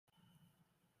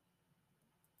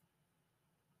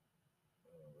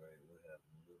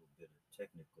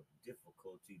technical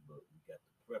difficulty, but we got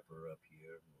the prepper up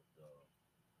here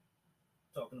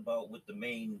talking about what the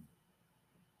main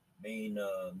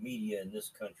media in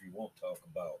this country won't talk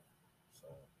about. So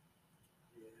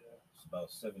it's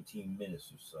about 17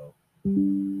 minutes or so.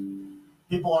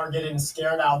 People are getting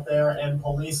scared out there, and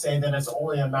police say that it's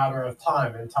only a matter of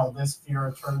time until this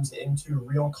fear turns into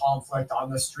real conflict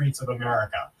on the streets of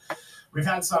America. We've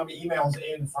had some emails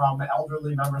in from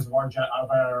elderly members of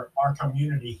our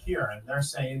community here, and they're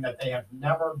saying that they have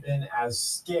never been as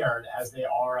scared as they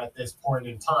are at this point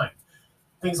in time.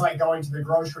 Things like going to the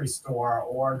grocery store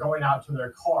or going out to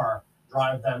their car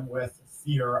drive them with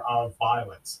fear of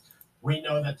violence. We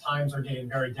know that times are getting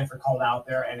very difficult out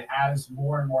there, and as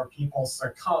more and more people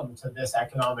succumb to this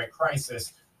economic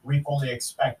crisis, we fully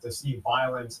expect to see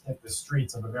violence hit the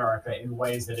streets of America in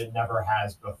ways that it never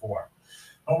has before.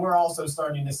 But we're also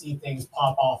starting to see things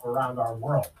pop off around our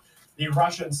world. The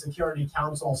Russian Security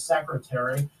Council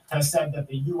secretary has said that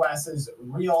the U.S.'s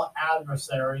real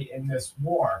adversary in this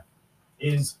war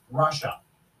is Russia.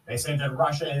 They say that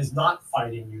Russia is not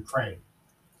fighting Ukraine.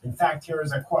 In fact, here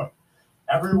is a quote.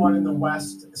 Everyone in the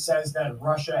West says that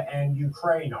Russia and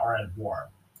Ukraine are at war.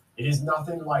 It is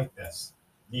nothing like this.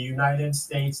 The United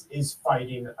States is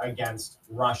fighting against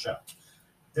Russia.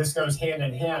 This goes hand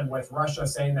in hand with Russia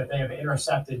saying that they have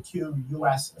intercepted 2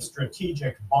 U.S.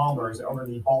 strategic bombers over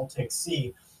the Baltic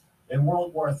Sea. In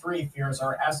World War III, fears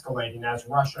are escalating as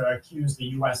Russia accused the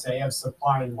USA of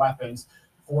supplying weapons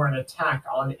for an attack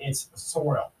on its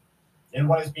soil. In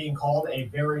what is being called a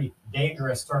very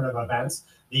dangerous turn of events,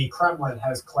 the Kremlin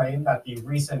has claimed that the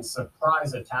recent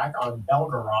surprise attack on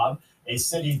Belgorod, a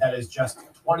city that is just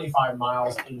 25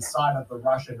 miles inside of the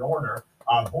Russian border,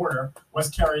 was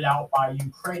carried out by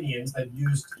Ukrainians that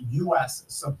used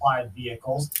U.S.-supplied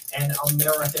vehicles and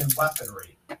American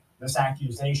weaponry. This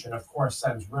accusation, of course,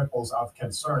 sends ripples of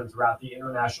concern throughout the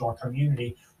international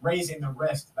community, raising the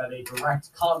risk that a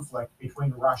direct conflict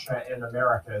between Russia and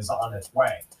America is on its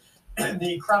way.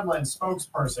 The Kremlin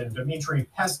spokesperson, Dmitry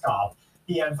Peskov,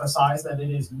 he emphasized that it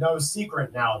is no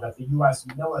secret now that the U.S.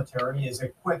 military is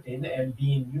equipping and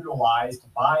being utilized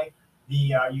by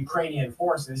the Ukrainian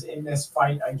forces in this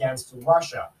fight against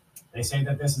Russia. They say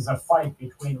that this is a fight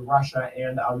between Russia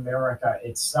and America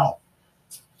itself.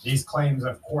 These claims,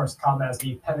 of course, come as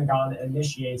the Pentagon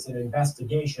initiates an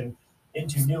investigation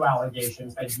into new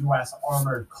allegations that U.S.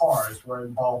 armored cars were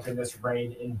involved in this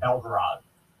raid in Belgorod.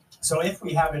 So if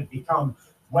we haven't become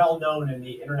well known in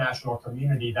the international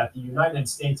community that the United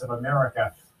States of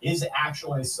America is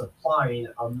actually supplying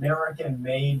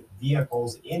American-made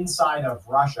vehicles inside of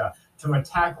Russia to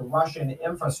attack Russian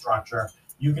infrastructure,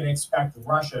 you can expect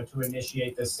Russia to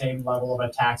initiate the same level of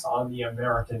attacks on the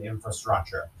American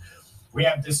infrastructure. We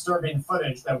have disturbing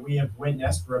footage that we have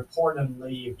witnessed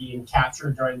reportedly being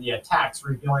captured during the attacks,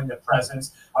 revealing the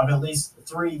presence of at least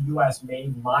 3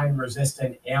 U.S.-made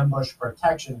mine-resistant ambush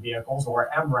protection vehicles, or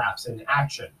MRAPs, in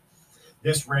action.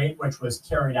 This raid, which was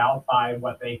carried out by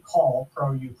what they call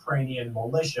pro-Ukrainian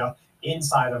militia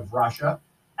inside of Russia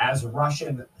as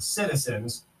Russian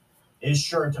citizens, is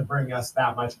sure to bring us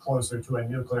that much closer to a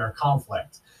nuclear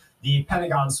conflict. The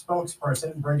Pentagon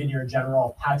spokesperson, Brigadier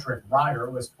General Patrick Ryder,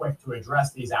 was quick to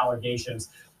address these allegations,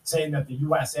 saying that the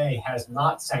USA has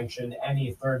not sanctioned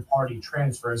any third-party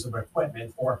transfers of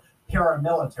equipment for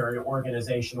paramilitary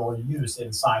organizational use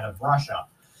inside of Russia.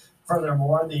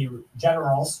 Furthermore, the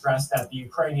general stressed that the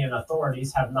Ukrainian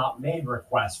authorities have not made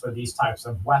requests for these types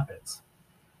of weapons.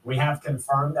 We have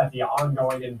confirmed that the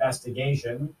ongoing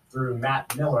investigation through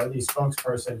Matt Miller, the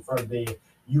spokesperson for the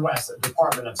U.S.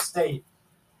 Department of State,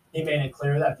 he made it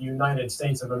clear that the United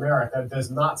States of America does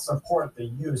not support the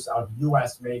use of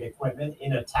U.S.-made equipment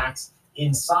in attacks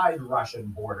inside Russian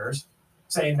borders,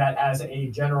 saying that as a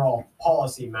general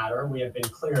policy matter, we have been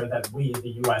clear that we,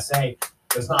 the USA,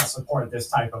 does not support this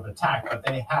type of attack, but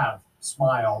they have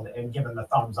smiled and given the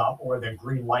thumbs up or the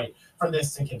green light for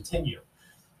this to continue.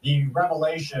 The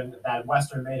revelation that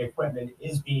Western-made equipment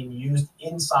is being used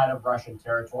inside of Russian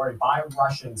territory by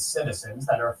Russian citizens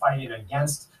that are fighting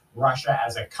against Russia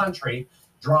as a country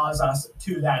draws us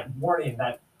to that warning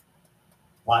that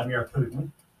Vladimir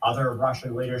Putin, other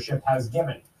Russian leadership has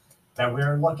given, that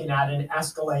we're looking at an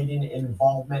escalating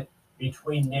involvement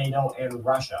between NATO and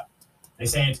Russia. They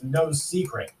say it's no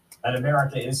secret that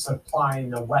America is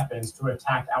supplying the weapons to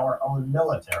attack our own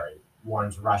military,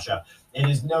 warns Russia. It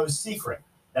is no secret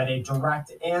that a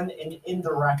direct and an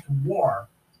indirect war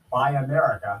by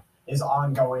America is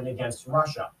ongoing against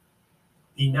Russia.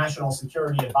 The National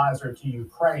Security Advisor to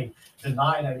Ukraine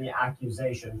denied any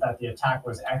accusation that the attack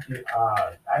was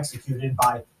executed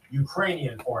by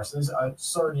Ukrainian forces,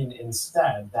 asserting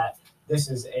instead that this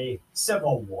is a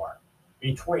civil war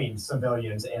between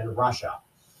civilians and Russia.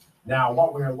 Now,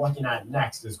 what we're looking at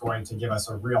next is going to give us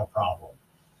a real problem.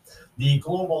 The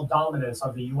global dominance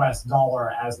of the US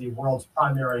dollar as the world's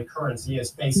primary currency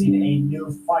is facing a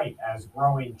new fight as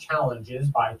growing challenges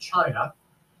by China,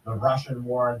 the Russian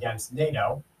war against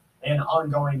NATO, and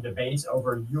ongoing debates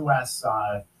over US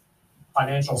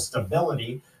financial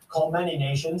stability call many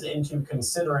nations into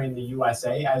considering the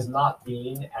USA as not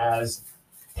being as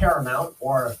paramount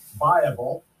or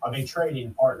viable of a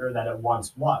trading partner that it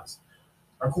once was.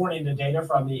 According to data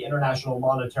from the International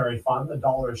Monetary Fund, the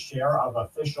dollar's share of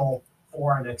official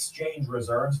foreign exchange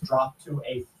reserves dropped to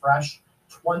a fresh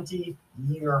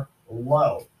 20-year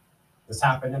low. This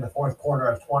happened in the fourth quarter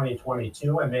of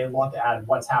 2022, and they look at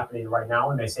what's happening right now,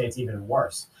 and they say it's even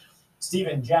worse.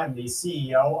 Stephen Jen, the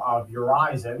CEO of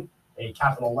Eurizon, a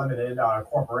capital limited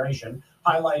corporation,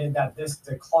 highlighted that this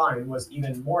decline was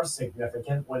even more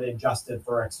significant when adjusted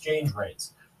for exchange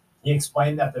rates. He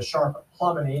explained that the sharp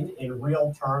plummeting in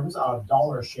real terms of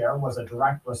dollar share was a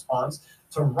direct response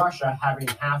to Russia having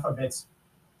half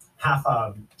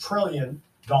a trillion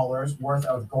dollars worth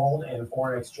of gold and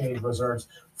foreign exchange reserves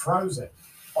frozen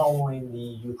following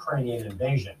the Ukrainian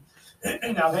invasion.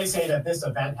 Now, they say that this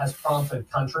event has prompted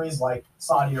countries like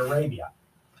Saudi Arabia,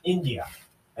 India,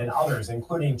 and others,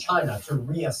 including China, to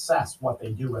reassess what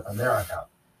they do with America.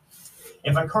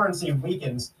 If a currency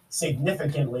weakens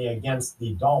significantly against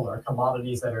the dollar,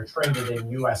 commodities that are traded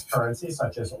in U.S. currency,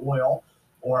 such as oil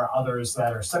or others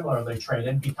that are similarly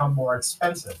traded, become more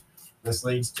expensive. This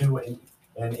leads to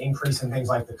an increase in things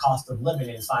like the cost of living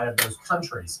inside of those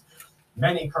countries.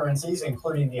 Many currencies,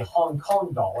 including the Hong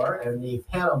Kong dollar and the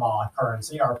Panama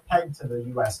currency, are pegged to the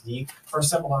USD for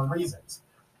similar reasons.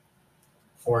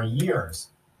 For years,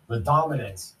 the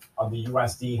dominance of the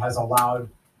USD has allowed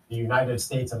the United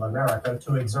States of America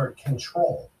to exert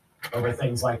control over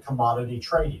things like commodity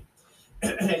trading.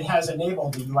 It has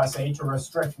enabled the USA to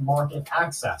restrict market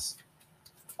access.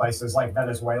 Places like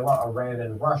Venezuela, Iran,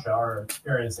 and Russia are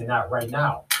experiencing that right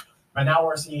now. But now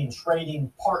we're seeing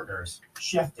trading partners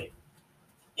shifting.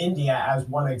 India, as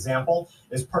one example,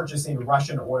 is purchasing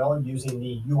Russian oil using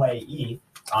the UAE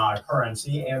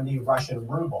currency and the Russian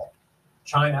ruble.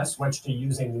 China switched to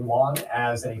using yuan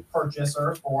as a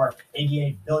purchaser for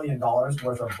 $88 billion worth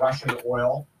of Russian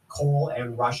oil, coal,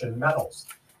 and Russian metals.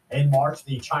 In March,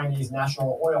 the Chinese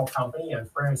National Oil Company and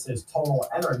France's Total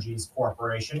Energies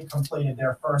Corporation completed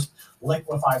their first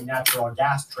liquefied natural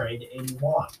gas trade in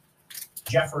yuan.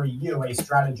 Jeffrey Yu, a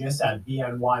strategist at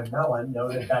BNY Mellon,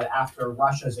 noted that after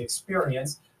Russia's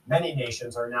experience, many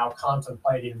nations are now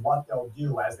contemplating what they'll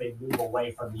do as they move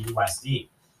away from the USD.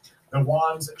 The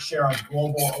yuan's share of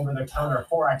global over-the-counter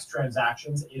forex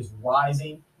transactions is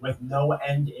rising with no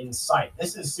end in sight.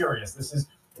 This is serious. This is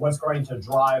what's going to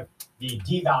drive the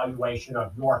devaluation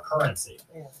of your currency.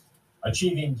 Yeah.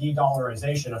 Achieving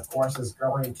de-dollarization, of course, is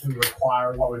going to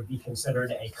require what would be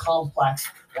considered a complex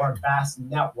or vast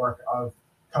network of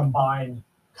combined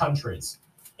countries,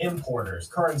 importers,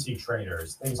 currency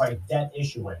traders, things like debt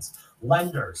issuance,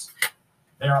 lenders.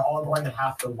 They are all going to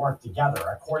have to work together.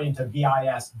 According to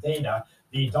BIS data,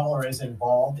 the dollar is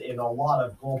involved in a lot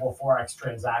of global forex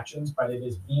transactions, but it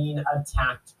is being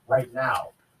attacked right now.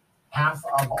 Half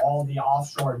of all the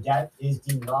offshore debt is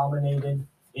denominated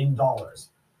in dollars.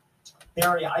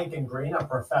 Barry Eichengreen, a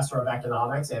professor of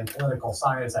economics and political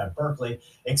science at Berkeley,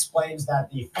 explains that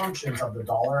the functions of the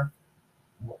dollar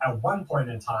at one point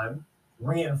in time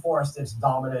reinforced its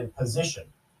dominant position,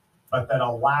 but that a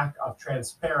lack of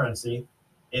transparency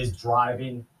is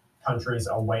driving countries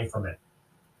away from it.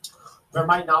 There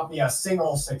might not be a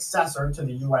single successor to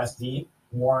the USD,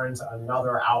 warns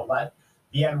another outlet.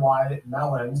 BNY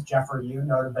Mellon's Jeffrey Yu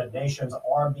noted that nations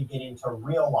are beginning to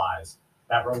realize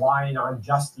that relying on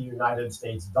just the United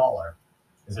States dollar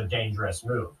is a dangerous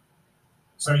move.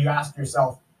 So you ask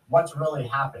yourself, what's really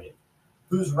happening?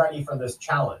 Who's ready for this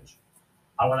challenge?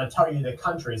 I want to tell you the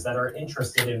countries that are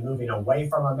interested in moving away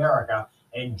from America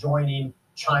and joining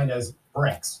China's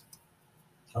BRICS.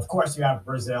 Of course, you have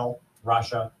Brazil,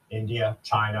 Russia, India,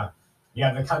 China. You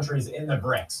have the countries in the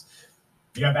BRICS.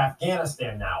 You have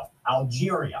Afghanistan now,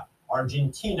 Algeria,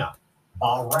 Argentina,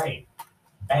 Bahrain,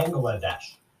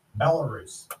 Bangladesh,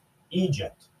 Belarus,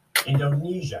 Egypt,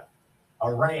 Indonesia,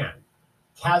 Iran,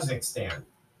 Kazakhstan,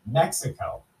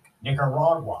 Mexico,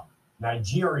 Nicaragua,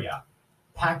 Nigeria,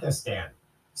 Pakistan,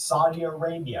 Saudi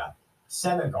Arabia,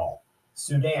 Senegal,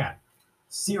 Sudan,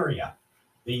 Syria,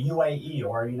 the UAE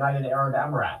or United Arab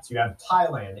Emirates. You have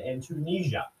Thailand and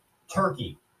Tunisia,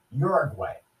 Turkey,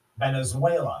 Uruguay,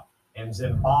 Venezuela, and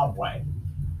Zimbabwe.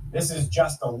 This is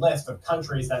just a list of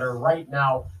countries that are right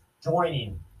now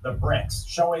joining the BRICS,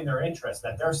 showing their interest,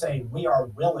 that they're saying, we are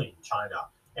willing, China,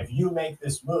 if you make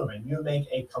this move and you make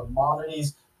a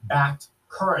commodities-backed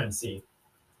currency,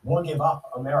 we'll give up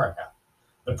America.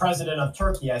 The president of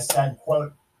Turkey has said,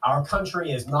 quote, our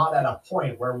country is not at a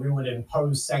point where we would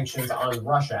impose sanctions on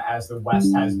Russia as the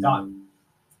West has done.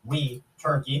 We,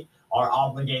 Turkey, are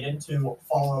not obligated to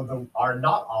follow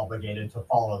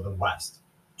the West.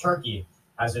 Turkey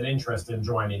has an interest in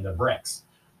joining the BRICS.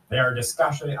 They are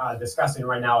discussing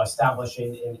right now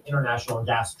establishing an international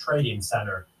gas trading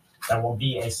center that will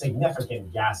be a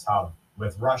significant gas hub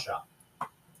with Russia.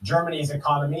 Germany's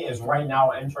economy is right now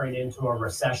entering into a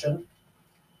recession.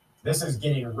 This is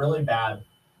getting really bad,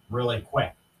 really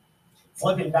quick.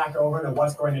 Flipping back over to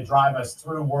what's going to drive us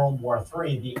through World War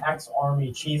III, the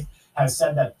ex-army chief has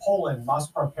said that Poland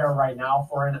must prepare right now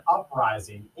for an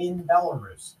uprising in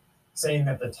Belarus, saying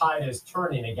that the tide is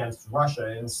turning against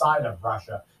Russia inside of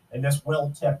Russia, and this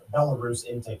will tip Belarus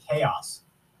into chaos.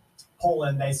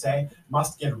 Poland, they say,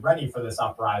 must get ready for this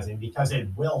uprising because it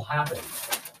will happen.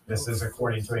 This is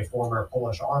according to a former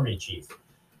Polish army chief.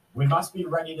 We must be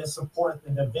ready to support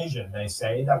the division, they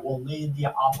say, that will lead the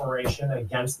operation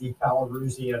against the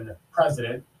Belarusian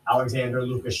president, Alexander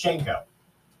Lukashenko.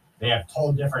 They have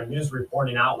told different news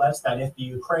reporting outlets that if the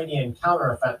Ukrainian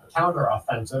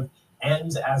counteroffensive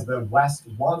ends as the West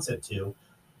wants it to,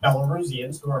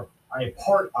 Belarusians, who are a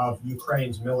part of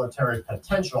Ukraine's military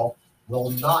potential, will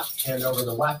not hand over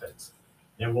the weapons.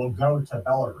 They will go to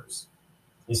Belarus.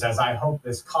 He says, I hope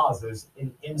this causes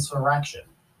an insurrection.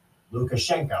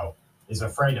 Lukashenko is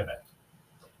afraid of it.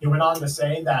 He went on to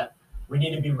say that we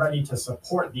need to be ready to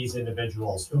support these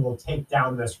individuals who will take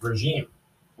down this regime.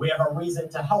 We have a reason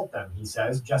to help them, he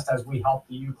says, just as we help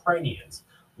the Ukrainians.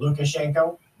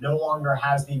 Lukashenko no longer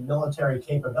has the military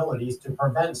capabilities to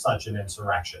prevent such an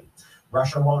insurrection.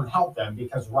 Russia won't help them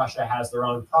because Russia has their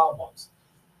own problems.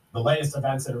 The latest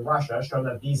events in Russia show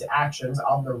that these actions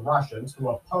of the Russians who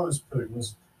oppose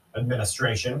Putin's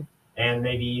administration, and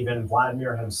maybe even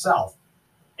Vladimir himself,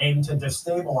 aim to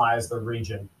destabilize the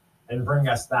region and bring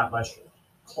us that much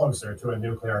closer to a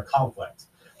nuclear conflict.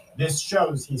 This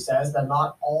shows, he says, that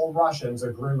not all Russians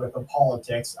agree with the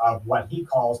politics of what he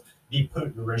calls the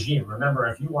Putin regime. Remember,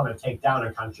 if you want to take down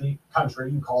a country,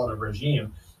 you call it a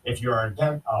regime. If you're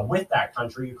with that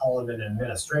country, you call it an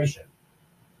administration,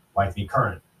 like the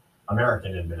current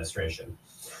American administration.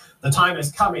 The time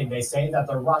is coming, they say, that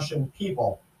the Russian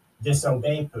people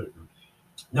disobey Putin.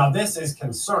 Now, this is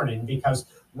concerning because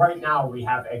right now we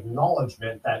have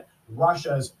acknowledgement that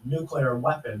Russia's nuclear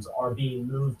weapons are being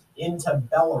moved into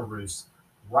Belarus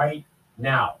right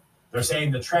now. They're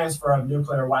saying the transfer of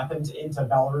nuclear weapons into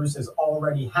Belarus is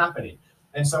already happening.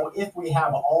 And so if we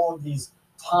have all of these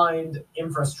timed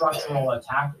infrastructural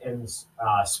attack and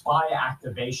spy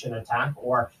activation attack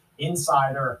or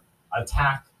insider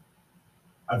attack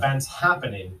events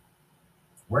happening,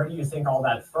 where do you think all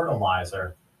that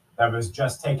fertilizer that was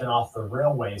just taken off the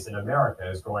railways in America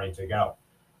is going to go?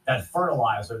 That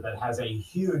fertilizer that has a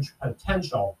huge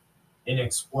potential in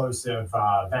explosive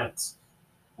events.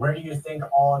 Where do you think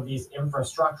all of these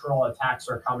infrastructural attacks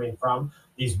are coming from?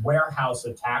 These warehouse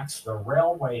attacks, the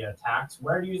railway attacks,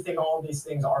 where do you think all of these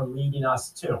things are leading us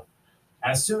to?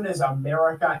 As soon as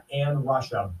America and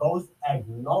Russia both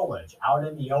acknowledge out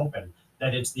in the open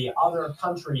that it's the other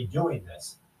country doing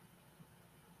this,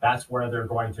 that's where they're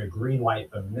going to greenlight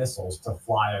the missiles to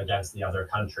fly against the other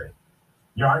country.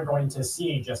 You aren't going to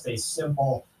see just a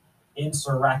simple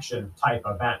insurrection type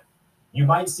event. You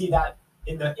might see that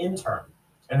in the interim.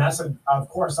 And that's, of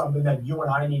course, something that you and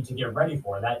I need to get ready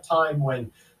for. That time when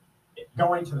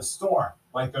going to the store,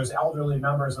 like those elderly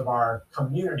members of our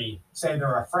community say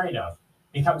they're afraid of,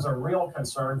 becomes a real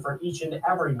concern for each and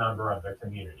every member of the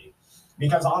community.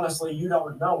 Because honestly, you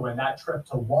don't know when that trip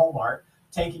to Walmart,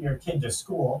 taking your kid to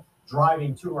school,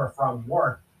 driving to or from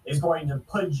work, is going to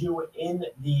put you in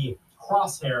the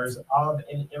crosshairs of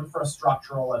an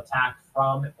infrastructural attack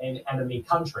from an enemy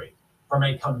country, from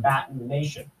a combatant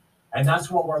nation. And that's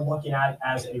what we're looking at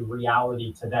as a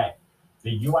reality today.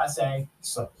 The USA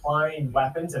supplying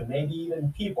weapons and maybe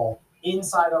even people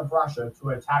inside of Russia to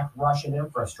attack Russian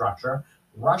infrastructure.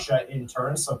 Russia, in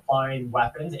turn, supplying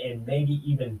weapons and maybe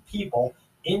even people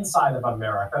inside of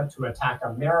America to attack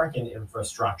American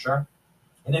infrastructure.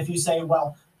 And if you say,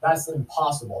 well, that's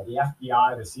impossible, the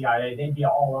FBI, the CIA, they'd be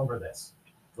all over this.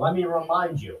 Let me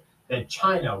remind you that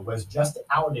China was just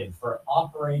outed for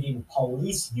operating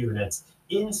police units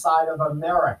inside of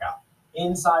America,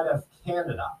 inside of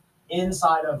Canada,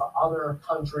 inside of other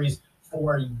countries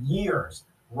for years,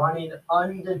 running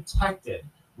undetected,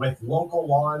 with local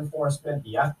law enforcement,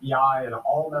 the FBI, and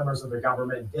all members of the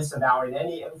government disavowing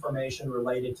any information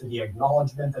related to the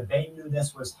acknowledgement that they knew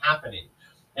this was happening.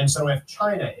 And so if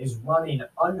China is running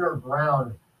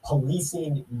underground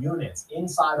policing units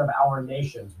inside of our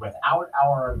nations without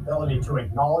our ability to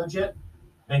acknowledge it,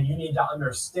 then you need to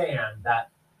understand that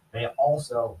they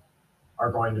also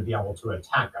are going to be able to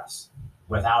attack us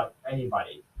without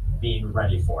anybody being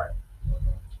ready for it.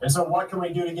 And so what can we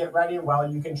do to get ready?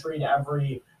 Well, you can treat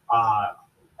every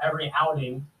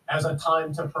outing as a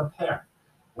time to prepare.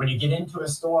 When you get into a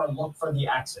store, look for the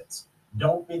exits.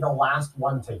 Don't be the last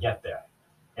one to get there.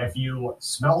 If you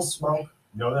smell smoke,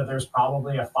 know that there's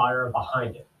probably a fire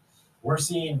behind it. We're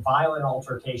seeing violent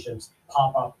altercations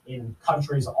pop up in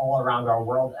countries all around our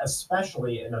world,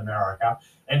 especially in America.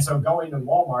 And so going to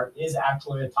Walmart is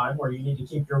actually a time where you need to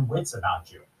keep your wits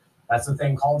about you. That's the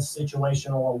thing called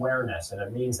situational awareness. And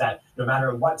it means that no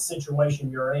matter what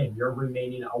situation you're in, you're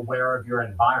remaining aware of your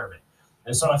environment.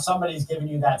 And so if somebody's giving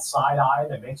you that side eye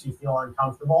that makes you feel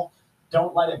uncomfortable,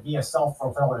 don't let it be a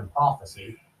self-fulfilling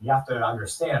prophecy. You have to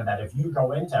understand that if you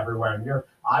go into everywhere and you're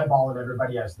eyeballing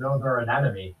everybody as though they're an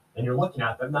enemy and you're looking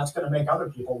at them, that's going to make other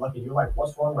people look at you like,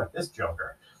 what's wrong with this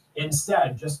joker?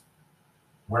 Instead, just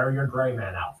wear your gray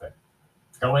man outfit.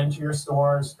 Go into your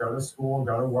stores, go to school,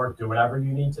 go to work, do whatever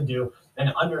you need to do,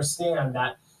 and understand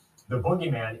that the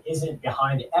boogeyman isn't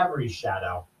behind every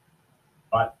shadow,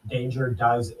 but danger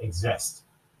does exist.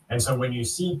 And so when you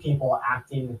see people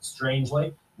acting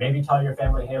strangely, maybe tell your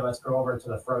family, hey, let's go over to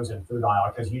the frozen food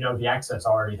aisle because you know the exit's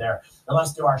already there. And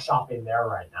let's do our shopping there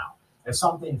right now. If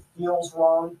something feels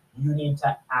wrong, you need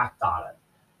to act on it.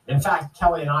 In fact,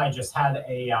 Kelly and I just had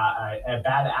a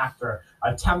bad actor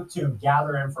attempt to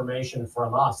gather information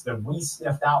from us that we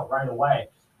sniffed out right away.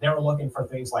 They were looking for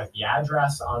things like the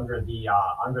address under the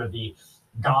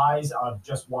guise of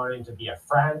just wanting to be a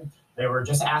friend. They were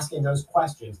just asking those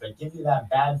questions that give you that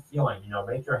bad feeling,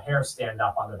 make your hair stand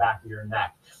up on the back of your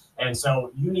neck. And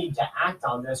so you need to act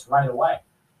on this right away.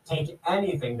 Take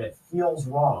anything that feels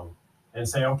wrong and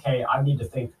say, okay, I need to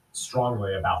think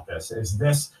strongly about this. Is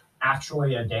this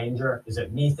actually a danger? Is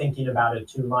it me thinking about it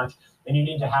too much? And you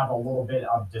need to have a little bit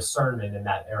of discernment in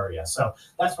that area. So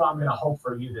that's what I'm going to hope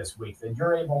for you this week, that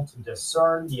you're able to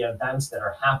discern the events that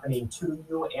are happening to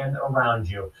you and around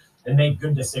you and make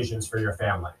good decisions for your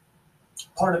family.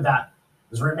 Part of that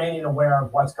is remaining aware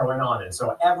of what's going on. And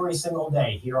so every single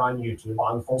day here on YouTube,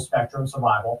 on Full Spectrum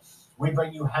Survival, we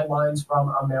bring you headlines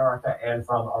from America and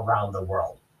from around the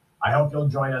world. I hope you'll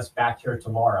join us back here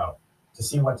tomorrow to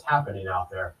see what's happening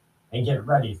out there and get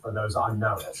ready for those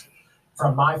unknowns.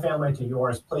 From my family to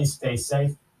yours, please stay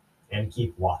safe and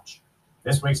keep watch.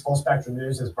 This week's Full Spectrum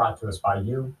News is brought to us by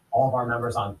you, all of our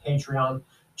members on Patreon.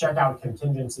 Check out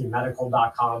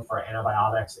contingencymedical.com for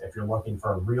antibiotics if you're looking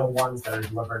for real ones that are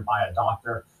delivered by a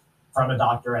doctor, from a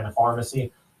doctor and a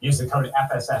pharmacy. Use the code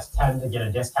FSS10 to get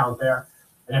a discount there.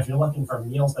 And if you're looking for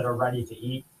meals that are ready to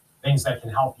eat, things that can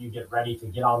help you get ready to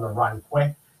get on the run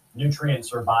quick,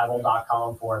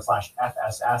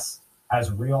 nutrientsurvival.com/FSS has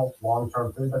real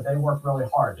long-term food, but they work really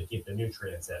hard to keep the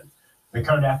nutrients in. The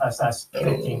code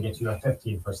FSS15 gets you a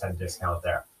 15% discount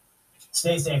there.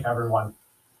 Stay safe, everyone.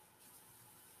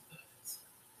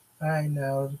 All right,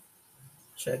 now.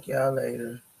 Check y'all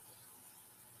later.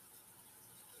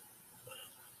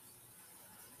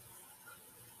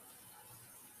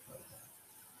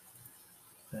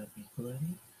 Happy play.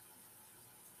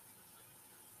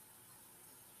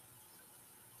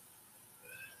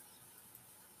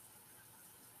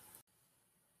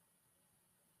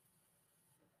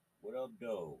 What up,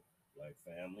 though, Black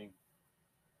family?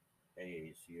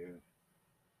 Hey, it's here.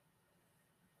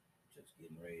 Just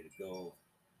getting ready to go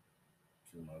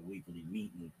to my weekly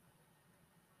meeting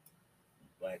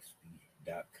at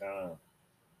Blaqsbi.com.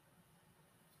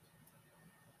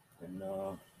 And,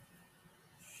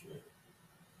 shit.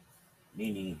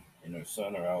 Nene and her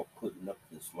son are out putting up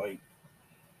this light.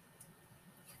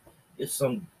 It's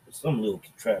some little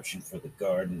contraption for the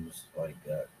gardens, like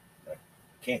that. I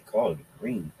can't call it a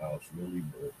greenhouse, really,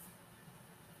 but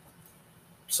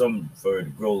something for her to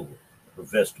grow her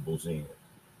vegetables in.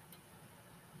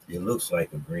 It looks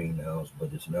like a greenhouse,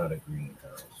 but it's not a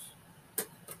greenhouse.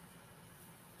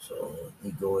 So let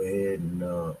me go ahead and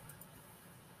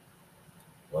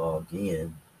log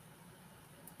in.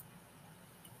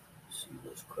 See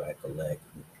what's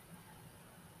crack-a-lacking.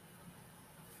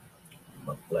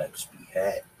 My Blaqsbi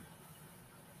hat.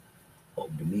 Oh,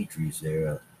 Dimitri's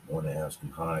there. I want to ask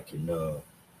him how I can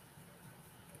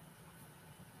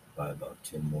buy about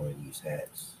 10 more of these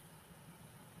hats.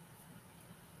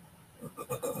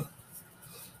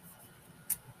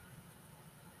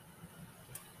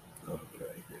 All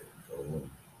right.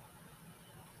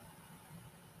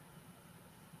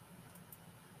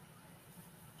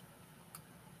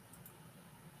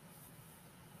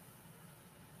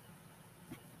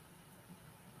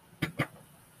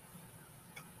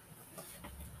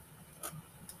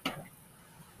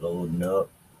 Loading up.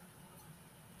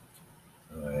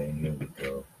 All right, here we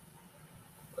go.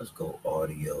 Let's go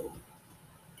audio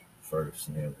first,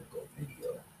 and then we'll go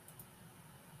video.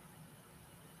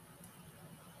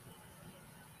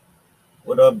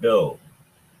 What up, though?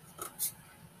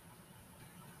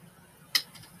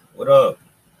 What up?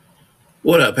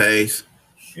 What up, Hayes?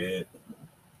 Shit.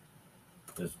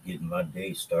 Just getting my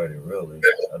day started, really.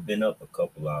 I've been up a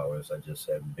couple hours. I just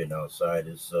haven't been outside.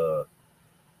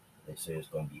 They say it's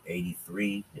gonna be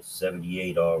 83. It's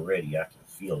 78 already. I can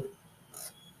feel it.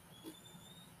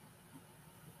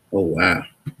 Oh, wow.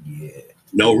 Yeah.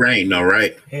 No rain, no,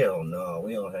 right? Hell no.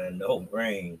 We don't have no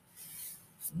rain.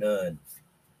 None.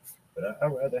 But I'd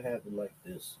rather have it like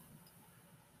this.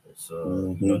 It's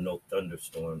no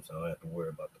thunderstorms. I don't have to worry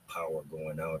about the power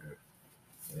going out or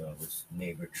this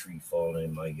neighbor tree falling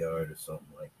in my yard or something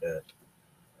like that.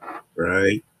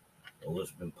 Right. Oh,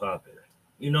 it's been popping.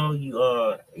 You've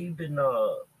been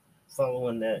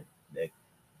following that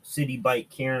city bike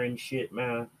Karen shit,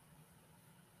 man.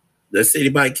 The city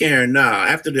bike Karen, nah.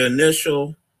 After the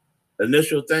initial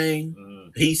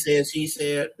thing, he said, she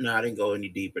said, no, I didn't go any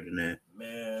deeper than that.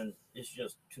 Man, it's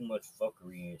just too much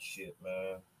fuckery and shit,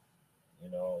 man.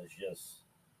 It's just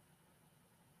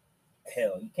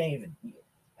hell. You can't even.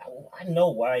 I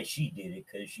know why she did it,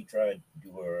 because she tried to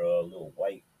do her little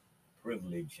white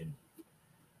privilege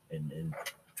and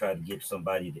try to get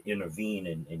somebody to intervene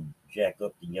and jack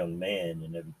up the young man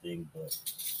and everything. But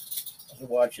I was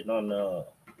watching on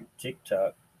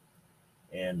TikTok,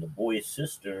 and the boy's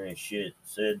sister and shit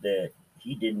said that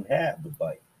he didn't have the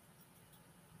bike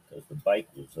because the bike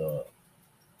was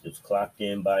just clocked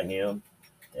in by him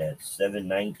at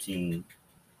 7:19,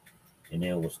 and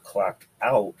it was clocked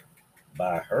out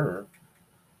by her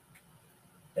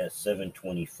at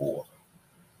 7:24.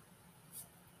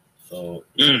 So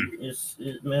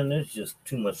man, there's just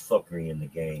too much fuckery in the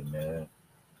game, man.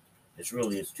 It's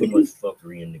too much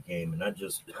fuckery in the game, and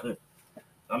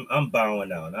I'm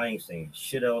bowing out. I ain't saying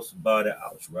shit else about it.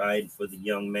 I was riding for the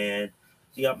young man.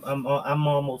 See, I'm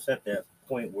almost at that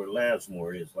point where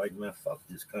Lasmore is. Like, man, fuck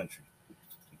this country,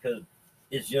 because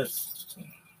it's just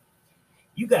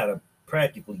you gotta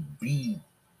practically be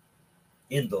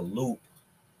in the loop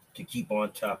to keep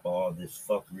on top of all this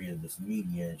fuckery and this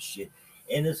media and shit.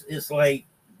 And it's like,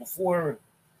 before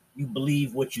you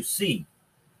believe what you see,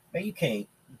 man, you can't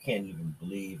even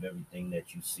believe everything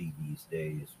that you see these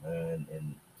days,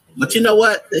 man. But you know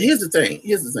what? Here's the thing.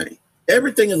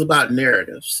 Everything is about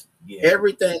narratives. Yeah.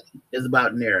 Everything is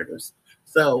about narratives.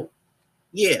 So,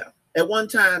 yeah, at one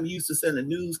time you used to send a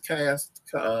newscast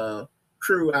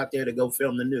crew out there to go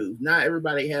film the news. Now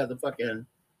everybody has a fucking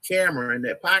camera in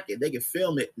their pocket. They can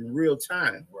film it in real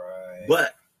time. Right.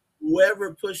 But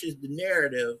whoever pushes the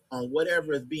narrative on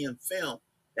whatever is being filmed,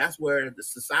 that's where the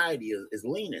society is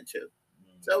leaning to.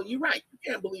 So you're right. You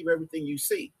can't believe everything you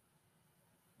see.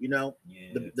 Yeah.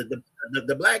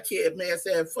 The black kid may have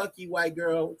said, fuck you, white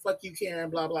girl, fuck you, Karen,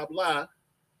 blah, blah, blah.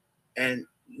 And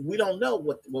we don't know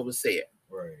what was said.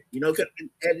 Right. It could have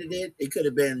been edited. It could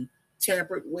have been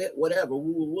tampered with, whatever,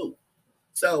 woo.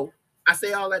 So I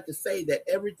say all that to say that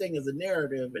everything is a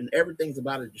narrative and everything's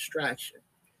about a distraction.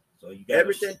 So you got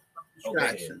everything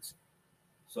distractions.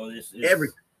 So this is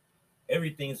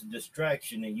everything's a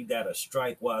distraction, and you got to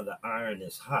strike while the iron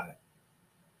is hot.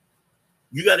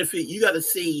 You got to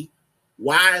see,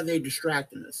 why are they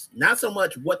distracting us? Not so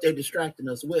much what they're distracting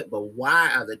us with, but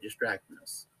why are they distracting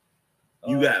us?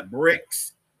 You got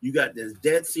bricks. You got this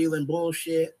debt ceiling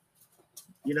bullshit.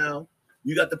 You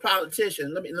got the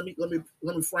politicians. Let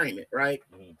me frame it, right?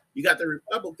 Mm-hmm. You got the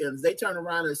Republicans. They turn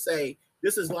around and say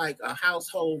this is like a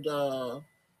household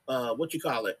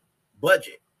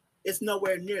budget. It's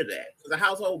nowhere near that. The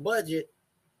household budget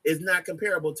is not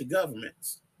comparable to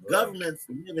governments. Right. Governments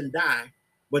live and die,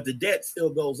 but the debt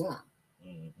still goes on.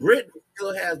 Mm-hmm. Britain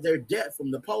still has their debt from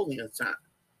Napoleon's time,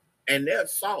 and they're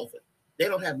solvent. They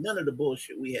don't have none of the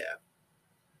bullshit we have.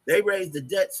 They raised the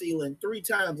debt ceiling 3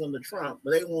 times under Trump,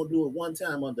 but they won't do it 1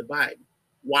 time under Biden.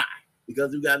 Why?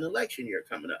 Because we got an election year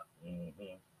coming up.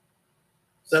 Mm-hmm.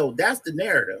 So that's the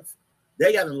narrative.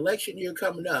 They got an election year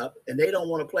coming up, and they don't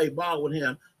want to play ball with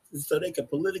him so they can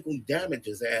politically damage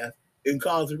his ass and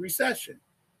cause a recession.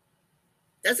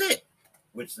 That's it.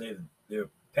 Which they're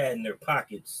patting their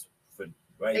pockets for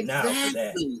now for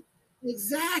that.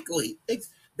 Exactly.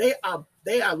 They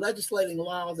are legislating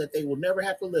laws that they will never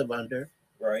have to live under.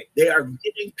 Right. They are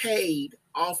getting paid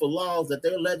off of laws that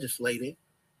they're legislating.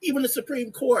 Even the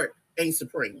Supreme Court ain't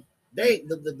supreme.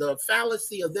 The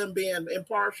fallacy of them being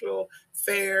impartial,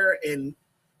 fair, and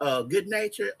good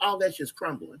natured, all that's just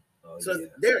crumbling.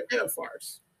 They're a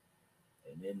farce.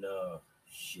 And then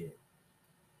shit.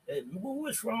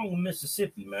 What's wrong with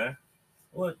Mississippi, man?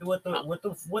 What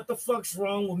the fuck's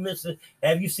wrong with Mississippi?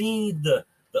 Have you seen the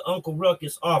Uncle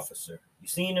Ruckus officer? You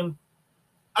seen him?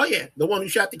 Oh yeah, the one who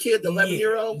shot the kid, the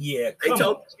 11-year-old. Yeah, they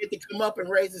told the kid to come up and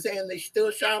raise his hand. They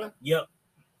still shot him. Yep.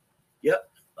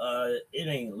 It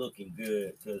ain't looking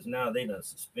good because now they done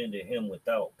suspended him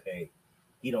without pay.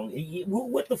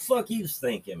 What the fuck he was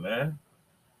thinking, man?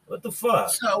 What the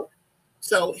fuck?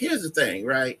 So here's the thing,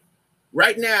 right?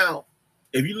 Right now,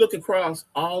 if you look across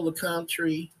all the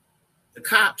country, the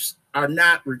cops are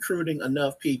not recruiting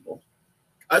enough people.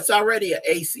 It's already an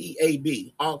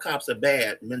ACAB, all cops are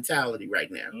bad mentality right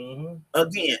now. Mm-hmm.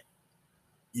 Again,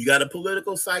 you got a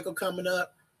political cycle coming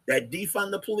up. That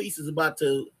defund the police is about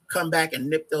to come back and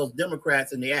nip those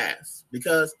Democrats in the ass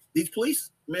because these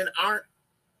policemen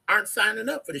aren't signing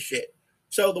up for the shit.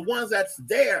 So the ones that's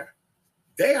there,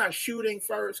 they are shooting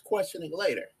first, questioning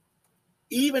later,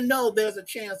 even though there's a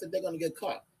chance that they're going to get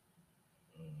caught.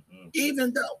 Mm-hmm.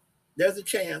 Even though there's a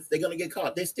chance they're going to get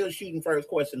caught, they're still shooting first,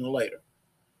 questioning later.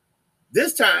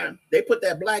 This time, they put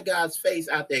that black guy's face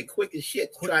out there quick as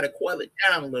shit to try to quell it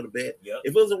down a little bit. Yep.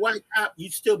 If it was a white cop,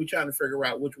 you'd still be trying to figure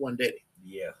out which one did it.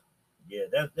 Yeah.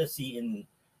 That's see, and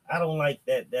I don't like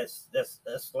that. That's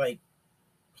like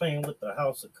playing with the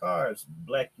house of cards.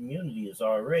 Black community is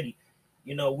already,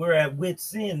 we're at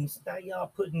wit's ends. Now y'all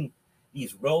putting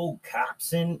these rogue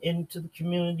cops into the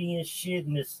community and shit,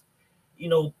 and it's,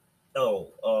 the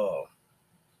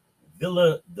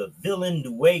villain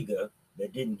Duega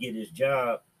that didn't get his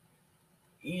job,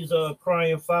 he's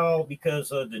crying foul because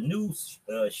the new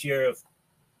sheriff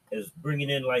is bringing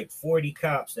in like 40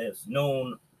 cops that's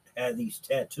known have these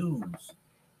tattoos,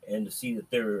 and to see that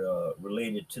they're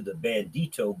related to the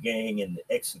Bandito gang and the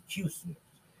executioners.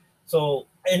 So,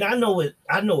 and I know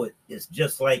it is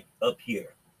just like up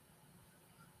here.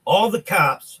 All the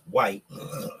cops, white,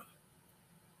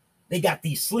 they got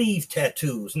these sleeve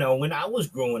tattoos. Now, when I was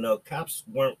growing up, cops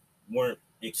weren't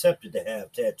accepted to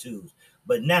have tattoos.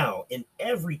 But now, in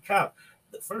every cop,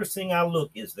 the first thing I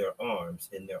look is their arms,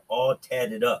 and they're all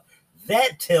tatted up.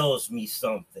 That tells me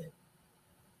something.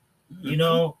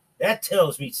 Mm-hmm. That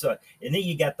tells me something. And then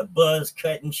you got the buzz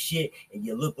cut and shit, and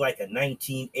you look like a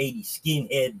 1980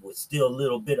 skinhead with still a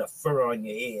little bit of fur on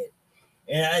your head.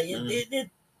 And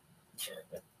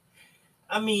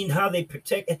I mean, how they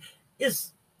protect it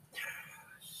is.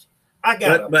 Go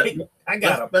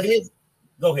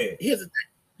ahead. Here's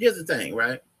the thing,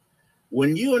 right?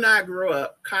 When you and I grew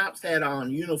up, cops had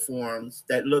on uniforms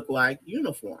that looked like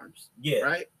uniforms. Yeah.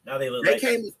 Right? Now they look There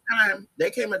came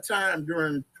a time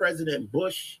during President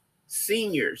Bush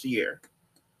Sr.'s year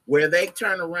where they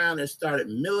turned around and started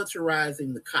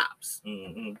militarizing the cops.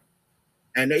 Mm-hmm.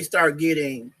 And they start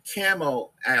getting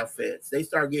camo outfits. They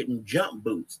start getting jump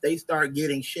boots. They start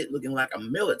getting shit looking like a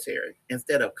military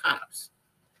instead of cops.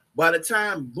 By the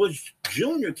time Bush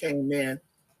Jr. came in,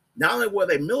 not only were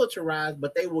they militarized,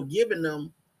 but they were giving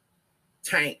them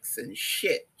tanks and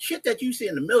shit that you see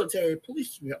in the military.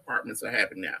 Police departments are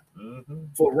having now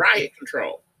for riot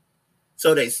control.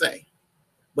 So they say.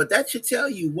 But that should tell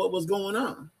you what was going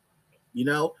on.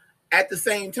 At the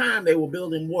same time, they were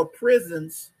building more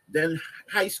prisons than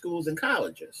high schools and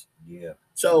colleges. Yeah.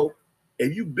 So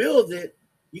if you build it,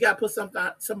 you got to put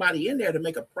somebody in there to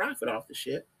make a profit off the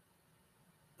shit.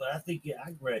 But I think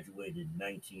I graduated in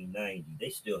 1990. They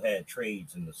still had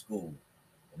trades in the school.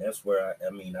 And that's where I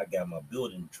got my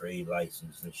building trade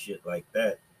license and shit like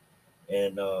that.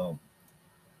 And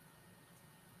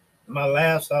my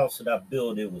last house that I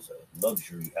built, it was a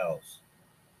luxury house.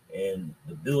 And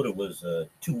the builder was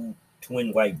two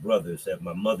twin white brothers that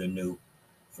my mother knew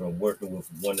from working with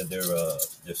one of their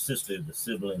sister, the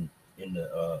sibling in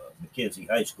the McKenzie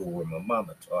High School where my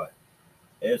mama taught.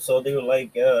 And so they were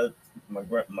like,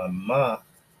 my ma,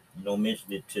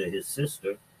 mentioned it to his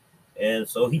sister. And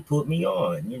so he put me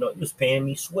on. He was paying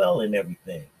me swell and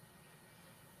everything.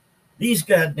 These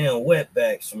goddamn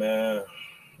wetbacks, man,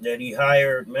 that he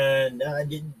hired, man, I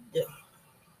didn't.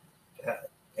 God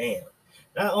damn.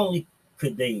 Not only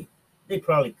could they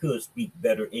probably could speak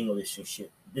better English and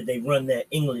shit. Did they run that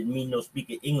speak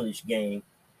an English game?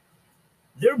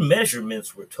 Their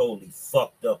measurements were totally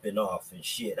fucked up and off and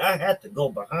shit. I had to go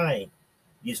behind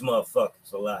these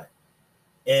motherfuckers a lot.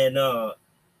 And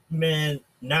man,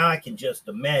 now I can just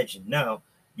imagine now,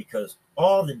 because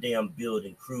all the damn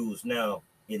building crews now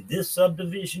in this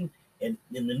subdivision and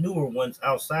in the newer ones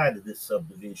outside of this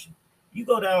subdivision. You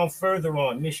go down further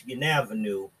on Michigan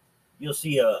Avenue, you'll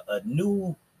see a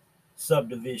new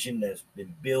subdivision that's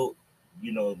been built,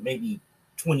 maybe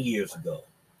 20 years ago.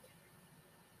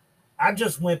 I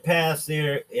just went past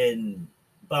there, and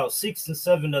about 6 and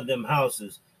 7 of them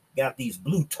houses got these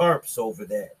blue tarps over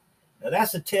that. Now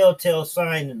that's a telltale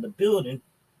sign in the building.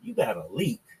 You got a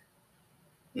leak.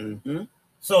 Mm-hmm.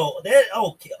 So that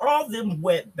okay, all them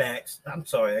wetbacks. I'm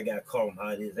sorry, I gotta call them how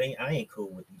it is. I ain't cool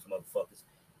with these motherfuckers.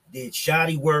 Did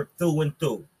shoddy work through and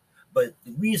through. But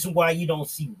the reason why you don't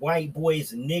see white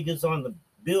boys and niggas on the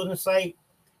building site,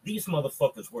 these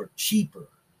motherfuckers work cheaper,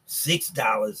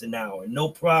 $6 an hour, no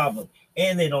problem,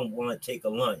 and they don't want to take a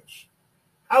lunch.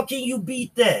 How can you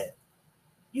beat that?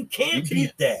 You can't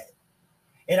beat that.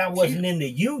 And I wasn't in the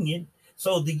union,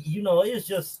 so it's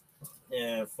just,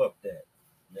 fuck that.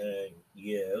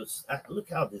 Look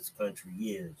how this country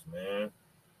is, man.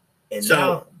 And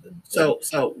so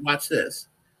watch this.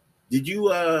 Did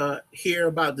you hear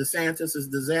about DeSantis's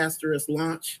disastrous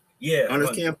launch? Yeah, on his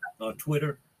campaign on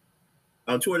Twitter,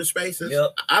 Spaces.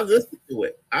 Yep. I listened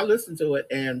to it,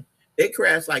 and it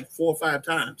crashed like 4 or 5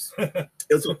 times. It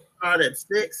was started at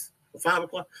 6, 5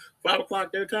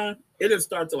 o'clock their time. It didn't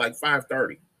start till like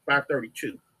 5:30,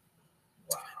 5:32.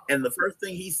 Wow. And the first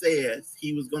thing he says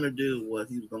he was going to do was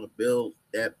he was going to build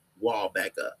that wall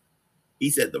back up. He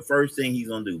said the first thing he's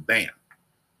going to do, bam,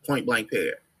 point blank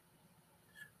period.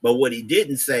 But what he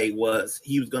didn't say was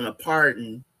he was going to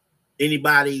pardon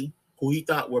anybody who he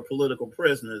thought were political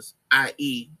prisoners,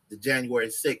 i.e. the January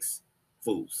 6th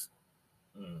fools.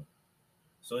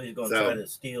 So he's going to try to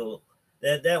steal,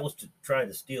 that was to try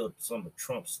to steal some of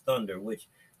Trump's thunder, which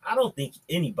I don't think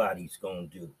anybody's going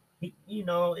to do.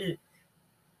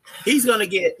 He's going to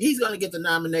get the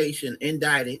nomination,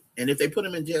 indicted, and if they put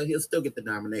him in jail, he'll still get the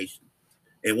nomination.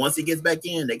 And once he gets back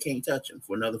in, they can't touch him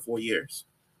for another 4 years.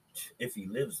 If he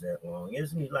lives that long.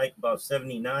 Isn't he like about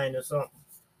 79 or something?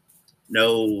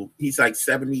 No, he's like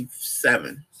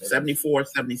 77, 74,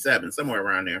 77, somewhere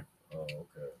around there. Oh,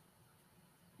 okay.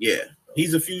 Yeah,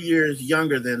 he's a few years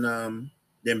younger than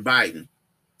Biden.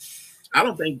 I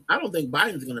don't think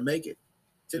Biden's going to make it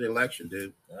to the election,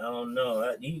 dude. I don't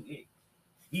know.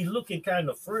 He's looking kind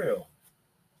of frail.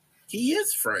 He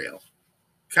is frail.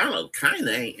 Kind of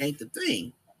ain't the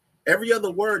thing. Every other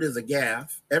word is a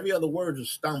gaffe. Every other word is a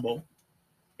stumble.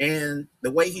 And the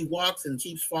way he walks and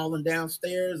keeps falling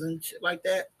downstairs and shit like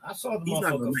that. I saw the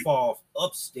motherfucker fall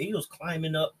upstairs. He was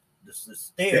climbing up the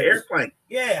stairs. The airplane.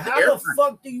 Yeah, how the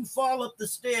fuck do you fall up the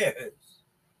stairs?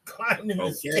 Climbing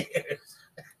the stairs.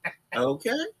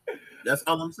 Okay. That's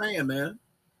all I'm saying, man.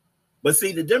 But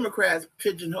see, the Democrats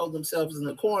pigeonhole themselves in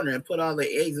the corner and put all their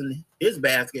eggs in his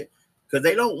basket because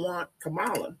they don't want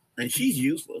Kamala. And she's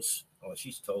useless. Oh,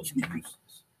 she's totally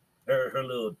useless. Her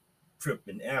little trip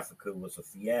in Africa was a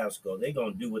fiasco. They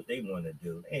gonna do what they want to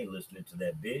do. They ain't listening to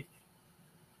that bitch.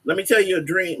 Let me tell you a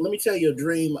dream.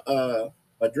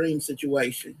 A dream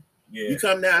situation. Yeah. You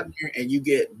come down here and you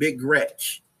get Big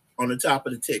Gretch on the top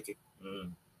of the ticket,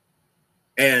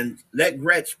 and let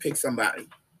Gretch pick somebody.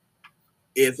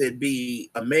 If it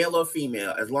be a male or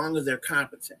female, as long as they're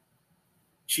competent.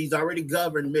 She's already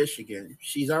governed Michigan.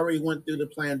 She's already went through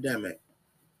the pandemic.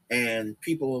 And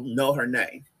people know her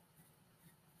name.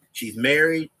 She's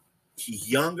married. She's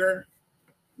younger.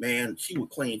 Man, she would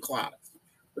clean clocks.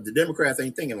 But the Democrats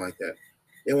ain't thinking like that.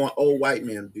 They want old white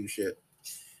men to do shit.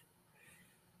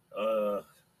 I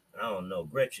don't know.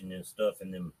 Gretchen and stuff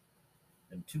and them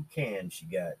 2 cans she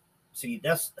got. See,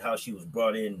 that's how she was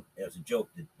brought in as a joke.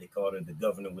 That they called her the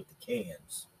governor with the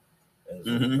cans. As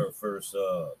her first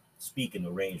speaking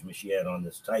arrangement. She had on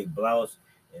this tight blouse.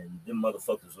 And them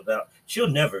motherfuckers without, she'll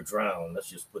never drown. Let's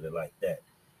just put it like that.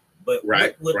 But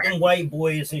with them white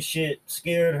boys and shit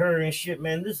scared her and shit,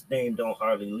 man, this dame don't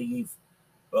hardly leave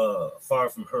far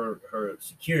from her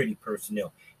security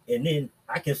personnel. And then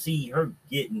I can see her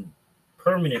getting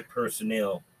permanent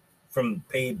personnel from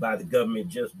paid by the government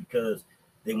just because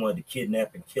they wanted to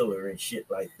kidnap and kill her and shit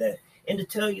like that. And to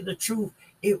tell you the truth,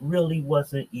 it really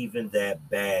wasn't even that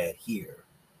bad here.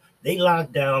 They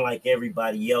locked down like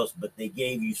everybody else, but they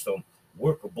gave you some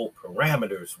workable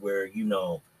parameters where,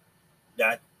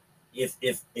 that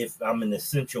if I'm an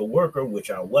essential worker,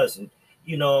 which I wasn't,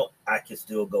 I can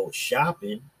still go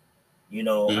shopping, and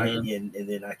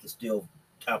then I can still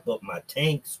top up my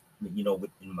tanks, in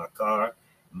my car,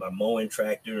 my mowing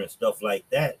tractor and stuff like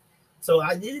that. So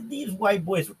these white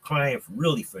boys were crying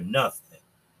for nothing.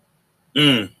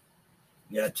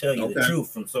 Yeah, I tell you the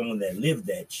truth from someone that lived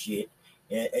that shit.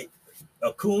 And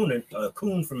a coon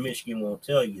from Michigan won't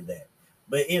tell you that.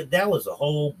 But that was a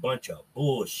whole bunch of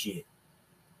bullshit.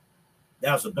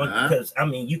 That was a bunch because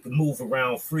you can move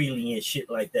around freely and shit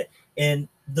like that. And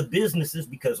the businesses,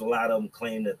 because a lot of them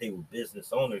claim that they were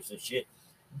business owners and shit,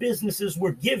 businesses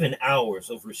were given hours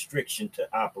of restriction to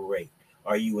operate.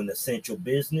 Are you an essential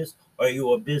business? Are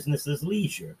you a business as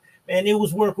leisure? And it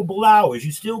was workable hours.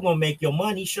 You still gonna make your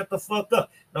money. Shut the fuck up.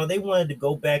 No, they wanted to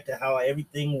go back to how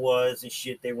everything was and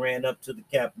shit. They ran up to the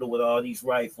Capitol with all these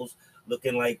rifles,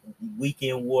 looking like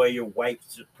weekend warrior white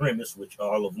supremacists, which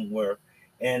all of them were.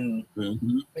 And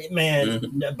man,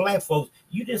 black folks,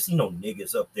 you didn't see no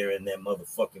niggas up there in that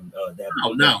motherfucking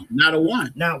no, not a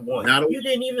one. Not one. You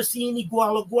didn't even see any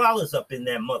gualas up in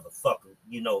that motherfucker,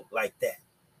 like that.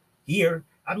 Here,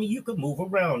 I mean, you could move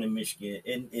around in Michigan,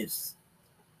 and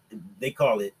they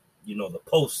call it, the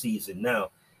postseason now.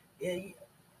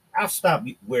 I stopped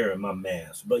wearing my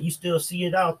mask, but you still see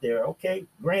it out there. Okay,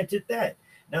 granted that.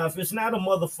 Now, if it's not a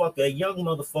young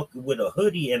motherfucker with a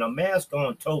hoodie and a mask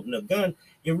on, toting a gun,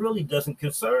 it really doesn't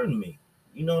concern me.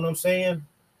 You know what I'm saying?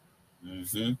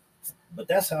 Mm-hmm. But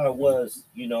that's how it was,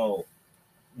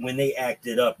 when they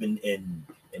acted up and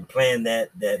planned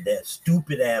that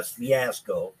stupid ass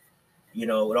fiasco,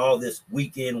 with all this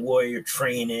weekend warrior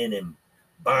training and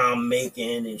bomb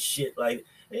making and shit. Like,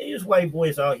 these white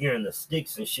boys out here in the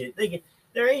sticks and shit.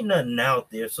 There ain't nothing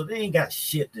out there, so they ain't got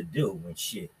shit to do and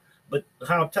shit. But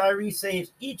how Tyree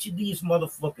says, each of these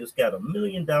motherfuckers got $1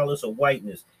 million of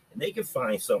whiteness, and they can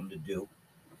find something to do.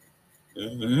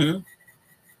 Mm-hmm.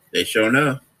 They sure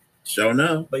enough.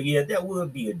 But yeah, that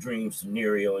would be a dream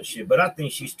scenario and shit. But I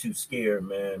think she's too scared,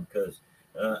 man, because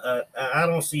I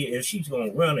don't see it. If she's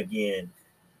gonna run again,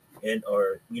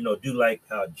 or do like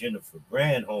how Jennifer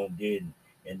Granholm did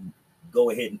and go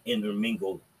ahead and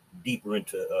intermingle deeper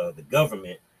into the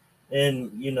government, then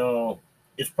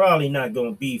it's probably not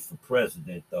going to be for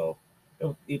president, though.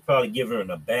 He'd probably give her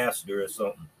an ambassador or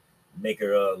something, make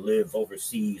her live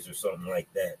overseas or something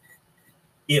like that.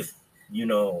 If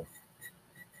the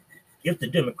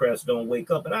Democrats don't wake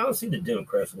up, and I don't see the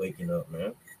Democrats waking up,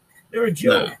 man. They're a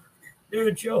joke. Nah. They're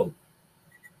a joke.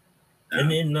 Nah. And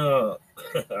then I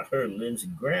heard Lindsey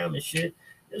Graham and shit.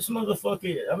 This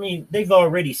motherfucker, I mean, they've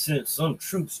already sent some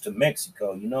troops to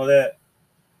Mexico. You know that?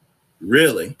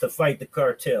 Really? To fight the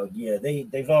cartel. Yeah,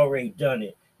 they've already done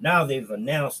it. Now they've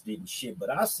announced it and shit, but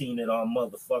I seen it on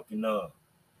motherfucking not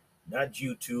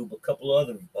YouTube, a couple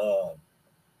other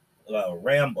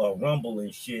Rumble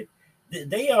and shit.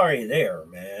 They already there,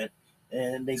 man.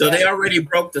 And they already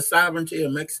broke the sovereignty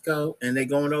of Mexico, and they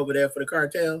going over there for the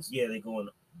cartels. Yeah, they going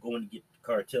to get the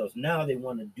cartels. Now they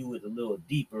want to do it a little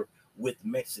deeper with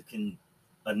Mexican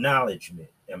acknowledgement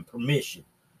and permission,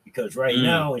 because right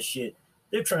now and shit,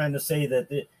 they're trying to say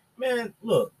that man,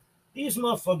 look, these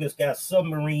motherfuckers got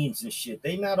submarines and shit.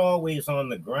 They not always on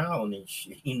the ground and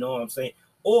shit. You know what I'm saying?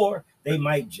 Or they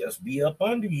might just be up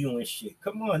under you and shit.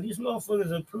 Come on, these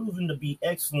motherfuckers are proven to be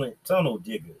excellent tunnel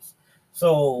diggers.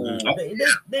 So they can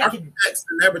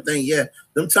and everything. Yeah,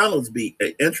 them tunnels be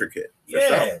intricate. Yeah.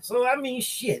 Sure. So I mean,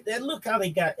 shit. Look how they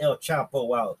got El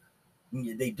Chapo out.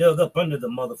 They dug up under the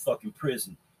motherfucking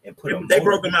prison and put him. They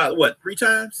broke him out. What, 3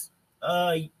 times?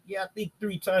 Yeah, I think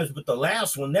 3 times. But the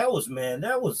last one, that was.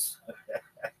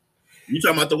 You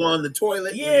talking about the one on the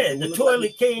toilet? Yeah, the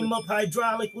toilet came up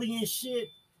hydraulically and shit.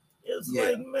 It's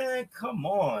like, man, come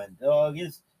on, dog.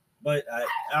 But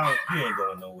he ain't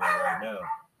going nowhere right now.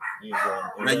 He ain't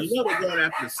going. Now you know they're going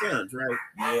after the sons, right?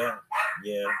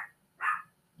 Yeah.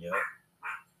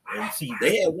 And see,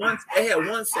 they had one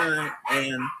son,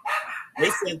 and they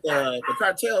sent the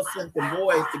cartel sent the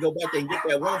boys to go back there and get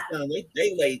that one son.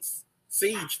 They laid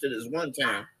siege to this one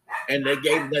town, and they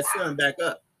gave that son back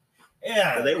up.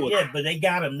 Yeah, but they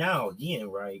got him now again,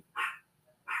 right?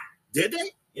 Did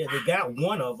they? Yeah, they got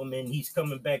one of them, and he's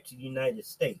coming back to the United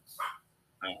States.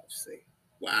 Oh, see,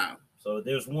 wow. So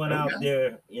there's one out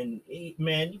there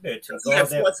man, you better take all that.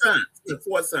 4 sons. The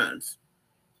 4 sons.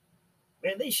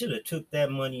 Man, they should have took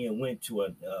that money and went to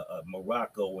a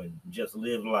Morocco and just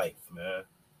lived life, man.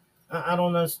 I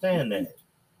don't understand that.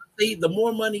 See, the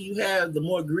more money you have, the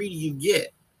more greedy you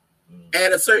get.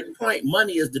 At a certain point,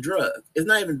 money is the drug. It's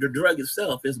not even the drug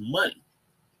itself, it's money.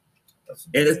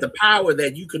 And it's the power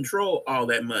that you control all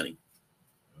that money.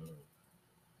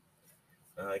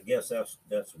 I guess that's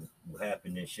what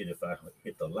happened and shit if I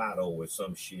hit the lotto or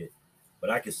some shit. But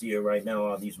I can see it right now,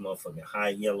 all these motherfucking high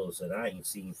yellows that I ain't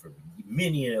seen for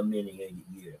many a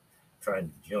year, trying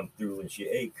to jump through and shit.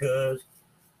 Hey, cuz,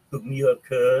 hook me up,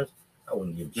 cuz. I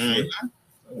wouldn't give a shit. I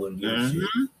wouldn't give a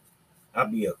shit.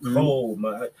 I'd be a cold,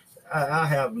 man. I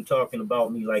have them talking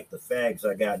about me like the fags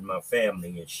I got in my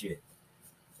family and shit.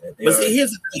 But see,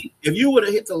 here's the thing. If you would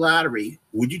have hit the lottery,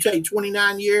 would you take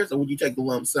 29 years or would you take the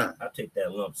lump sum? I'd take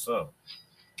that lump sum.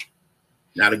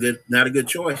 Not a good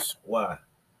choice. Why?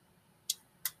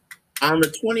 On the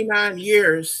 29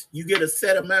 years, you get a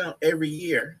set amount every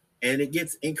year, and it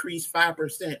gets increased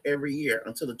 5% every year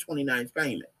until the 29th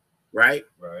payment, right?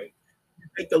 Right. You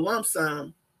take the lump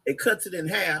sum, it cuts it in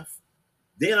half.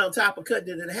 Then on top of cutting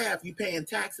it in half, you paying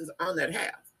taxes on that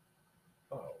half.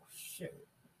 Oh shit.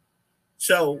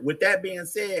 So with that being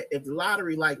said, if the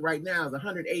lottery like right now is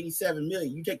 187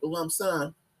 million, you take the lump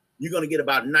sum, you're gonna get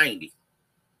about 90.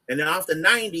 And then off the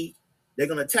 90, they're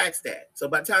gonna tax that. So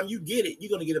by the time you get it, you're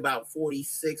gonna get about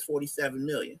 46, 47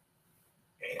 million.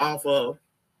 Damn. Off of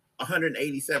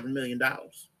 $187 million. Damn.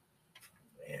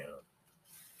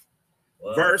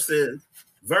 Well, versus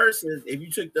if you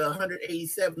took the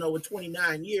 187 over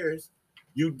 29 years,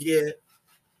 you get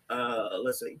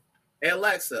let's see. Hey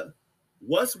Alexa,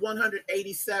 what's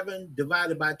 187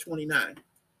 divided by 29?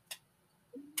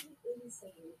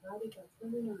 187 divided by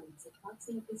 29 is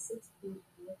approximately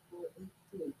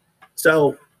 6.4483.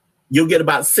 So you'll get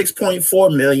about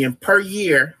 6.4 million per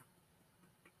year.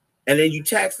 And then you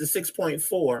tax the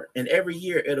 6.4, and every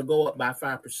year it'll go up by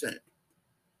 5%.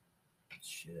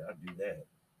 Shit, I'll do that.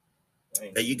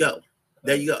 There you go.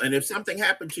 There you go. And if something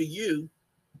happened to you,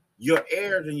 your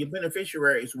heirs and your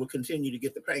beneficiaries will continue to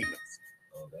get the payments.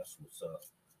 Oh, that's what's up.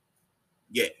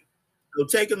 Yeah. So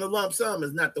taking the lump sum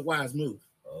is not the wise move.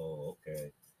 Oh,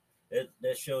 okay.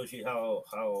 That shows you how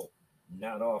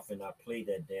not often I play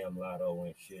that damn lotto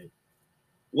and shit.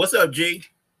 What's up, G?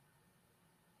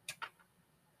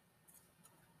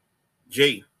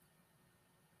 G.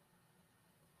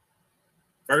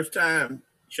 First time,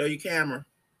 show your camera.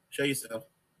 Show yourself.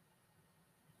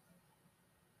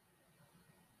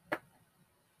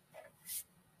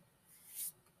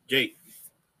 G.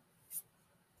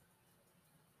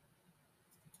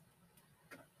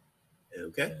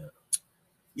 Okay.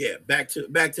 Yeah, back to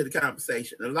the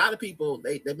conversation. A lot of people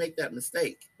they make that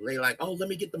mistake. They like, oh, let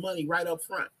me get the money right up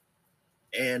front.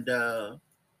 And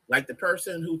like the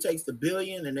person who takes the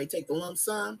billion and they take the lump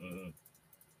sum,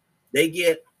 they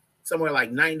get somewhere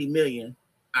like 90 million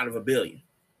out of a billion.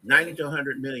 90 to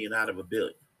 100 million out of a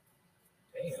billion.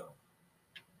 Damn.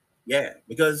 Yeah,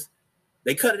 because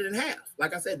they cut it in half.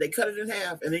 Like I said, they cut it in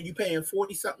half, and then you paying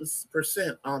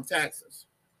 40-something% on taxes.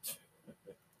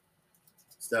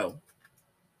 So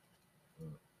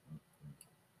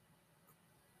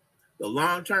the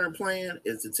long-term plan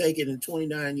is to take it in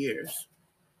 29 years.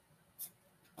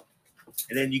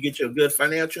 And then you get your good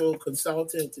financial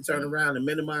consultant to turn around and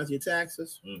minimize your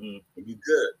taxes, and you're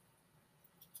good.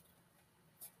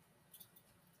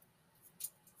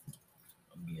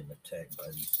 I'm being attacked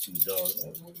by these two dogs.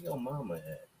 Where your mama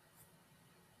at?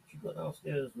 You go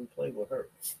downstairs and play with her.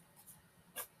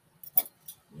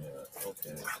 Yeah,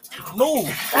 okay. Move!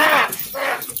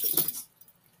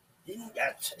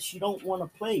 She don't want to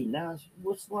play now.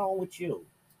 What's wrong with you?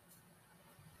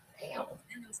 Damn.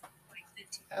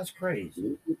 That's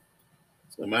crazy.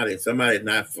 Somebody's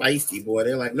not feisty, boy.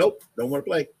 They're like, nope, don't want to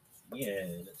play. Yeah,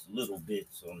 it's a little bit.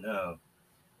 So now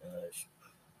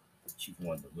she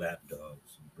wanted the lap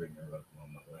dogs and bring her up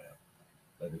on my lap.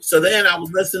 So then I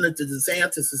was listening to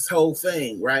DeSantis' whole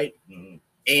thing, right?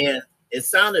 And it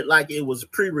sounded like it was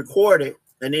pre-recorded,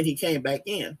 and then he came back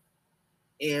in.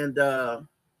 And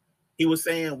he was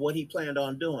saying what he planned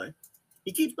on doing.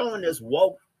 He keeps throwing this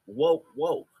woke.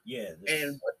 Yeah.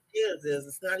 And what it is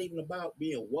it's not even about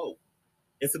being woke.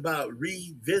 It's about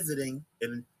revisiting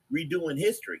and redoing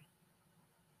history.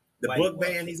 The book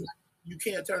ban, he's like, you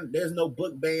can't turn, there's no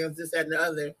book bans, this, that, and the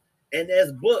other. And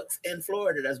there's books in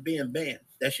Florida that's being banned.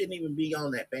 That shouldn't even be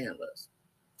on that ban list.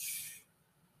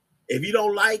 If you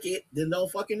don't like it, then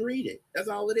don't fucking read it. That's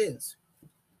all it is.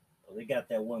 Well, they got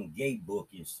that one gay book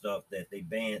and stuff that they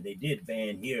banned. They did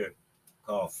ban here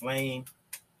called Flamer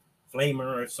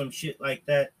or some shit like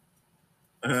that.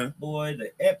 Boy,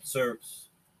 the excerpts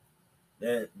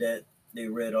that they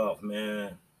read off,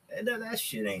 man, that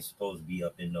shit ain't supposed to be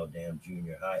up in no damn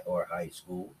junior high or high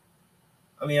school.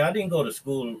 I mean, I didn't go to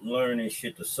school learning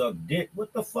shit to suck dick.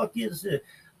 What the fuck is it?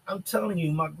 I'm telling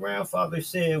you, my grandfather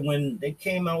said when they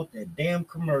came out with that damn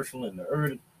commercial in the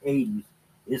early 80s,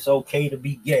 it's okay to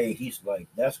be gay. He's like,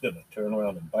 that's going to turn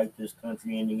around and bite this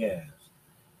country in the ass.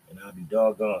 And I'll be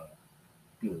doggone.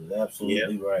 He was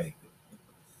absolutely right.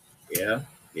 Yeah.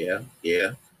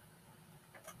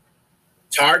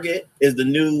 Target is the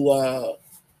new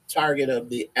target of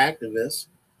the activists.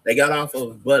 They got off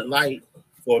of Bud Light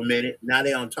for a minute. Now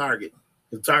they're on Target.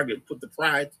 The Target put the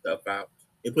Pride stuff out.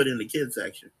 They put it in the kids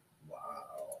section.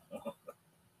 Wow.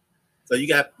 So you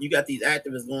got these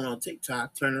activists going on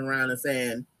TikTok turning around and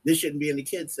saying this shouldn't be in the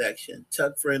kids section.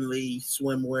 Tuck friendly,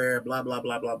 swimwear, blah, blah,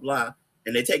 blah, blah, blah.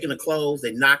 And they're taking the clothes,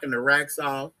 they're knocking the racks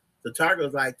off. The Target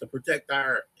was like, to protect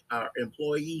our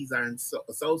employees, our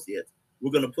associates,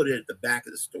 we're going to put it at the back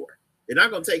of the store. They're not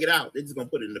going to take it out. They're just going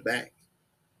to put it in the bag.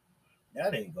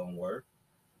 That ain't going to work.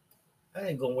 I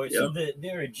ain't gonna worry. Yeah. See,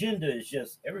 their agenda is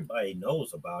just everybody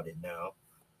knows about it now.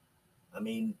 I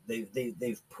mean,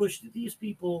 they've pushed these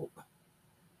people.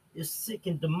 It's sick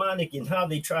and demonic in how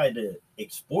they try to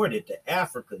export it to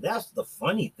Africa. That's the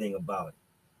funny thing about it.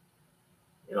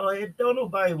 You know, don't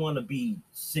nobody want to be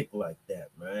sick like that,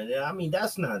 man. I mean,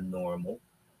 that's not normal.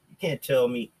 You can't tell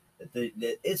me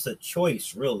that it's a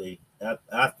choice, really.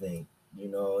 I think, you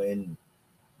know, and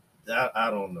I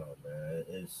don't know, man.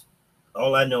 It's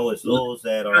all I know is those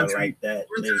that are like that.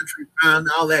 One country found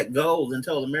all that gold and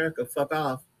told America, "Fuck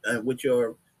off with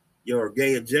your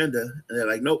gay agenda," and they're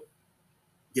like, "Nope,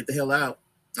 get the hell out."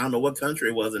 I don't know what country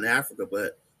it was in Africa,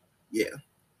 but yeah.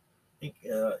 I think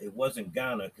it wasn't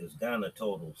Ghana because Ghana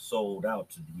total sold out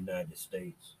to the United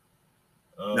States.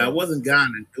 Now it wasn't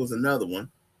Ghana; it was another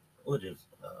one. What is?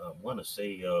 I want to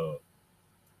say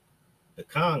the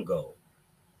Congo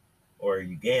or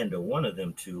Uganda, one of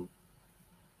them two.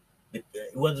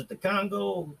 Was it the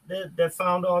Congo that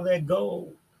found all that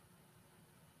gold?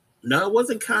 No, it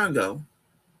wasn't Congo.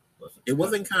 It Congo?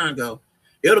 wasn't Congo.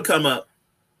 It'll come up.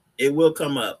 It will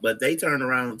come up. But they turned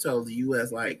around and told the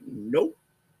U.S. like, nope.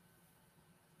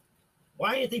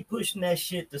 Why ain't they pushing that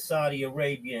shit to Saudi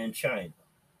Arabia and China?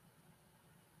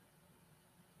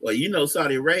 Well, you know,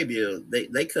 Saudi Arabia,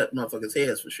 they cut motherfuckers'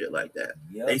 heads for shit like that.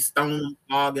 Yep. They stone them,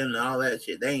 flogging, and all that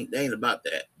shit. They ain't about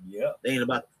that. Yeah. They ain't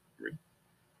about that.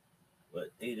 But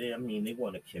I mean, they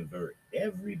want to convert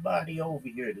everybody over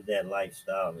here to that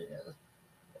lifestyle.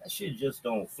 That shit just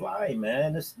don't fly,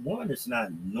 man. It's not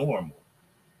normal,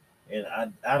 and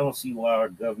I don't see why our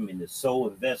government is so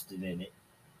invested in it.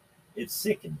 It's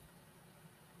sickening.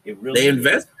 It really. They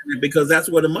invest in it because that's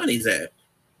where the money's at.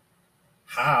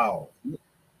 How?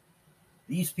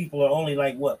 These people are only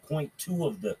like what 0.2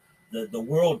 of the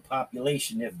world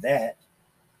population, if that.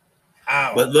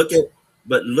 How? But look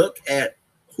at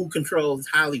who controls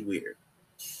Hollywood.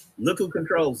 Look who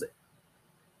controls it.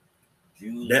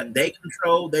 That they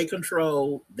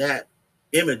control that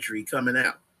imagery coming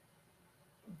out.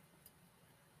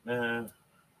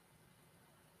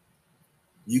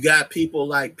 You got people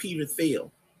like Peter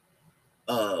Thiel,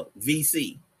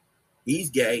 VC.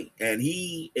 He's gay, and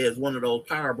he is one of those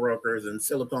power brokers in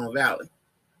Silicon Valley.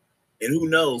 And who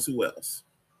knows who else?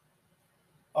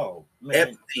 Oh,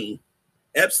 man.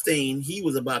 Epstein, he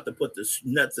was about to put the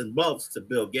nuts and bolts to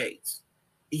Bill Gates.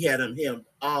 He had him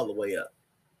all the way up.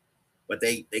 But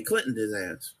they Clintoned his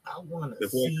ass. I want to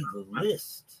see the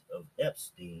list of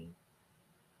Epstein.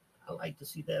 I like to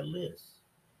see that list.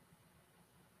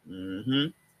 Mm-hmm.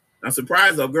 I'm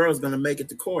surprised though girl's going to make it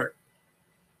to court.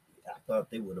 I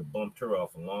thought they would have bumped her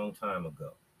off a long time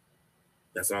ago.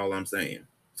 That's all I'm saying.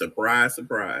 Surprise,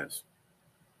 surprise.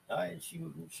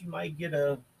 She might get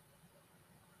a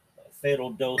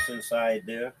fatal dose inside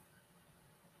there.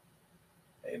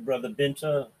 Hey, Brother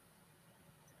Benta.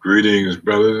 Greetings,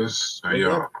 brothers. How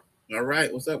y'all? All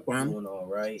right. What's up, Kwame? Doing all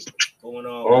right. Going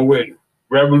on. Always.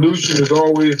 Revolution is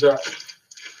always up.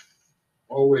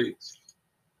 Always.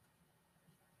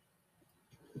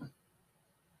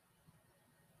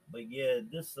 But yeah,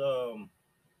 this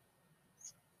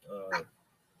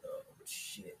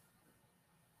shit.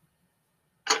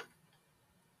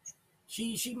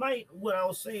 She might, what I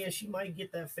was saying, she might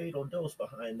get that fatal dose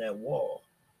behind that wall.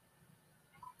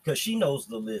 Because she knows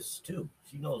the list too.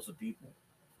 She knows the people.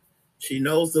 She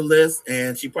knows the list,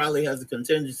 and she probably has a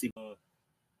contingency.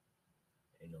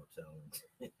 Ain't no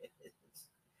telling.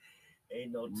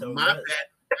 Ain't no telling.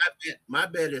 My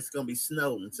bet is gonna be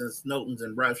Snowden, since Snowden's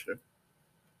in Russia.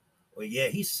 Well, yeah,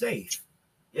 he's safe.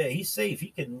 Yeah, he's safe. He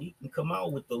can come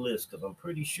out with the list because I'm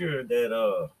pretty sure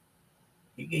that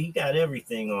he got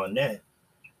everything on that.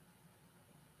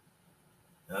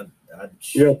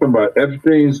 Yeah, talking about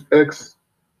Epstein's ex.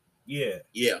 Yeah.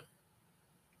 Yeah.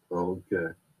 Okay.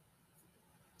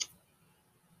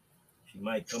 She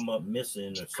might come up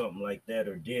missing or something like that,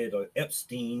 or dead, or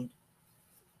Epstein.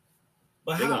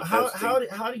 But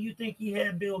how do you think he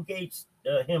had Bill Gates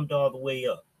hemmed all the way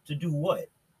up to do what?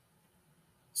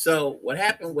 So what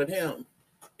happened with him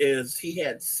is he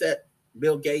had set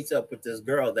Bill Gates up with this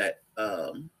girl that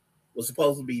was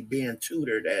supposed to be being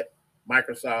tutored at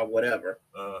Microsoft, whatever.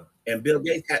 And Bill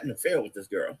Gates had an affair with this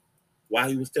girl while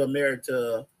he was still married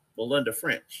to Melinda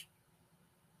French.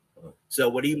 So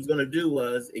what he was going to do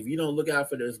was, if you don't look out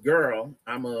for this girl,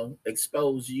 I'm going to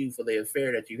expose you for the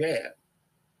affair that you had.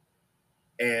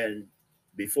 And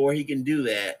before he can do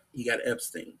that, he got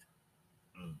Epstein.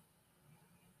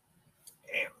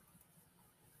 Damn.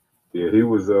 Yeah, he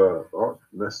was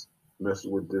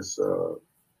messing with this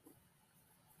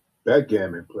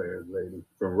backgammon player lady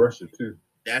from Russia too.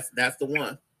 That's the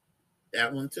one.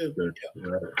 That one too.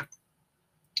 Yeah.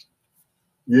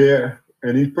 Yeah,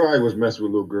 and he probably was messing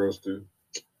with little girls too.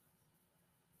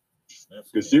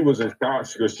 Because she was in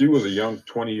college, because she was a young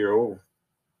 20-year-old.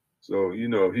 So, you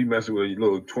know, if he messing with a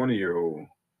little 20-year-old,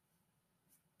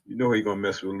 you know he gonna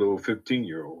mess with a little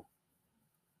 15-year-old.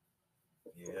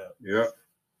 Yeah. Yeah.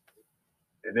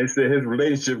 And they said his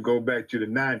relationship go back to the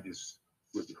 90s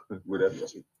with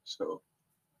everything. So,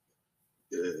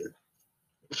 yeah.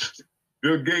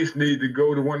 Bill Gates need to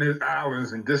go to one of his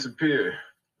islands and disappear.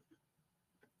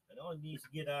 And all he needs to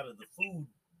get out of the food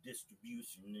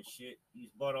distribution and shit. He's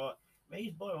bought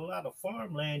a lot of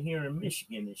farmland here in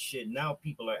Michigan and shit. Now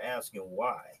people are asking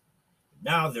why.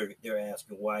 Now they're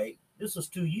asking why. This was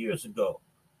 2 years ago.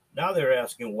 Now they're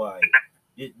asking why.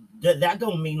 That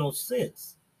don't make no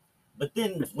sense. But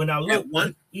then when I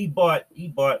look, he bought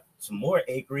some more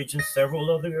acreage in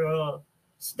several other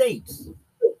states.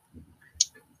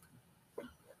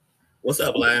 What's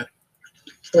up, Lad?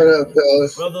 What up,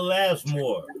 fellas? Brother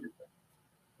Lasmore.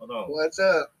 Hold on. What's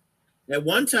up? At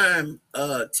one time,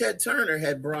 Ted Turner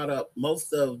had brought up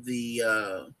most of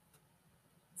the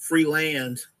free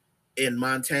land in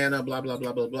Montana, blah, blah,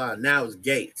 blah, blah, blah. Now it's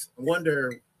Gates. I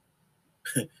wonder,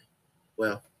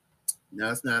 well, now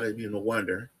it's not even a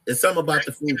wonder. It's something about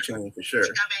the food chain for sure.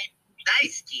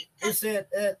 It's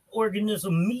that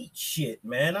organism meat shit,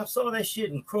 man. I saw that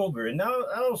shit in Kroger, and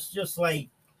I was just like,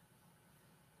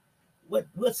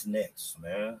 what's next,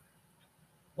 man?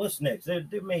 What's next? They're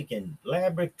making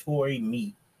laboratory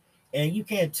meat, and you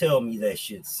can't tell me that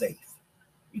shit's safe.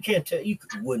 You can't tell. You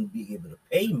wouldn't be able to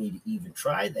pay me to even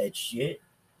try that shit.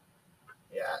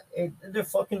 Yeah, they're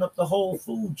fucking up the whole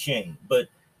food chain. But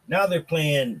now they're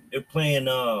playing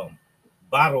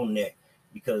bottleneck,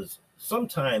 because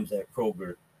sometimes at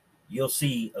Kroger you'll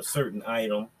see a certain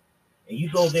item and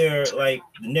you go there like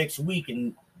the next week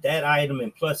and that item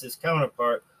and plus its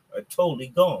counterpart are totally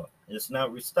gone and it's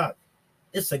not restocked.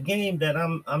 It's a game that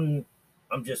I'm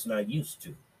just not used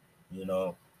to, you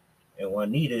know. And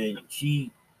Juanita,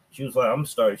 she was like, I'm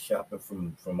starting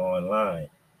shopping from online,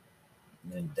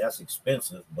 and that's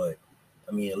expensive, but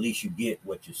I mean, at least you get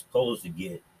what you're supposed to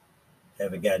get.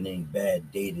 Haven't gotten any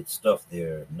bad dated stuff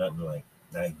there, nothing like,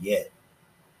 not yet.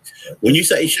 When you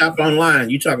say shop online,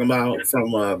 you talking about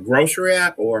from a grocery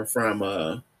app or from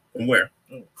where?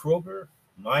 Kroger,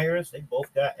 Myers, they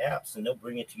both got apps and they'll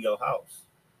bring it to your house.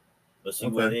 But see,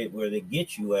 okay, where they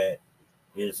get you at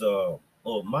is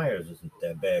Myers isn't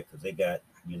that bad because they got,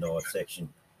 you know, a section.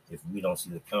 If we don't see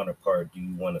the counterpart, do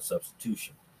you want a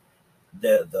substitution?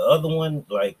 The other one,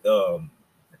 like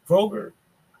Kroger,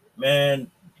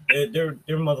 man, they're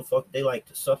motherfuckers. They like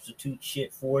to substitute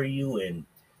shit for you, and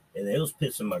it was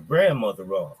pissing my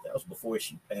grandmother off. That was before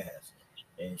she passed,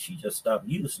 and she just stopped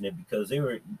using it because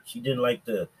she didn't like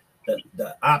the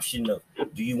option of,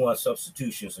 do you want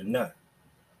substitutions or not?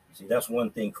 See, that's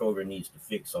one thing Kroger needs to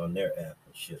fix on their app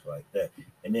and shit like that.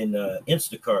 And then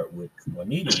Instacart, with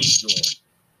Juanita was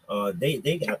doing,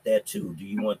 they got that too. Do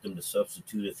you want them to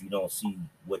substitute if you don't see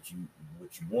what you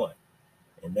want?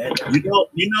 And that,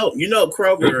 you know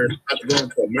Kroger is about to go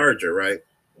into a merger, right?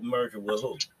 Merger with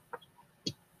who?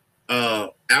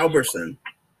 Albertson.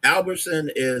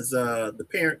 Albertson is the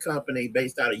parent company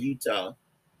based out of Utah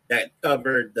that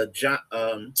covered the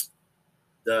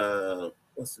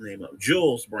what's the name of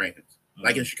Jules brands. Mm-hmm.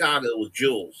 Like in Chicago, it was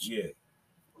Jules. Yeah.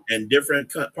 And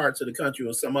different parts of the country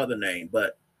was some other name.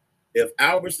 But if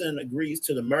Albertson agrees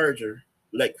to the merger,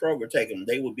 let Kroger take them,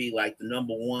 they would be like the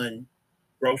 #1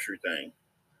 grocery thing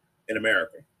in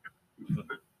America.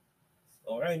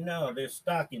 Well, right now their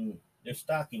stocking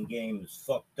game is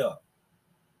fucked up.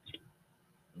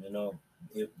 You know,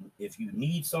 if you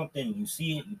need something, you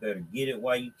see it, you better get it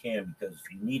while you can, because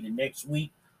if you need it next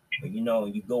week, or you know,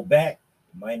 you go back,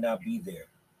 it might not be there.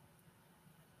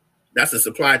 That's a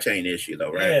supply chain issue,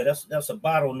 though, right? Yeah, that's a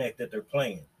bottleneck that they're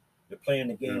playing. They're playing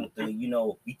the game with the, you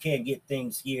know, we can't get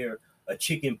things here. A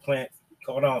chicken plant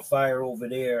caught on fire over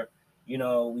there. You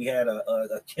know, we had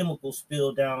a chemical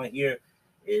spill down here.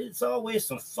 It's always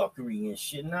some fuckery and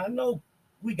shit. And I know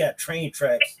we got train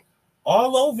tracks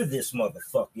all over this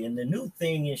motherfucker. And the new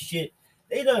thing and shit,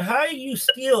 how do you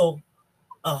steal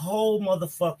a whole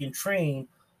motherfucking train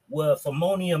with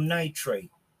ammonium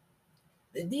nitrate?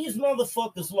 These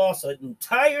motherfuckers lost an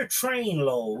entire train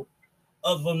load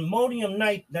of ammonium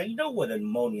nitrate. Now, you know what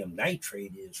ammonium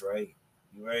nitrate is, right?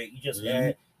 Right? You just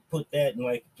put that in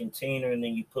like a container, and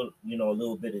then you put, you know, a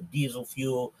little bit of diesel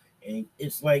fuel, and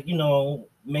it's like, you know,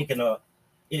 making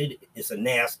it's a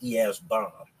nasty ass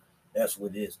bomb. That's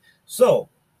what it is. So,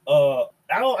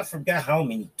 I forgot how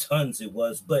many tons it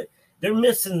was, but they're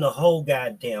missing the whole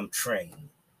goddamn train.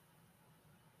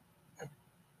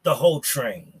 The whole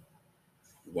train.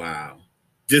 Wow.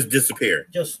 just disappeared,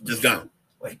 just gone.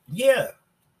 Like, yeah,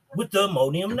 with the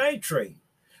ammonium nitrate.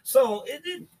 So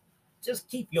it just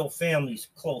keep your families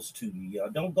close to you, y'all.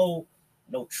 Don't go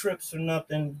no trips or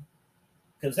nothing,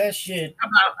 because that shit.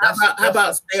 How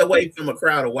about stay away from a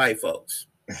crowd of white folks?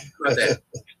 How about that?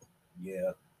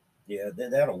 Yeah,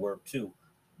 that'll work too.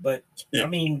 But I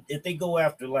mean, if they go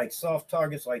after like soft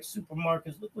targets like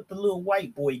supermarkets, look what the little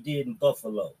white boy did in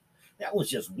Buffalo. That was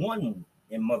just one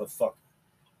in motherfucker,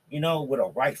 with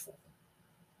a rifle.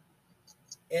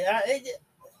 And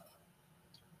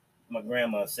my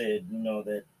grandma said,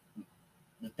 that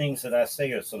the things that I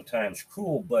say are sometimes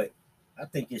cruel, but I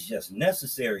think it's just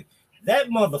necessary. That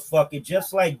motherfucker,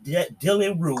 just like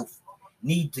Dylan Roof,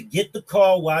 need to get the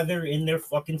call while they're in their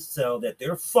fucking cell that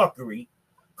their fuckery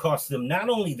cost them not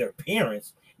only their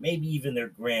parents, maybe even their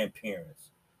grandparents.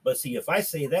 But see, if I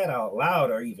say that out loud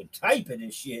or even type it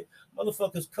and shit,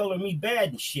 motherfuckers color me bad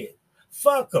and shit.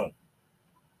 Fuck them.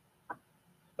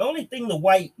 The only thing the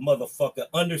white motherfucker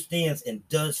understands and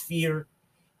does fear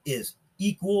is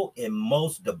equal and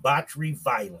most debauchery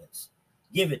violence.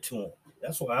 Give it to him.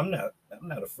 That's why I'm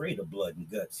not afraid of blood and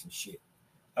guts and shit.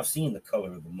 I've seen the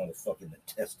color of the motherfucking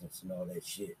intestines and all that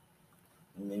shit.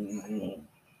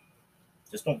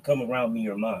 Just don't come around me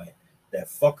or mine. That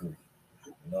fuckery.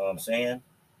 You know what I'm saying?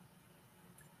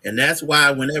 And that's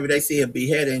why whenever they see a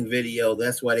beheading video,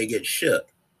 that's why they get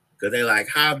shook. Because they're like,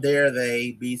 how dare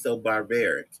they be so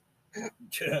barbaric?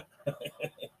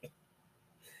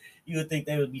 You would think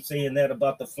they would be saying that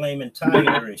about the flaming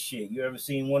tire and shit. You ever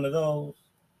seen one of those?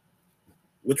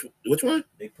 Which one?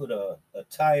 They put a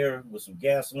tire with some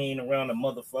gasoline around a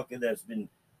motherfucker that's been...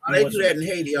 they do that in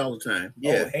Haiti all the time.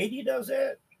 Yeah. Oh, Haiti does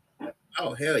that?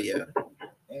 Oh, hell yeah.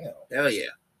 Damn. Hell yeah.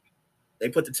 They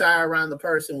put the tire around the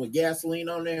person with gasoline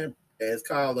on there. It's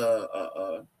called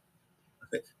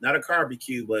not a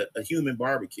barbecue, but a human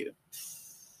barbecue.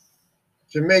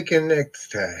 Jamaican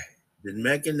necktie.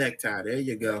 Jamaican necktie. There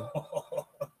you go.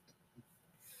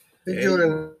 They do it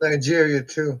in Nigeria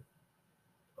too.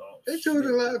 They do it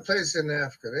in a lot of places in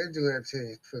Africa. They do that to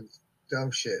you for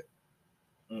dumb shit.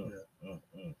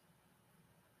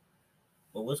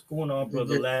 Well, what's going on,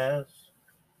 Brother Laz?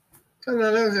 I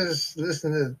was just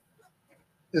listening to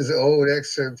this old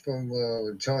excerpt from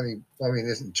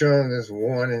this journalist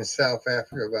warning South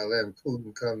Africa about letting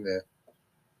Putin come there.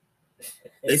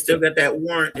 They still got that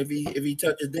warrant if he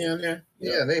touches down there?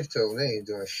 Yeah, they've told them they ain't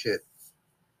doing shit.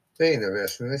 They ain't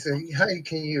arresting him. They said, how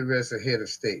can you arrest a head of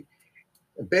state?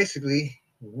 And basically,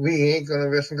 we ain't going to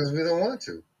arrest him because we don't want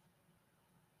to.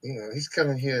 He's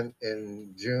coming here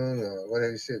in June or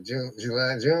whatever you said, June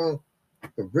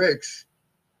for BRICS.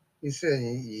 He said,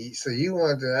 so you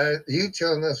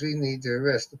telling us we need to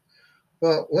arrest him.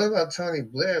 Well, what about Tony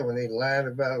Blair when they lied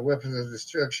about weapons of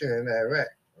destruction in Iraq?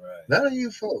 Right. None of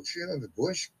you folks, the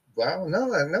Bush,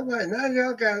 nobody, now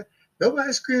y'all got,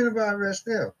 nobody's screaming about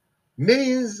arresting them.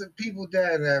 Millions of people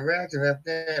died in Iraq and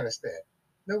Afghanistan.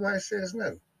 Nobody says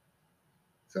nothing.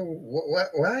 So why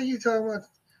are you talking about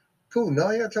Putin?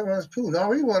 All y'all talking about is Putin. All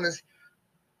we want is,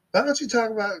 why don't you talk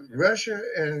about Russia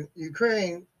and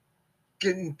Ukraine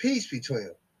getting peace between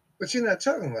them? But you're not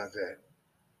talking about that.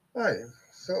 All right.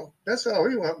 So that's all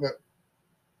we want, but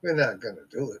we're not going to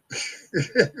do it.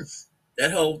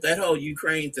 That whole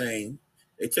Ukraine thing,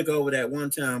 they took over that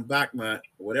one-time Bakhmut,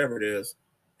 whatever it is,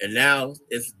 and now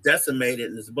it's decimated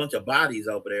and there's a bunch of bodies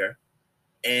over there.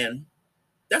 And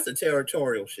that's a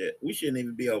territorial shit. We shouldn't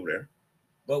even be over there.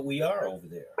 But we are over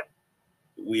there.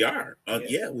 We are.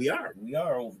 Yeah, we are. We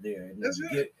are over there. That's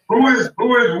right. Who is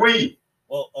we?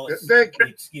 Well,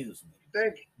 excuse me.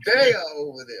 They are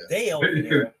over there. They over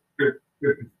there.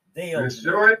 They over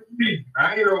there.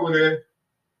 I ain't over there.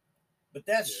 But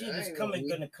that shit is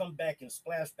gonna come back and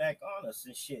splash back on us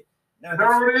and shit. Now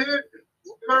how many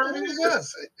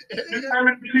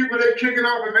people they're kicking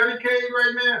off of Medicaid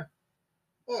right now?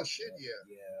 Oh shit, yeah.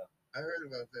 I heard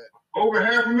about that. Over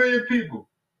 500,000 people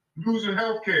losing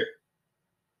health care.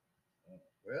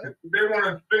 Well, they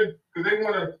want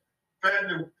to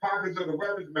fatten the pockets of the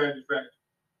weapons manufacturers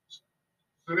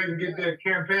so they can get their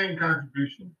campaign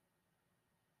contribution.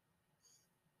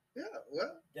 Yeah,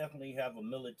 well, definitely have a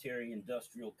military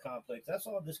industrial complex. That's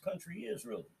all this country is,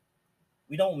 really.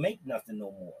 We don't make nothing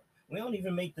no more. We don't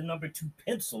even make the number 2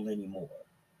 pencil anymore.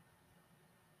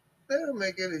 They don't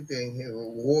make anything here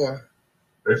with war.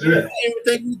 That's it. I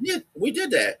didn't even think we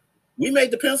did that. We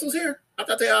made the pencils here. I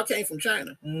thought they all came from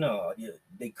China. No,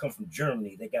 they come from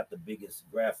Germany. They got the biggest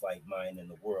graphite mine in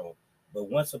the world. But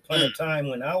once upon a time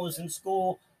when I was in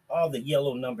school, all the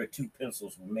yellow number 2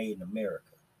 pencils were made in America.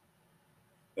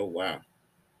 Oh, wow.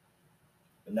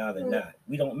 But now they're not.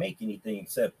 We don't make anything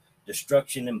except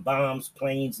destruction and bombs,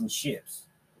 planes and ships,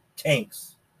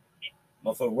 tanks,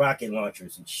 motherfucking rocket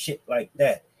launchers and shit like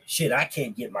that. Shit I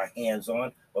can't get my hands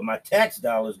on, but my tax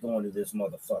dollars going to this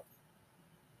motherfucker.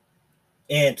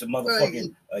 And to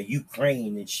motherfucking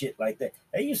Ukraine and shit like that.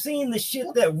 Have you seen the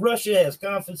shit that Russia has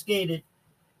confiscated?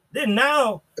 Then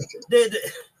now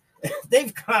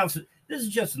they've confiscated. This is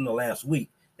just in the last week.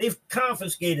 They've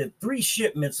confiscated 3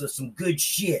 shipments of some good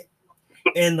shit.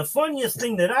 And the funniest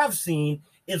thing that I've seen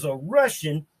is a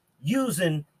Russian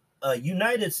using a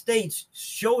United States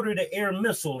shoulder-to-air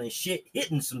missile and shit,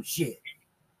 hitting some shit.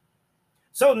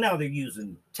 So now they're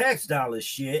using tax dollars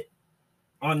shit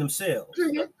on themselves.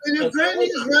 The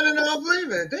Ukrainians running off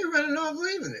leaving it. They running off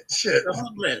leaving it. Shit.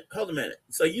 Hold a minute.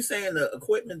 So you saying the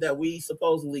equipment that we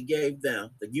supposedly gave them,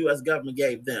 the U.S. government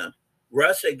gave them,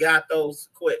 Russia got those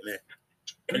equipment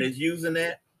and is using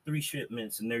that? 3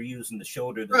 shipments, and they're using the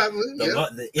shoulder,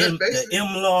 the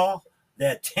M-Law,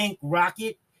 that tank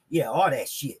rocket, all that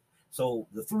shit. So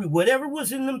the 3, whatever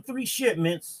was in them 3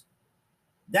 shipments,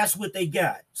 that's what they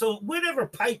got. So whatever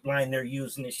pipeline they're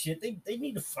using this shit, they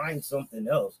need to find something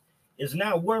else. It's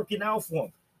not working out for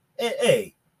them.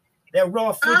 Hey, that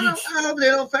raw footage. I hope they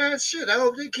don't find shit. I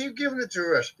hope they keep giving it to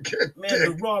Russia. Man,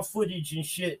 the raw footage and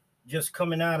shit just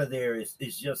coming out of there is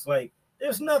just like,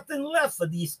 there's nothing left for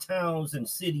these towns and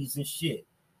cities and shit.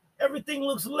 Everything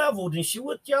looks leveled and shit.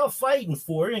 What y'all fighting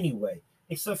for anyway?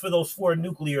 Except for those 4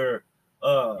 nuclear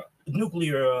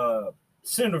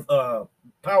center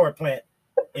power plant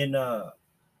in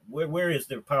where is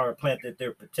their power plant that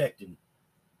they're protecting?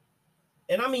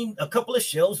 And I mean, a couple of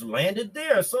shells landed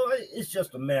there, so it's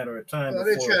just a matter of time. Well,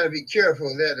 they're trying to be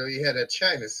careful of that, or you had that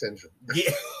China syndrome.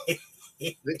 Yeah,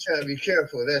 they're trying to be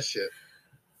careful of that shit.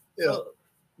 You know.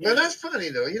 But that's funny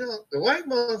though. You know, the white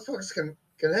motherfuckers can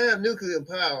have nuclear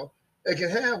power. They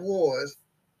can have wars.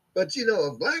 But you know,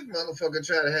 a black motherfucker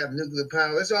try to have nuclear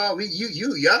power, it's all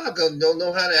y'all don't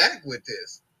know how to act with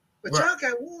this. But y'all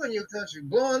got war in your country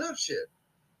blowing up shit.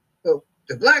 But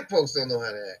the black folks don't know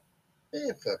how to act.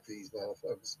 Man, fuck these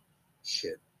motherfuckers.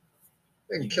 Shit.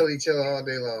 They can kill each other all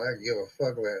day long. I can give a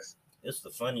fuck less. It's the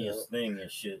funniest thing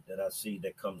and shit that I see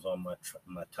that comes on my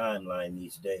timeline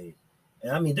these days.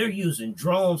 And I mean, they're using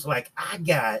drones like I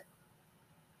got,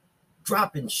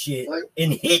 dropping shit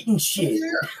and hitting shit.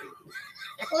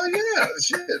 Oh yeah,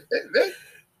 shit.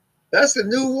 That's the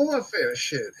new warfare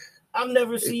shit. I've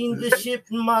never seen this shit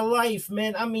in my life,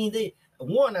 man. I mean, I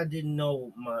didn't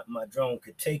know my drone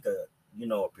could take a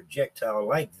projectile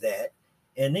like that.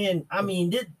 And then, I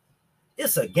mean,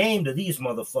 it's a game to these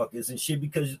motherfuckers and shit,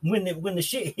 because when the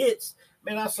shit hits,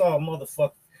 man, I saw a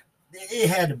motherfucker. It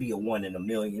had to be a 1 in a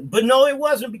million. But no, it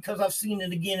wasn't, because I've seen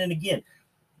it again and again.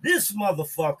 This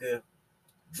motherfucker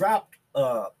dropped,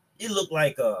 it looked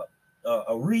like a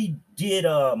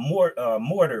redid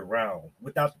mortar round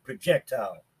without the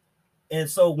projectile. And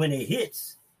so when it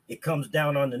hits, it comes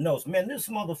down on the nose. Man, this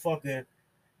motherfucker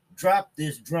dropped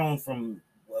this drone from,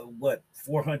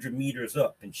 400 meters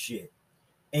up and shit.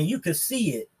 And you could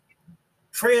see it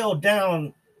trail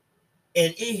down,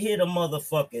 and it hit a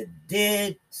motherfucker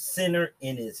dead center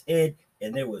in his head,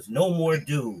 and there was no more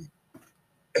dude.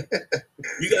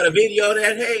 You got a video of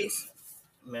that, Hayes?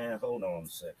 Man, hold on a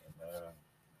second.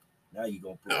 Now you're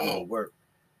going to put me to work.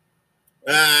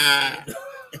 Yeah,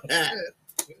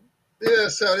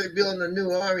 so they're building a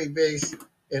new army base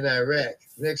in Iraq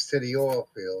next to the oil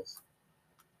fields.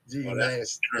 That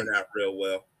turned out real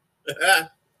well. And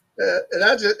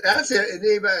I said, and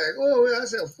everybody like, I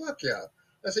said, fuck y'all.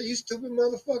 I said, you stupid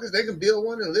motherfuckers, they can build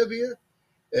one in Libya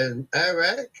and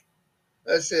Iraq.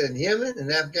 I said, in Yemen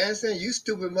and Afghanistan, you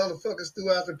stupid motherfuckers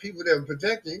threw out the people that were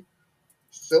protecting you.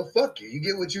 So fuck you. You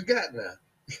get what you got now.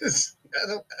 Because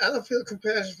I don't feel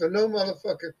compassion for no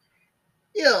motherfucker.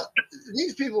 You know,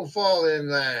 these people fall in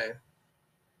line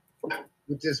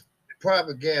with this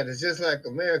propaganda, just like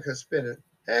America spending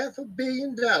 $500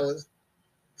 million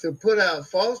to put out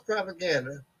false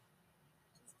propaganda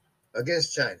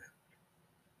against China.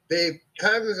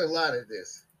 Congress allotted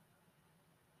this.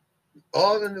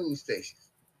 All the news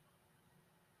stations.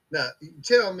 Now, you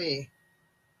tell me,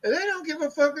 and they don't give a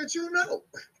fuck that you know.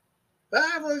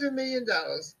 $500 million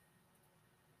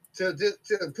to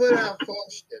put out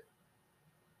false shit.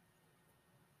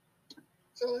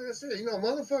 So like I said,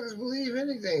 motherfuckers believe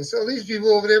anything. So these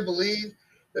people over there believe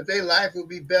that their life would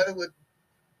be better with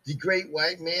the great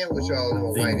white man, which all of them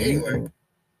are white anyway.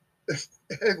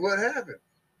 What happened?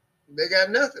 They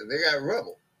got nothing. They got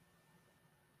rubble.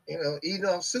 Eating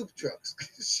off soup trucks.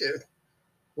 Shit.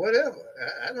 Whatever.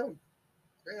 I don't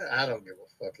give a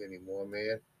fuck anymore,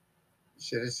 man.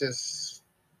 Shit, it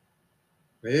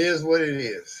is what it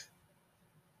is.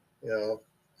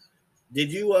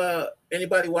 Did you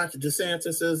anybody watch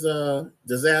DeSantis's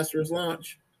disastrous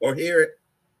launch or hear it?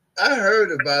 I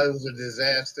heard about it was a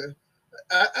disaster.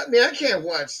 I mean, I can't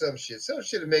watch some shit. Some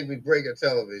shit will make me break a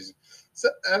television. So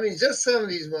I mean, just some of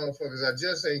these motherfuckers I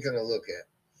just ain't gonna look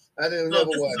at. I didn't No,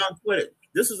 never this watch. is on Twitter.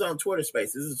 This is on Twitter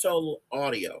Space. This is total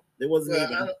audio. It wasn't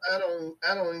Well, even.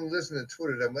 I don't even listen to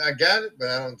Twitter that much. I got it, but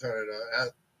I don't turn it on.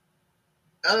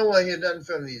 I don't want to hear nothing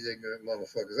from these ignorant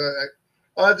motherfuckers.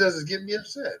 All it does is get me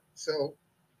upset. So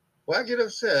why get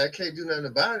upset? I can't do nothing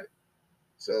about it.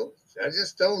 So I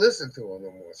just don't listen to them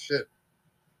no more. Shit.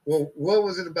 Well, what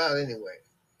was it about anyway?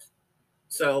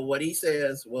 So what he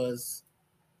says was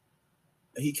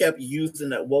he kept using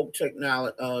that woke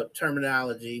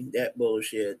terminology, that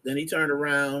bullshit. Then he turned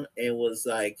around and was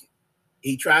like,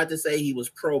 he tried to say he was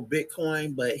pro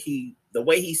Bitcoin, but the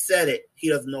way he said it, he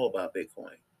doesn't know about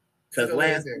Bitcoin. Because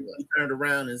last week he turned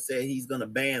around and said he's going to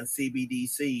ban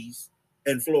CBDCs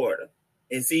in Florida.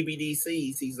 And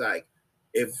CBDCs, he's like,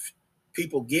 if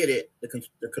people get it,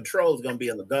 the control is going to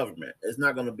be on the government. It's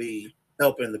not going to be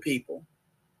helping the people.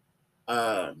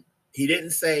 He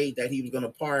didn't say that he was going to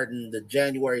pardon the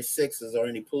January 6th or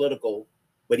any political,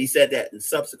 but he said that in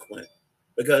subsequent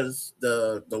because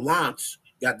the launch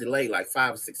got delayed like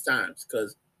 5 or 6 times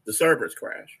because the servers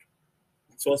crashed.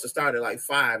 It's supposed to start at like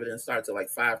 5, and then starts at like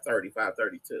 5:30,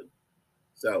 5:32.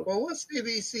 So, well, what's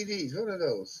CBCDs? What are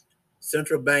those?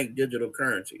 Central bank digital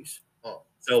currencies. Oh,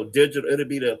 so digital, it'll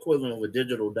be the equivalent of a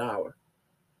digital dollar.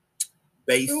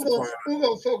 Based who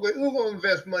gonna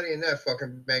invest money in that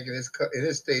fucking bank in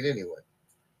this state anyway?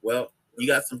 Well, you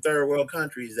got some third world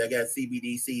countries that got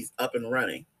CBDCs up and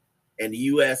running, and the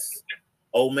U.S.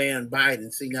 old man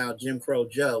Biden, see now Jim Crow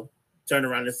Joe, turned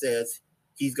around and says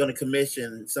he's going to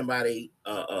commission somebody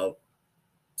to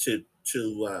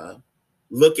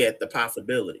look at the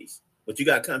possibilities. But you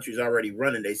got countries already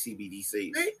running their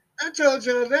CBDCs. Hey, I told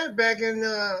y'all that back in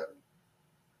I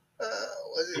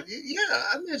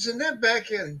mentioned that back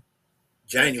in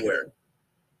January.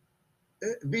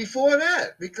 Before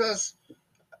that, because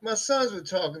my sons were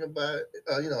talking about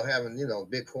having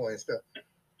Bitcoin and stuff,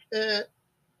 and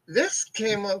this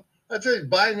came up. I tell you,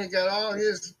 Biden had got all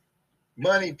his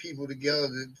money people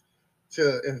together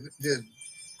to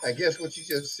I guess what you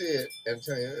just said, and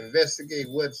to investigate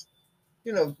what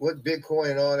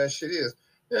Bitcoin and all that shit is.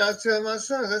 And I was telling my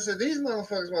sons, I said, these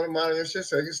motherfuckers want to monitor your shit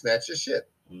so they can snatch your shit.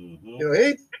 Mm-hmm.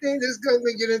 Anything this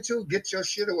government get into, get your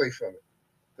shit away from it,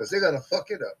 because they're gonna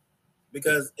fuck it up.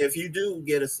 Because if you do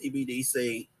get a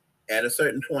CBDC at a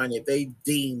certain point, if they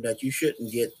deem that you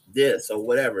shouldn't get this or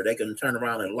whatever, they can turn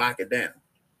around and lock it down.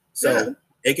 So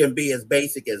it can be as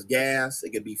basic as gas,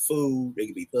 it could be food, it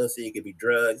could be pussy, it could be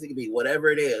drugs, it could be whatever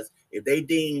it is. If they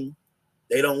deem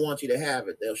they don't want you to have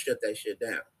it, they'll shut that shit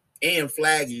down and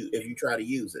flag you if you try to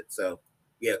use it. So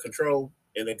yeah, control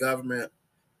in the government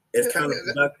is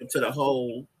counterproductive to the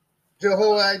whole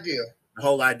idea. The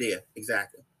whole idea,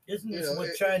 exactly. Isn't this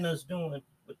what China's doing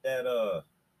with that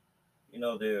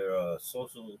their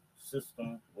social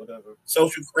system, whatever?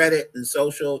 Social credit and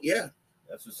social, yeah.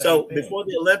 That's the same so thing.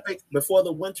 Before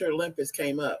the Winter Olympics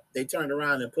came up, they turned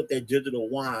around and put their digital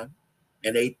yuan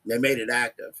and they made it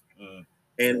active. Mm.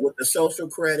 And with the social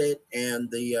credit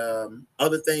and the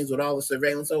other things with all the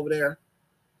surveillance over there,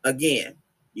 again,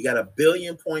 you got 1.4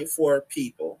 billion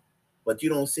people, but you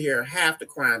don't see here half the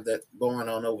crime that's going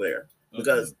on over there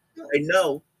because they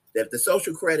know that if the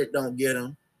social credit don't get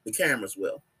them, the cameras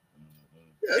will.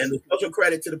 Yes. And the social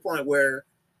credit to the point where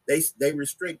they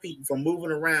restrict people from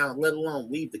moving around, let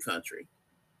alone leave the country,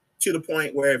 to the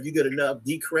point where if you get enough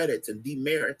decredits and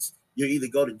demerits, you either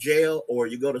go to jail or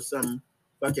you go to some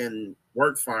fucking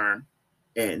work farm.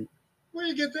 And where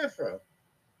you get that from?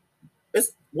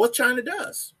 It's what China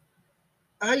does.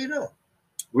 How you know?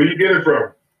 Where you get it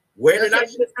from? Where did I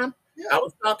get it from? Yeah. I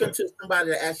was talking to somebody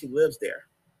that actually lives there.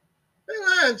 They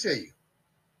lying to you.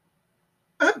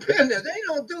 I've been there. They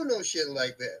don't do no shit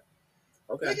like that.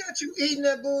 Okay. They got you eating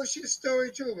that bullshit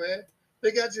story too, man.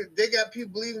 They got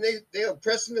people believing they are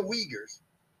oppressing the Uyghurs.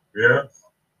 Yeah.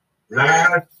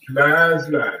 Lies.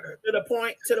 To the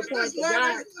point.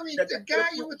 The guy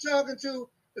you were talking to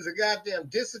is a goddamn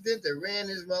dissident that ran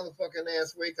his motherfucking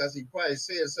ass away because he probably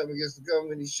said something against the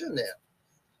government he shouldn't have.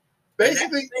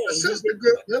 Basically, a sister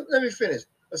girl. Let me finish.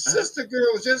 A sister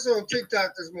girl was just on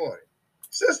TikTok this morning.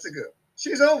 Sister girl.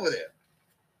 She's over there.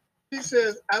 She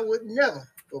says, I would never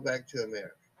go back to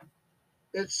America.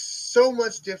 It's so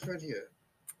much different here.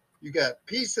 You got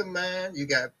peace of mind. You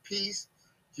got peace.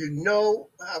 Don't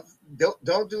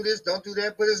do this, don't do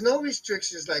that. But there's no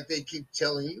restrictions like they keep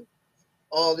telling you.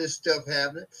 All this stuff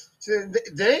happening. So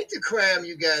they ain't the crime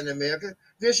you got in America.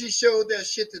 Then she showed that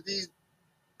shit to these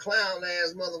clown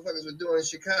ass motherfuckers were doing in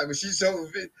Chicago. She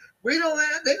sold they don't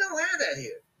have that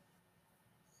here.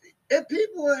 And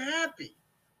people are happy.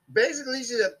 Basically,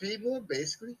 she said people are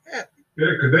basically happy.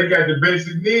 Yeah, because they got the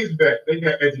basic needs back. They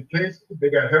got education, they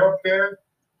got health care,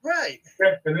 right,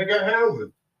 and they got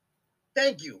housing.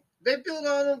 Thank you. They built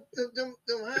all them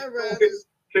high rises.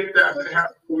 Kicked out the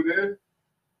house over there.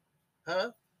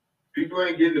 Huh? People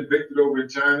ain't getting evicted over in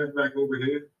China like over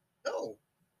here. No.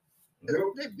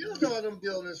 Nope. They built all them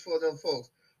buildings for them folks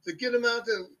to get them out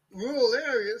to rural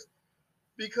areas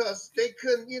because they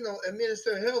couldn't,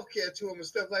 administer health care to them and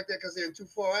stuff like that because they were too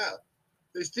far out.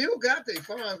 They still got their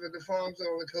farms, but the farms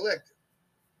are collected.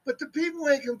 But the people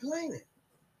ain't complaining.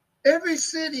 Every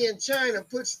city in China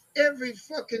puts every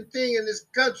fucking thing in this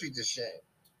country to shame.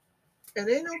 And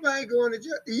ain't nobody going to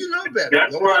jail. You know better.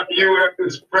 That's why the U.S.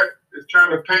 is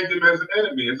trying to paint them as an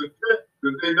enemy, as a threat.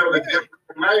 Because they know that their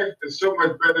life is so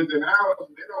much better than ours, and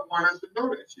they don't want us to know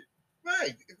that shit.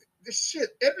 Right. The shit,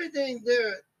 everything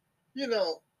there,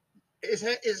 it's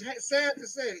sad to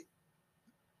say.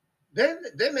 They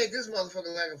make this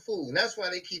motherfucker like a fool. And that's why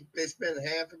they spend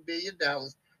 $500 million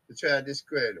to try to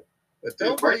discredit him. But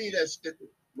don't believe that shit.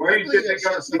 Why you think they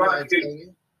got a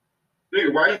blockade?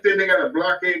 Why you think they got a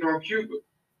blockade on Cuba?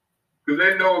 Because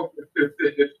they know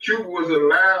if Cuba was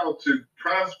allowed to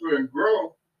prosper and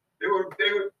grow, they would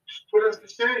put us to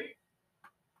shame.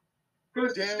 Put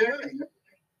us to shame. Right.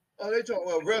 Oh, they talking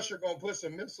about Russia gonna put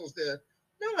some missiles there.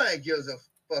 Nobody gives a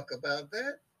fuck about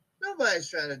that. Nobody's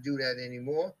trying to do that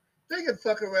anymore. They can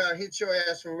fuck around, hit your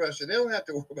ass from Russia. They don't have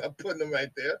to worry about putting them right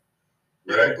there.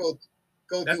 Right.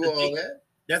 Go through all that.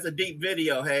 That's a deep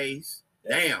video, Hayes.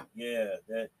 Damn. Yeah,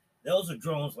 those are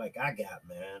drones like I got,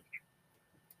 man.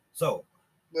 So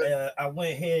I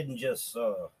went ahead and just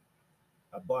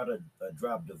I bought a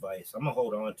drop device. I'm gonna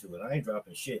hold on to it. I ain't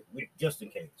dropping shit, just in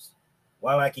case.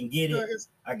 While I can get it,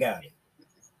 I got it.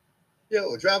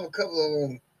 Yo, drop a couple of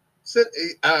them.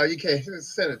 You can't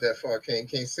send it that far. Can't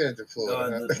send it to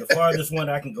Florida. The farthest one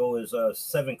I can go is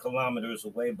 7 kilometers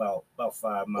away, about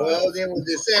 5 miles. Well, then when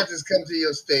DeSantis come to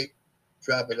your state,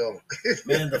 drop it on.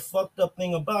 Man, the fucked up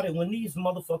thing about it, when these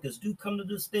motherfuckers do come to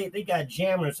the state, they got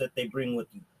jammers that they bring with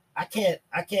you. I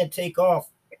can't take off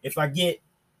if I get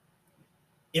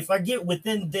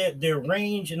within their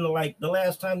range. And like the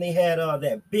last time they had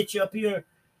that bitch up here,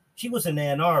 she was in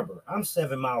Ann Arbor. I'm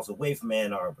 7 miles away from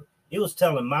Ann Arbor. It was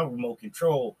telling my remote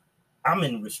control I'm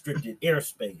in restricted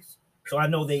airspace. So I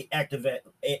know they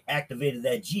activated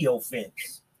that geo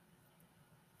fence.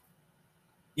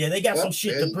 Yeah, they got some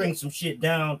shit to bring some shit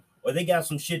down, or they got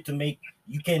some shit to make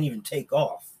you can't even take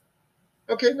off.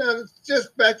 Okay, now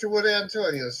just back to what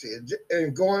Antonio said,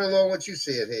 and going along with what you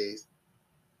said, Hayes.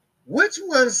 Which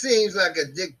one seems like a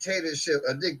dictatorship,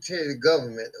 a dictator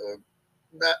government, or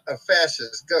not a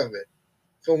fascist government?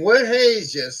 From what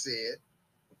Hayes just said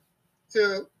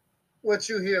to what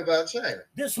you hear about China.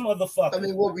 This motherfucker. I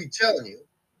mean, what we telling you.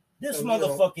 This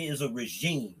motherfucker is a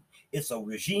regime. It's a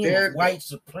regime of white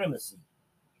supremacy.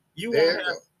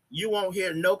 You won't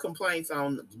hear no complaints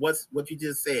on what you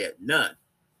just said. None.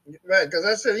 Right, because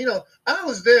I said, I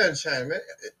was there in China, man.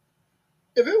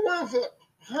 If it weren't for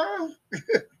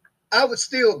I would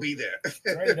still be there.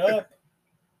 Straight up.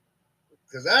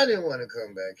 Because I didn't want to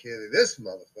come back here to this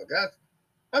motherfucker.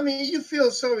 I mean, you feel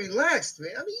so relaxed,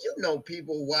 man. I mean,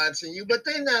 people watching you, but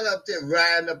they're not up there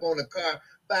riding up on the car,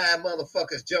 5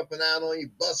 motherfuckers jumping out on you,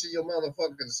 busting your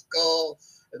motherfucking skull,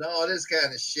 and all this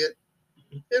kind of shit.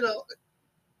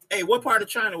 Hey, what part of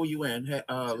China were you in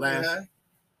last?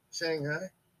 Shanghai.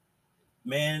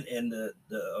 Man, and the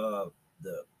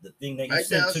thing that you right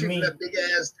sent to me. That big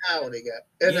ass tower they got.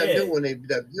 And I knew when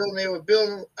that building they were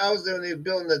building, I was there when they were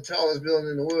building the tallest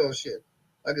building in the world. Shit,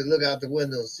 I could look out the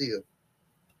window and see them.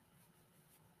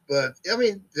 But I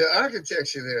mean, the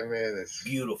architecture there, man, is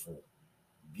beautiful.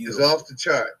 It's off the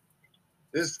chart.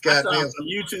 This goddamn. I saw some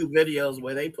YouTube videos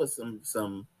where they put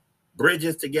some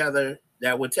bridges together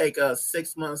that would take us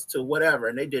 6 months to whatever,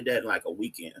 and they did that in like a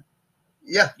weekend.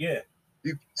 Yeah.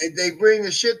 They bring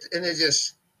the shit and they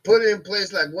just put it in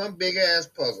place like one big ass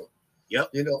puzzle.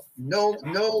 Yep. No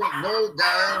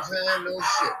downtime, no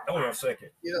shit. Hold on a second.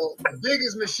 The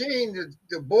biggest machine,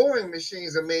 the boring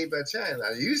machines are made by China.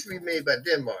 They used to be made by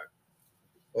Denmark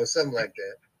or something like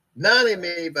that. Now they're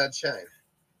made by China.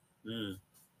 Mm.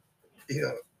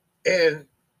 And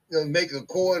make a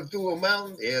cord through a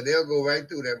mountain. Yeah, they'll go right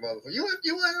through that motherfucker. You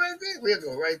want right there? We'll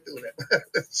go right through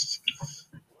that.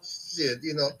 Shit,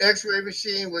 X-ray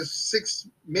machine was $6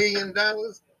 million,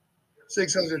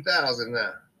 600,000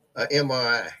 now.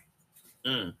 MRI.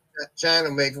 Mm.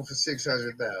 China make them for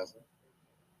 600,000.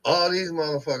 All these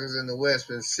motherfuckers in the West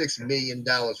spend $6 million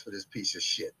for this piece of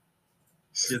shit.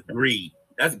 Just greed.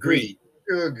 That's greed.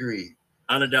 Pure greed.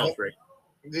 Unadulterated.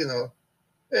 You know,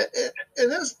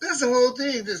 and that's the whole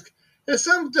thing. And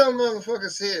some dumb motherfucker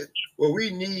said, "Well,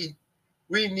 we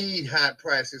need high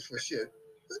prices for shit."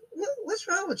 What's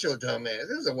wrong with your dumb ass?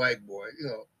 This is a white boy, you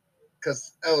know,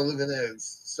 because I was looking at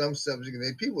some subject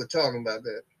and people were talking about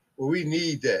that. Well, we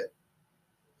need that.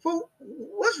 Fool,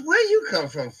 where you come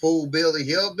from, fool, Billy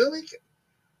Hillbilly?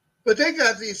 But they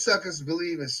got these suckers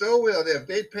believing so well that if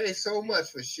they pay so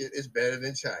much for shit, it's better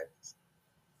than China's.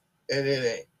 And it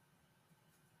ain't.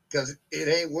 Because it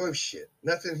ain't worth shit.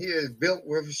 Nothing here is built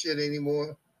worth shit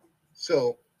anymore.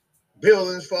 So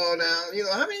buildings fall down. You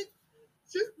know, I mean,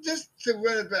 just to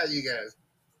run it by you guys.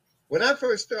 When I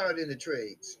first started in the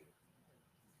trades,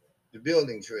 the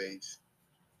building trades,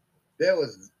 there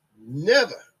was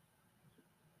never,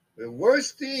 the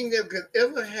worst thing that could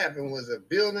ever happen was a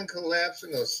building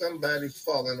collapsing or somebody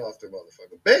falling off the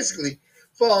motherfucker. Basically,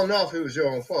 falling off, it was your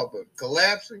own fault, but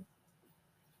collapsing,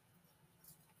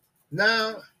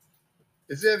 now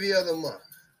it's every other month.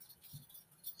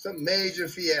 Some major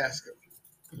fiasco.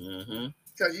 Mm-hmm.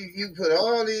 Because you put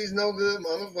all these no good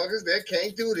motherfuckers that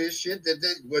can't do this shit, they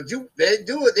do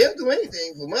it, they'll do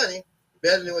anything for money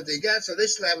better than what they got, so they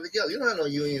slap it together. You don't have no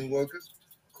union workers.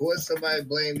 Of course, somebody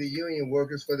blamed the union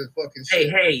workers for the fucking shit.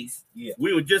 Hey, Hayes, yeah.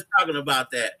 We were just talking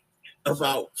about that,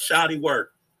 about shoddy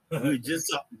work. We were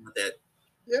just talking about that.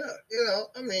 Yeah, you know,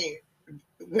 I mean,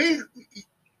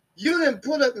 you didn't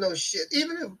put up no shit.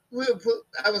 Even if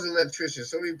I was an electrician,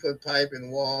 so we put pipe in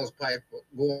walls, pipe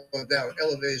going down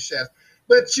elevator shafts,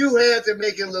 but you had to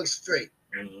make it look straight.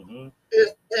 Mm-hmm.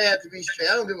 It had to be straight.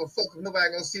 I don't give a fuck if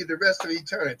nobody gonna see the rest of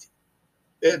eternity.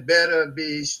 It better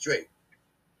be straight.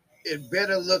 It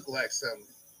better look like something.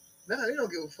 Nah, they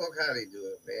don't give a fuck how they do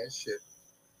it, man. Shit.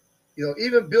 You know,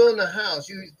 even building a house,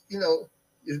 you know,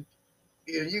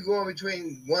 if you go in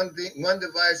between one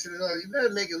device and another, you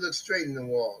better make it look straight in the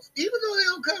walls, even though they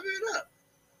don't cover it up.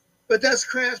 But that's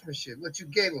craftsmanship, what you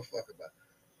gave a fuck about.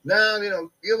 Now they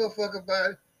don't give a fuck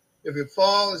about it. If it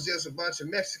falls, it's just a bunch of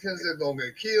Mexicans that are gonna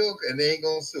get killed and they ain't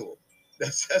gonna sue them.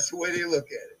 That's the way they look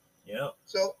at it. Yeah.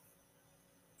 So,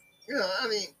 you know, I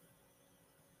mean,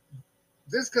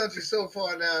 this country's so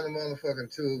far down the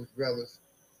motherfucking tubes, brothers.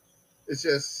 It's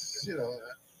just, you know,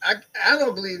 I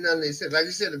don't believe nothing they said. Like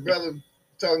you said, the brother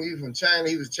talking to you from China,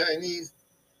 he was Chinese.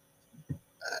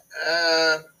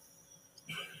 I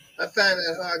find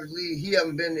that hard to believe. He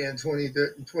haven't been there in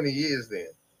 20 years then.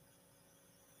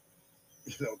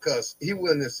 You know, because he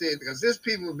wouldn't have said, because there's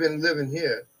people who've been living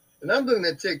here. And I'm looking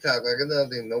at TikTok like another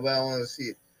thing, nobody wants to see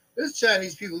it. There's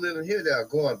Chinese people living here that are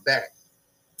going back.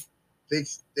 They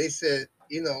said,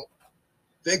 you know,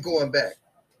 they're going back.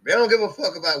 They don't give a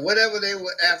fuck about whatever they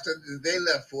were after they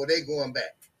left for. They going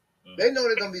back. Mm-hmm. They know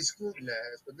they're gonna be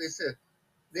scrutinized, but they said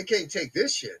they can't take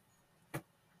this shit.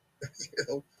 You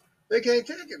know, they can't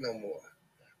take it no more.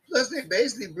 Plus, they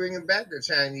basically bringing back the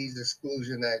Chinese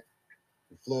Exclusion Act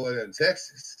in Florida and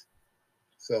Texas.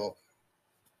 So,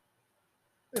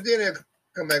 and then they'll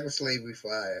come back with slavery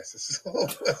for our asses. So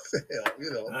what the hell,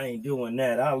 you know? I ain't doing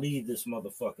that. I'll leave this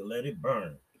motherfucker. Let it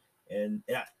burn. And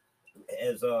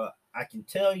as I can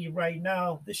tell you right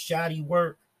now, the shoddy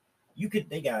work,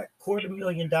 they got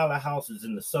 $250,000 houses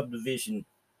in the subdivision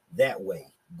that way,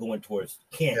 going towards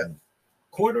Canton.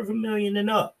 Yep. $250,000 and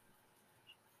up.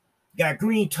 Got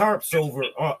green tarps over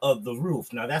of the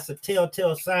roof. Now that's a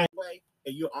telltale sign.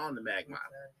 And you're on the magma,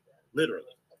 literally.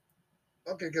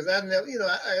 Okay, because I never, you know,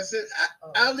 I said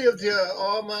I lived here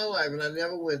all my life and I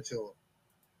never went to them.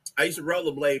 I used to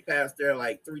rollerblade past there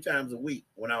like 3 times a week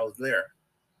when I was there.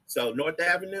 So North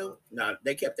Avenue, no,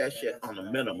 they kept that shit on the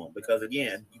minimum because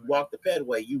again, you walk the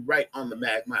pedway, you right on the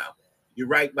Mag Mile. You're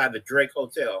right by the Drake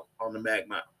Hotel on the Mag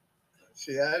Mile.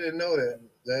 See, I didn't know that.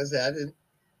 That's I didn't.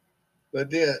 But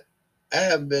then I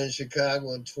haven't been in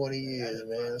Chicago in 20 years,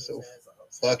 man. So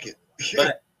fuck it.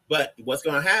 But what's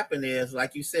gonna happen is,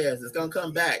 like you said, it's gonna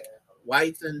come back.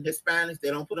 Whites and Hispanics, they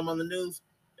don't put them on the news.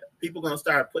 People gonna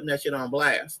start putting that shit on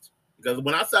blast. Because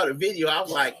when I saw the video, I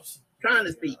was like trying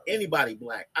to see anybody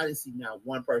black. I didn't see not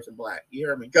one person black. You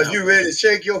hear me? Because you ready to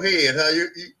shake your head, huh?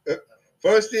 You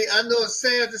first thing I know, it's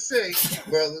sad to say,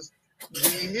 brothers. When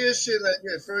you hear shit like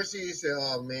that, first thing you say,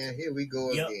 "Oh man, here we go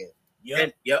again."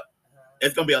 Yep.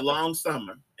 It's gonna be a long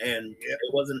summer, and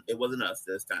it wasn't us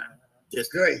this time.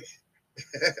 Just great.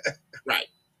 Right.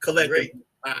 Collective.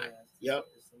 Right. Yep.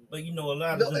 But you know, a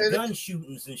lot of the gun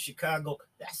shootings in Chicago,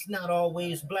 that's not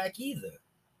always black either.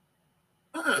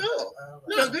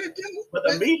 No, they do. But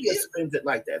the media spins it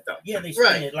like that, though. Yeah, they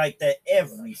spin it like that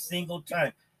every single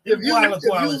time. If you out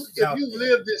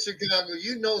lived in Chicago,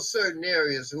 you know certain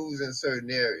areas, who's in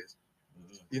certain areas,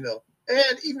 you know.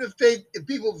 And even if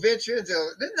people venture into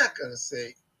it, they're not gonna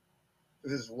say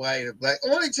this is white or black.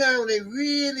 Only time when they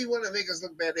really want to make us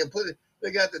look bad,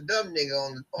 they got the dumb nigga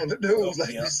on the news,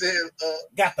 like you said.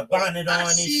 Got the bonnet on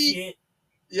and shit.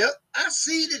 Yep, I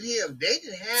seated him. They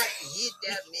didn't have to hit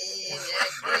that man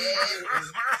like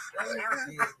that.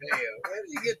 Where do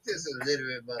you get this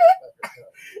illiterate motherfucker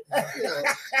from?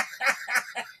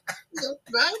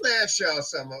 Now I'm gonna ask y'all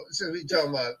something. Since we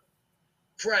talking about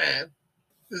crime,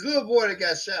 this little boy that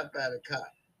got shot by the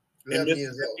cop, 11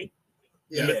 years old.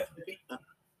 Yeah.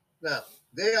 Now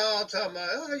they all talking about,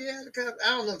 oh yeah, the cop.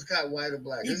 I don't know if the cop white or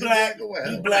black. He black or white?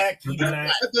 He black.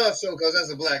 I thought so because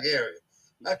that's a black area.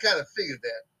 I kind of figured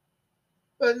that.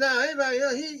 But now everybody,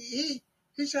 he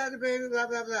shot the baby, blah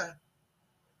blah blah.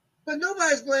 But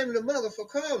nobody's blaming the mother for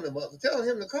calling the mother, telling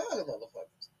him to call the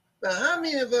motherfuckers. Now, how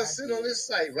many of us sit on this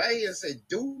site right here and say,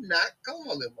 do not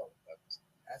call them motherfuckers?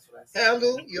 That's what I said.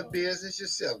 Handle your business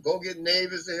yourself. Go get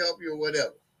neighbors to help you or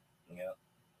whatever. Yeah.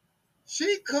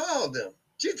 She called them.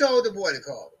 She told the boy to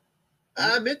call them.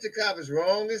 I admit the cop is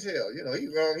wrong as hell. You know,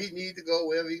 he's wrong. He needs to go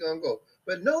wherever he's going to go.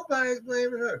 But nobody's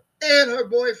blaming her. And her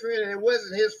boyfriend, and it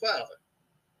wasn't his father.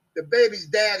 The baby's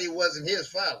daddy wasn't his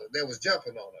father that was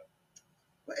jumping on her.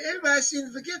 But everybody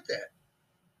seems to forget that.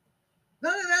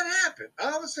 None of that happened.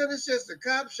 All of a sudden, it's just the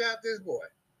cop shot this boy.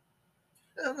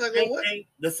 And I'm like, well, what?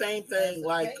 The same thing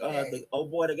like the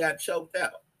old boy that got choked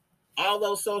out. All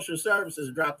those social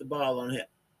services dropped the ball on him.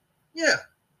 Yeah.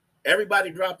 Everybody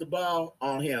dropped the ball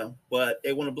on him, but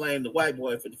they want to blame the white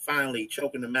boy for finally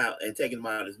choking him out and taking him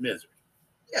out of his misery.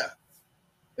 Yeah.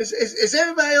 It's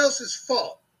everybody else's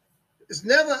fault. It's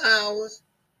never ours.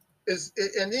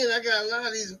 And then I got a lot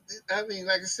of these, I mean,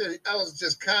 like I said, I was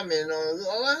just commenting on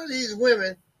a lot of these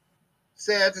women,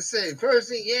 sad to say. First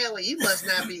thing, yeah, well, you must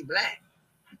not be black.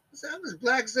 I said, I'm as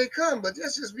black as they come, but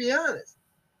let's just be honest.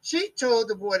 She told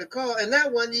the boy to call, and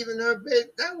that wasn't even her baby,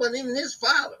 that wasn't even his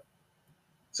father.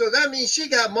 So that means she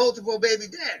got multiple baby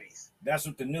daddies. That's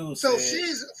what the news said. So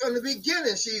she's, from the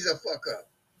beginning, she's a fuck up.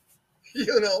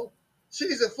 You know?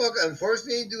 She's a fucker. And first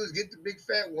thing you do is get the big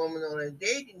fat woman on it.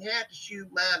 They didn't have to shoot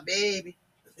my baby.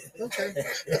 Okay.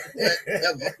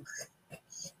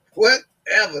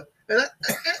 Whatever. And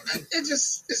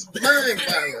it's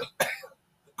mind-boggling.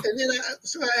 And then I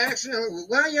asked her,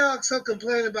 why y'all so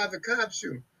complaining about the cop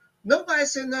shooting? Nobody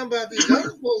said nothing about these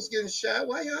other folks getting shot.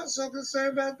 Why y'all so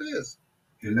concerned about this?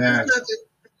 You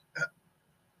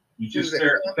just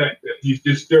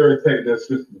stereotype that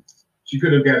system. She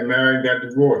could have got married, got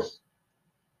divorced.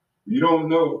 We don't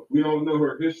know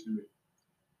her history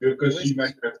because she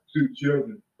might have 2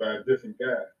 children by a different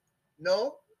guy.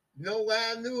 No, you know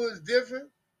why I knew it was different?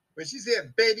 When she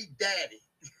said baby daddy.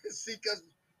 See, because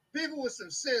people with some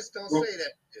sense don't say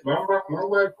that. My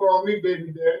wife called me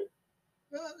baby daddy.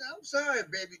 Well, I'm sorry,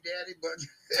 baby daddy, but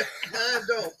mine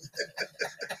don't.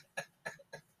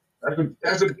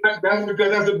 That's because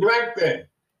that's a black thing.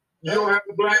 You don't have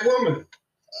a black woman.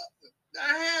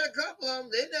 I had a couple of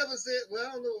them. They never said, well,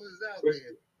 I don't know if it was out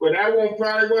there. But that one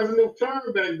probably wasn't no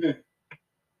term back then.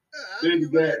 Baby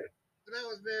daddy. When I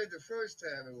was married the first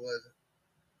time, it wasn't.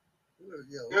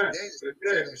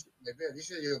 You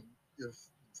said your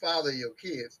father, your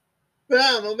kids. But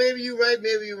I don't know. Maybe you're right.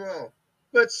 Maybe you're wrong.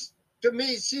 But to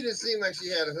me, she didn't seem like she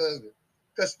had a husband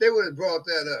because they would have brought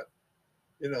that up,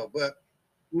 you know. But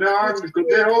no, because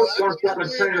they're always going to try to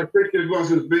paint a picture of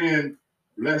us as being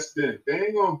less than. They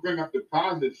ain't going to bring up the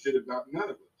positive shit about none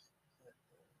of us.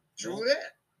 True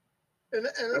that. And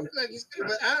like you said,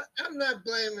 but I'm not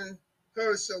blaming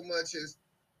her so much as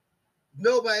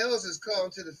nobody else is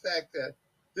calling to the fact that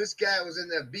this guy was in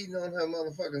there beating on her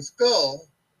motherfucking skull,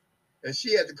 and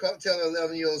she had to tell her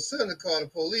 11-year-old son to call the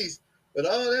police. But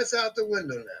all that's out the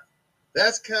window now.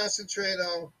 That's concentrate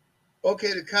on,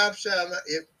 okay, the cop shot him.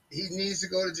 If he needs to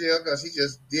go to jail because he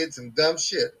just did some dumb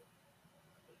shit.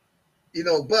 You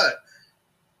know, but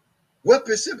what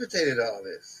precipitated all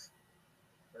this?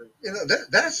 You know,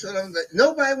 that's what I'm like.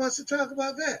 Nobody wants to talk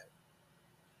about that.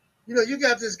 You know, you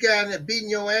got this guy in there beating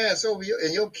your ass over you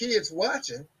and your kids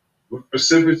watching. What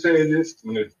precipitated this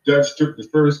when the Dutch took the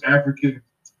first African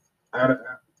out of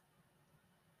Africa?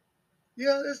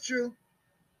 Yeah, that's true.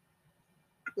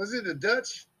 Was it the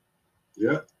Dutch?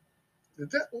 Yeah. The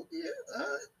Dutch?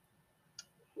 Yeah.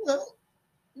 Well,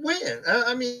 when?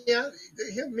 I mean,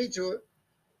 they hit me to it.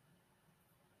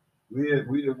 We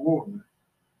had war, man.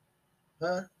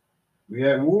 Huh? We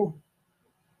had war.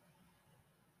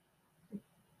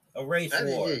 A race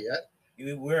war.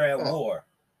 We're at war.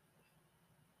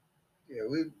 Yeah,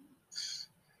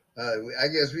 I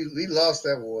guess we lost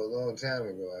that war a long time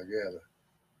ago. I gather.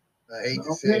 I hate to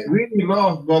No, say it. we ain't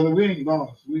lost, brother. We ain't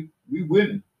lost. We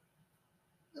winning.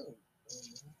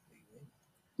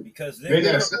 Because May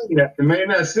they not seem that. It may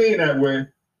not seem that way.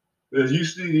 As you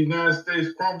see the United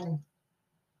States crumble,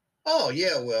 Oh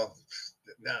yeah, well,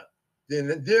 now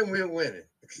then we're winning.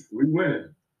 we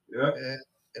winning. Yeah.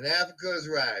 And Africa is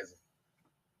rising,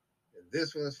 and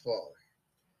this one's falling.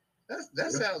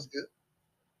 That sounds good.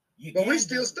 But we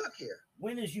still stuck here.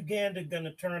 When is Uganda going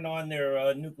to turn on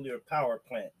their nuclear power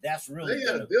plant? That's really They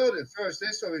got to build it first.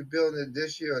 They're supposed to be building it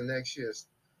this year or next year.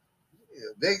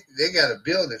 They got to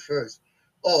build it first.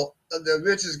 Oh, the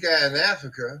richest guy in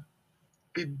Africa,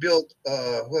 he built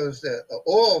what was that? An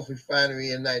oil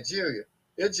refinery in Nigeria.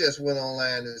 It just went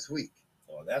online this week.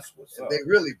 Oh, that's what's up. They're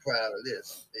really proud of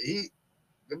this.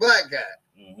 The black guy,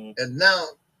 and now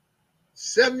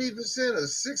 70% or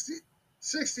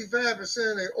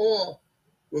 65% of their oil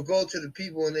will go to the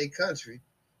people in their country,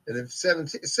 and if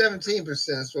 17% is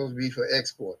supposed to be for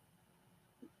export.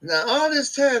 Now, all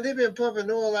this time, they've been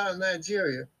pumping oil out of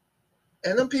Nigeria,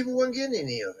 and them people weren't getting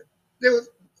any of it.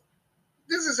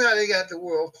 This is how they got the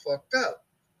world fucked up.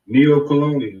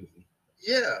 Neo-colonialism.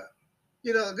 Yeah.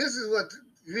 This is what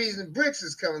the reason BRICS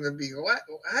is coming to be.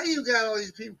 How you got all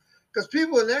these people? Because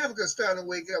people in Africa are starting to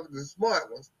wake up, the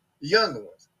smart ones, the younger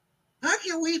ones. How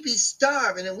can we be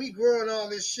starving and we growing all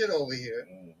this shit over here?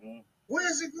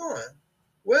 Where's it going?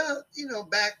 Well,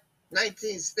 back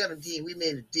 1917, we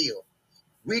made a deal.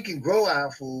 We can grow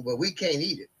our food, but we can't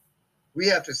eat it. We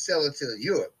have to sell it to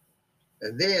Europe.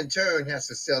 And they, in turn, has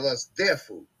to sell us their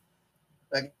food.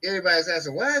 Like everybody's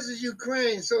asking, why is the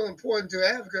Ukraine so important to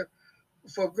Africa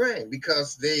for grain?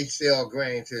 Because they sell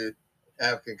grain to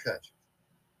African countries.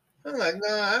 I'm like,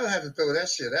 no, I don't have to throw that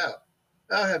shit out.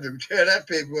 I don't have to tear that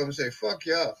paper up and say, fuck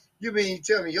y'all. You mean you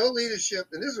tell me your leadership,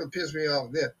 and this is what pissed me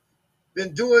off there,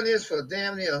 been doing this for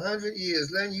damn near 100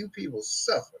 years, letting you people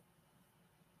suffer.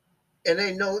 And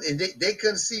they know, and they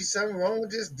couldn't see something wrong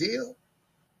with this deal.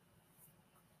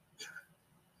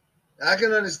 I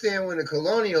can understand when the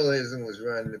colonialism was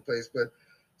running the place, but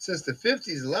since the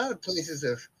 50s, a lot of places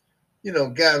have,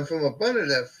 gotten from up under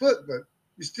that foot, but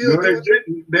you still No, they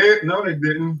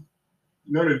didn't.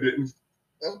 No, they didn't.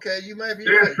 Okay, you might be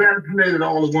they right. assassinated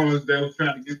all the ones that was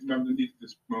trying to get them underneath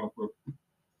this motherfucker.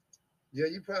 Yeah,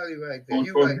 you're probably right there.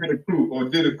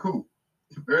 Did a coup.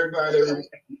 Everybody that was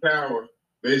in power,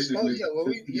 basically. Oh, yeah, well,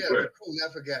 the coup.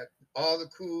 I forgot. All the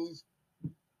coups,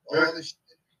 all the shit,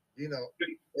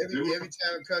 every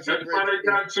time a country That's why they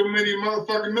got so many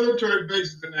motherfucking military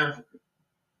bases in Africa.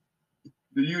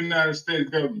 The United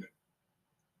States government.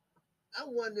 I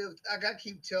wonder if I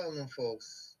keep telling them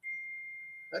folks.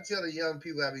 I tell the young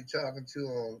people I be talking to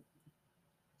on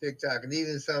TikTok and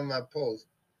even some of my posts,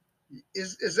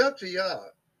 it's up to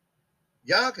y'all.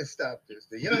 Y'all can stop this.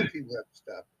 The young people have to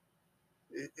stop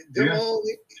it.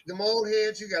 Them old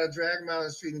heads, you got to drag them out on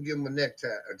the street and give them a necktie,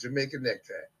 a Jamaican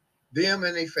necktie. Them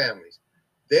and their families.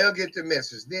 They'll get the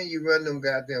message. Then you run them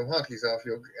goddamn honkies out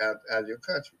of your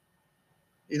country.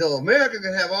 America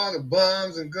can have all the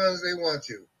bombs and guns they want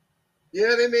to.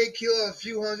 Yeah, they may kill a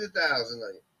few 100,000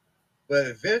 of you. But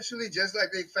eventually, just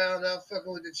like they found out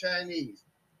fucking with the Chinese,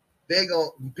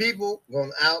 people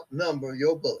gonna outnumber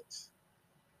your bullets.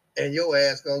 And your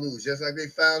ass gonna lose, just like they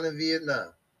found in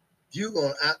Vietnam.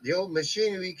 Your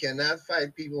machinery cannot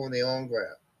fight people on their own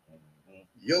ground.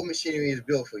 Your machinery is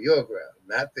built for your ground,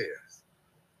 not theirs.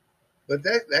 But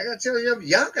I gotta tell you, they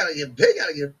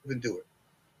gotta get up and do it.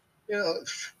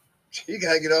 You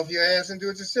gotta get off your ass and do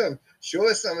it yourself.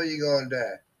 Sure, some of you gonna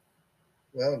die.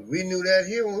 Well, we knew that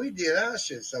here when we did our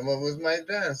shit. Some of us might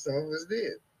die, and some of us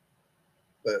did.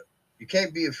 But you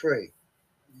can't be afraid.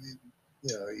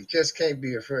 You just can't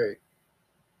be afraid.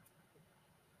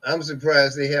 I'm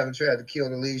surprised they haven't tried to kill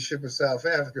the leadership of South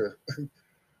Africa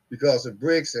because of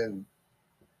BRICS and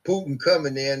Putin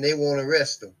coming there and they won't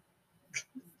arrest them.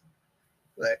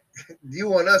 Like, you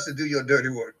want us to do your dirty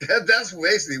work. That's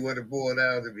basically what it boiled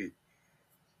down to be.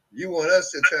 You want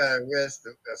us to try to arrest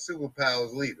a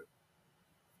superpower's leader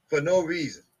for no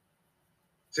reason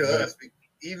to us,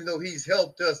 even though he's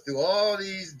helped us through all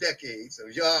these decades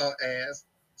of y'all ass.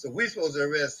 So we're supposed to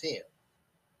arrest him.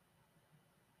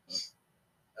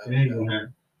 It ain't gonna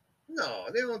happen. No,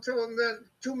 they don't tell them that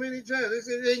too many times. They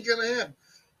say it ain't gonna happen.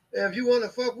 And if you want to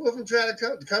fuck with them, try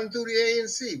to come through the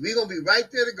ANC. We're gonna be right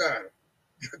there to guard them.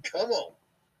 Come on.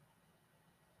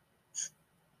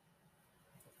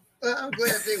 Well, I'm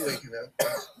glad they're waking up.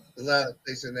 A lot of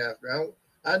places in Africa.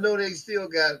 I know they still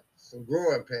got some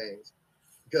growing pains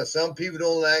because some people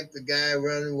don't like the guy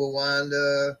running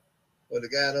Rwanda, or the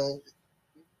guy don't.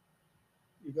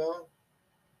 You gone?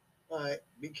 All right,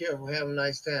 be careful. Have a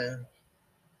nice time.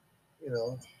 You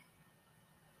know,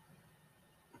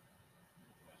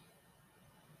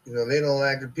 they don't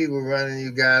like the people running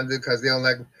Uganda because they don't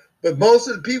like. But most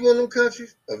of the people in them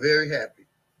countries are very happy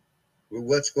with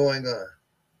what's going on.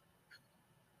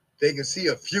 They can see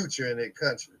a future in their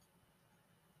country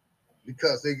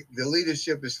because the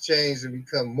leadership has changed and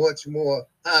become much more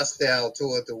hostile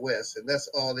toward the West, and that's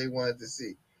all they wanted to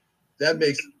see. That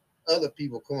makes other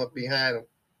people come up behind them,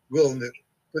 willing to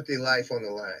put their life on the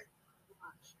line.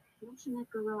 What's in that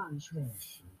garage?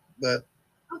 But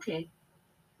Okay.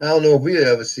 I don't know if we'll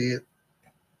ever see it.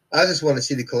 I just want to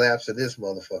see the collapse of this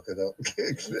motherfucker, though.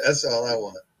 That's all I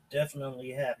want.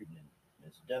 Definitely happening.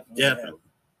 It's definitely Definitely.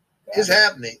 It's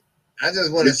happening. I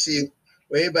just want to see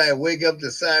where everybody wake up,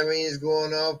 the sirens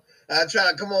going off. I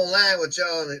try to come online with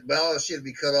y'all, but all the shit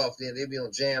be cut off. Then they be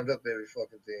on jammed up every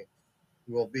fucking thing.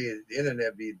 You won't be the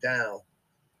internet be down.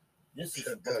 This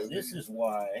is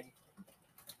why.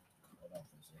 Hold on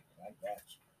for a second. I got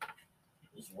you.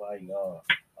 This is why y'all,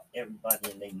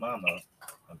 everybody and their mama,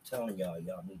 I'm telling y'all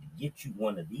need to get you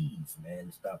one of these, man,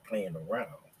 and stop playing around.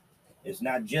 It's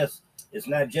not just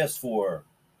for,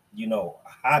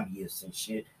 hobbyists and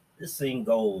shit. This thing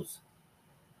goes.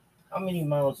 How many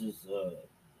miles is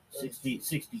 60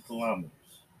 kilometers?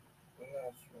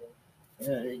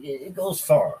 It goes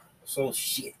far. So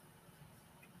shit.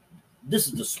 This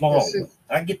is the small one.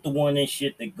 I get the one and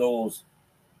shit that goes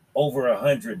over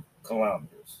 100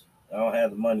 kilometers. I don't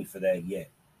have the money for that yet.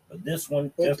 But this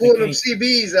one, well, pull them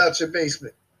CBs out your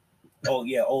basement. Oh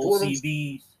yeah, old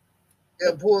CBs.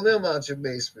 Yeah, pull them out your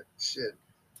basement. Shit.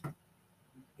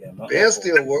 Yeah, they'll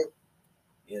still work.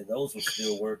 Yeah, those will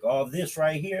still work. All this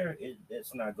right here,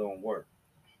 it's not gonna work.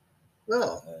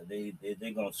 No.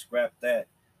 They're gonna scrap that.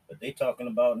 But they talking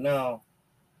about now,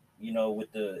 with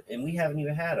and we haven't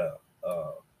even had a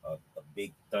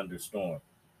big thunderstorm.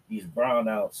 These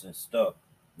brownouts and stuff.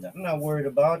 Now, I'm not worried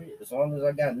about it. As long as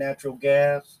I got natural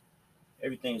gas,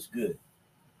 everything's good.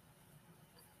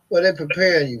 Well, they're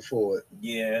preparing you for it.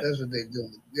 Yeah. That's what they do.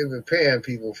 They're preparing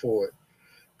people for it.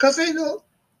 Because they know,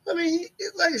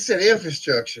 like I said,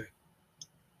 infrastructure.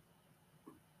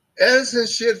 Edison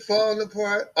shit falling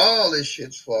apart. All this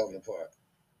shit's falling apart.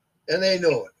 And they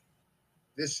know it.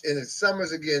 And the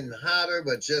summers are getting hotter,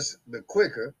 but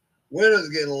quicker. Winters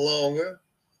getting longer.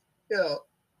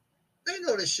 They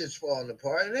know this shit's falling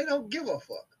apart, and they don't give a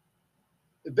fuck.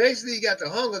 Basically, you got the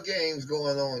Hunger Games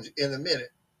going on in a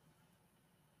minute.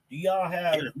 Do y'all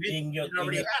have it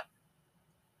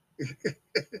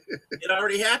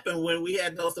already happened when we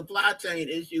had those supply chain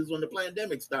issues when the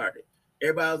pandemic started.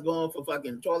 Everybody was going for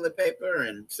fucking toilet paper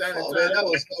and sanitizer. Oh man, that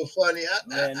was so funny.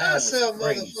 I saw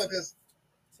motherfuckers.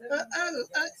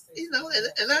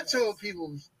 And I told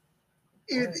people,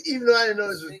 even though I didn't know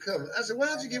this was coming, I said, "Why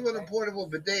don't you get one of them portable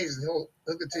bidets and hook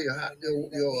it to your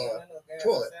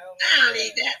toilet?" I don't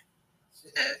need that.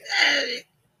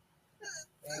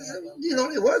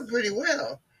 They work pretty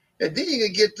well. And then you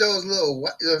can get those little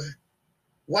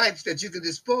wipes that you can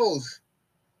dispose.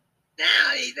 Now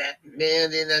I need that.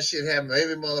 Man, then that shit happen.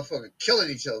 Every motherfucker killing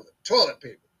each other. Toilet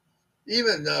paper.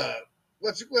 Even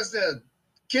what's that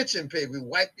kitchen paper? We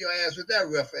wipe your ass with that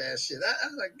rough ass shit. I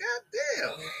was like, God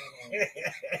damn.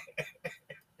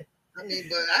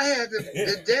 But I had the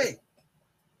bidet.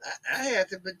 I had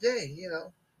the bidet,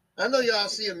 I know y'all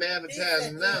see them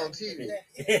advertising now on TV.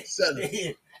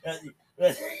 Suddenly.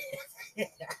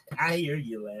 I hear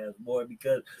you laugh, boy,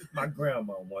 because my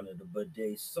grandma wanted a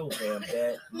bidet so damn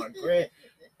bad.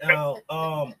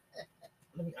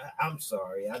 I'm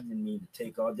sorry, I didn't mean to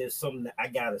take all this. Something that I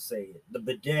gotta say it. The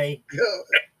bidet.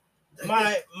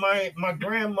 My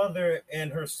grandmother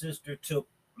and her sister took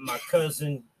my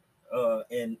cousin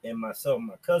and myself.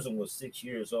 My cousin was 6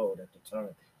 years old at the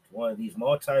time. One of these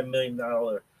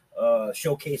multi-million-dollar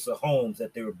showcase of homes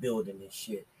that they were building and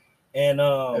shit. And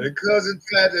the cousin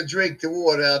tried to drink the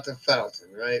water out the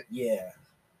fountain, right? Yeah.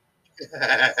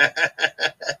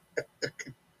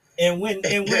 and when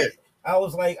I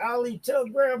was like, Ollie, tell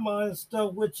grandma and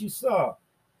stuff what you saw.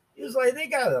 He was like, they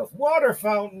got a water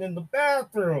fountain in the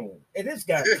bathroom, and it's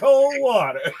got cold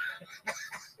water.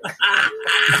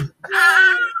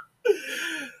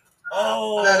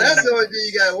 Oh, now that's the only thing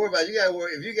you gotta worry about. You gotta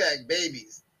worry if you got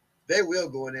babies, they will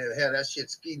go in there and have that shit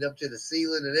skiing up to the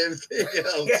ceiling and everything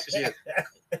else. Shit.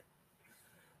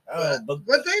 But they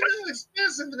not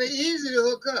expensive and they're easy to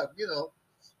hook up.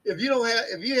 If you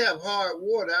have hard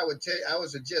water, I would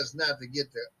suggest not to get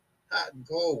the hot and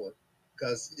cold one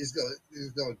because it's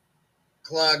gonna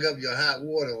clog up your hot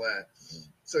water line.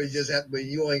 So you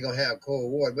ain't gonna have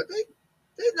cold water. But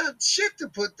they're not shit to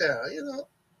put down.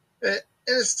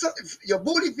 And your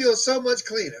booty feels so much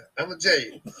cleaner. I'm gonna tell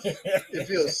you, it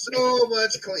feels so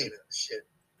much cleaner. Shit.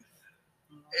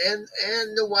 And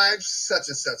the wife's such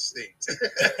and such things.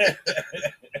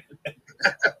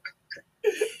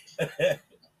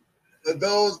 For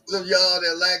those of y'all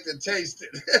that like to taste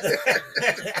it.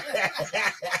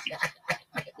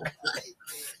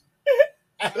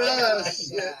 Oh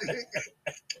shit.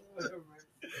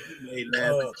 Made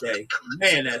last day.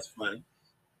 Man, that's funny.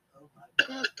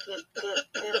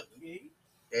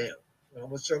 Damn. I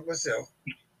almost choked myself.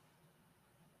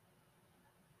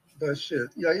 But shit,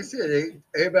 yeah, you said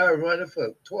everybody running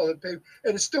for toilet paper,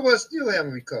 and the stores still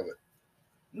haven't recovered.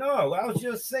 No, I was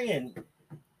just saying,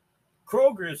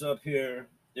 Kroger's up here.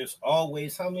 There's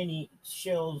always how many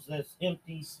shelves that's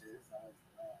empty?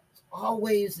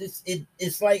 Always,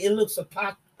 it's like it looks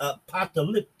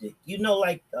apocalyptic. You know,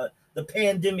 like the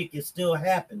pandemic is still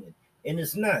happening, and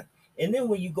it's not. And then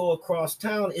when you go across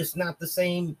town, it's not the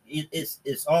same.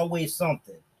 It's always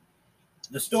something.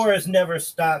 The store has never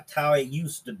stopped how it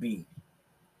used to be.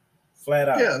 Flat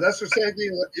out. Yeah, that's the same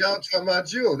thing. Y'all talking about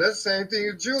Jewel. That's the same thing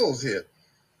with Jewel's here.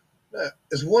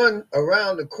 There's one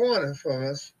around the corner from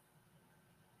us,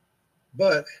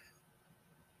 but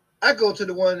I go to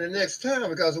the one in the next town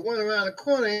because the one around the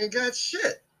corner ain't got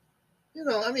shit. You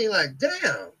know, I mean, like,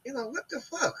 damn, you know, what the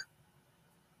fuck?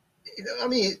 You know, I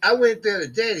mean, I went there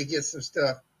today to get some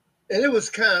stuff, and it was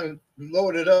kind of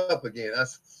loaded up again.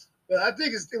 But I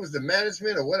think it was the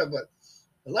management or whatever, but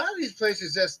a lot of these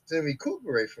places just didn't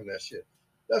recuperate from that shit.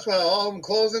 That's why all of them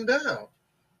closing down.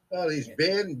 All these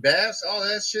bed and baths, all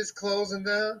that shit's closing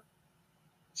down.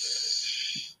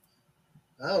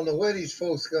 I don't know where these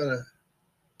folks gonna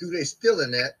do. They still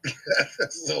in that.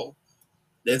 So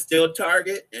there's still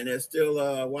Target and there's still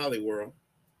Wally World.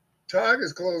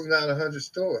 Target's closing down 100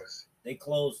 stores. They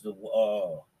closed the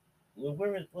what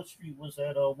street was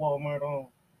that Walmart on?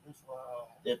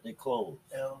 That they closed.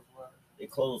 They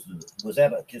closed. Was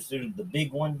that considered the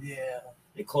big one? Yeah.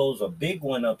 They closed a big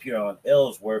one up here on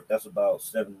Ellsworth. That's about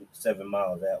 7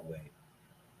 miles that way.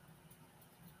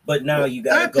 But now you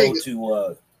got to go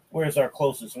to where's our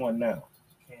closest one now?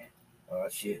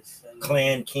 Shit,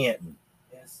 Clan Canton.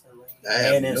 I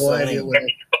have no idea what.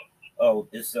 Oh,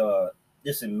 it's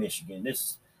in Michigan.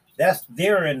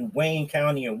 They're in Wayne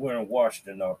County and we're in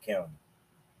Washington County.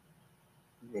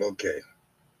 Okay.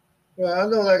 Well, I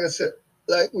know,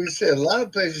 like we said, a lot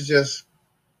of places just.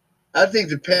 I think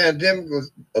the pandemic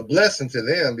was a blessing to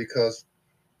them because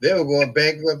they were going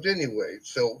bankrupt anyway.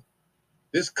 So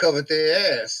this covered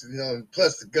their ass, you know.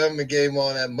 Plus, the government gave them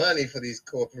all that money for these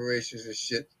corporations and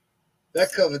shit.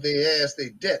 That covered their ass,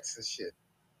 their debts and shit.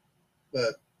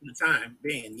 But the time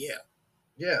being, yeah,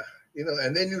 you know,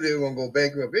 and they knew they were gonna go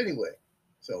bankrupt anyway.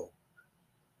 So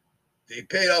they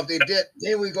paid off their debt.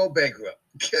 Then we go bankrupt.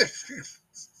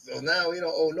 So now we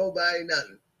don't owe nobody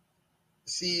nothing.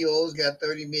 CEOs got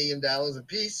 $30 million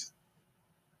apiece.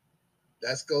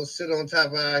 Let's go sit on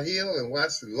top of our hill and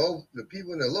watch the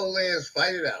people in the lowlands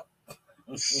fight it out.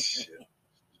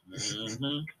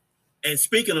 Mm-hmm. And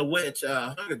speaking of which,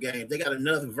 Hunger Games, they got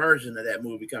another version of that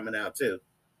movie coming out too.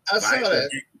 I saw that.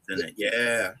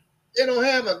 Yeah. They don't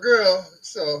have a girl,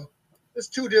 so it's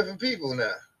two different people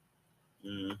now.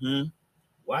 Mm-hmm.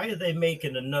 Why are they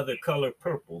making another color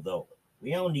purple though?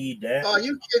 We don't need that. Oh,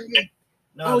 you kidding me?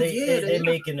 No, they're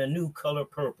making a new color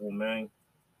purple, man.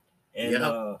 And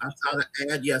I saw the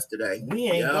ad yesterday.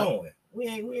 We ain't going. We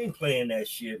ain't playing that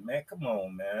shit, man. Come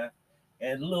on, man.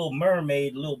 And little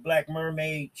mermaid, little black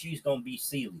mermaid, she's gonna be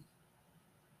Sealy.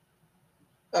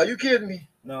 Are you kidding me?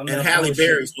 No, and Halle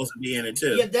Berry's supposed to be in it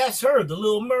too. Yeah, that's her, the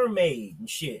little mermaid and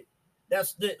shit.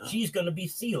 She's gonna be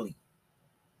Sealy.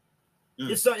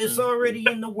 It's already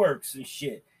in the works and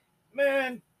shit,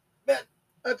 man.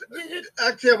 I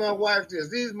tell my wife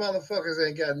this: these motherfuckers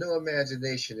ain't got no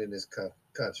imagination in this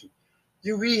country.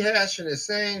 You rehashing the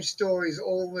same stories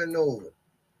over and over.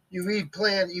 You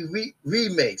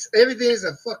remakes. Everything's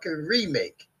a fucking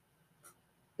remake.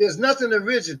 There's nothing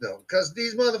original because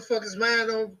these motherfuckers,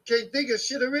 man, can't think of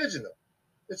shit original.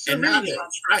 It's and now they're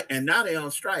on strike. And now they're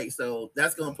on strike, so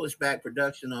that's gonna push back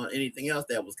production on anything else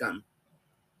that was coming.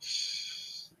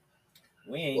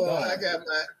 We ain't well, going.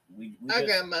 I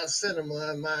got my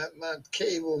cinema, my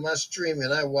cable, my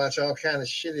streaming. I watch all kind of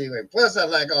shit anyway. Plus, I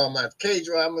like all my K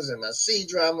dramas and my C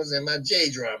dramas and my J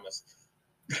dramas.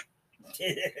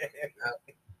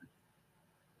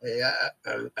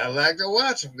 I like to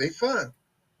watch them. They fun.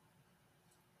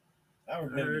 I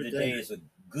remember the days of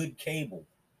good cable,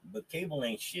 but cable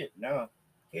ain't shit now.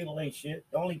 Cable ain't shit.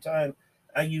 The only time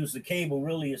I use the cable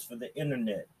really is for the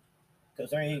internet,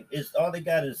 because it's all they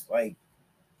got is like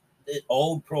the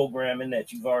old programming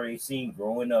that you've already seen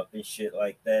growing up and shit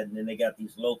like that, and then they got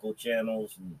these local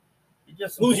channels and it's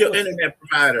just some Who's your bullshit. internet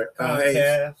provider? Hayes?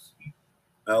 Comcast,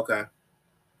 Okay.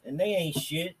 and they ain't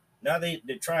shit. Now they're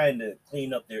trying to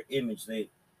clean up their image. They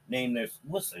name their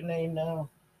what's their name now?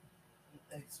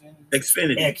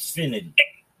 Xfinity. Xfinity.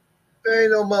 There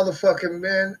ain't no motherfucking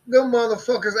man. No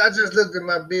motherfuckers. I just looked at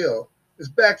my bill. It's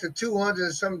back to $200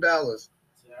 and some.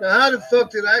 Now, how the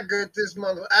fuck did I get this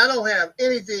mother? I don't have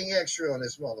anything extra on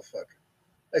this motherfucker.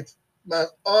 Like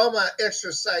all my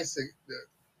extra sites,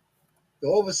 the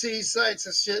overseas sites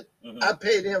and shit, I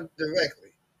pay them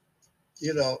directly.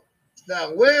 You know.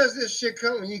 Now, where's this shit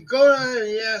coming? You go down there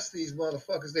and you ask these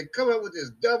motherfuckers, they come up with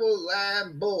this double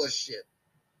line bullshit.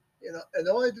 You know, and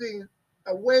the only thing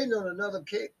I'm waiting on another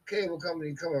cable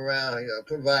company to come around here,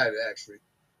 provider actually.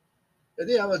 And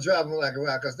then I'm gonna drop them like a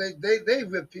rock because they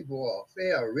rip people off.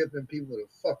 They are ripping people the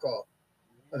fuck off.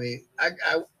 I mean, I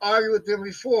argued with them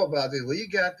before about this. Well, you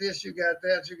got this, you got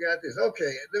that, you got this.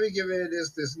 Okay, let me get rid of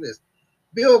this, this, and this.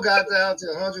 Bill got down to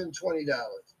 $120.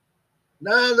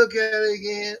 Now I look at it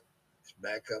again, it's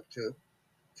back up to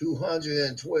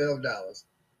 $212.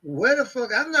 Where the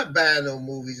fuck? I'm not buying no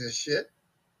movies and shit.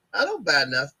 I don't buy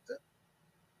nothing.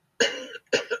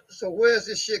 So where's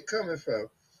this shit coming from?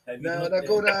 Now when I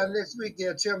go down next week,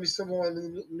 they'll tell me some more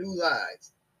new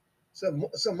lies.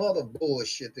 Some other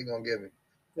bullshit they're gonna give me.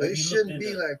 But it shouldn't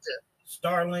be like that.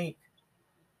 Starlink.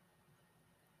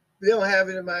 They don't have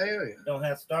it in my area. Don't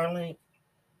have Starlink?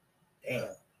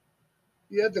 Damn.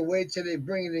 You have to wait till they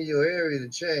bring it in your area to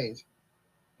change.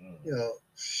 You know,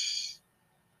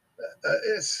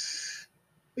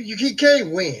 you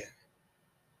can't win.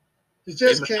 You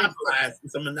just can't.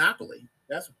 It's a monopoly.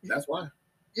 That's why.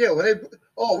 Yeah, when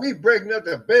we breaking up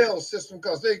the Bell system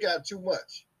because they got too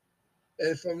much,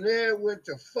 and from there it went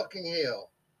to fucking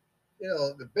hell. You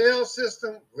know, the Bell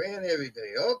system ran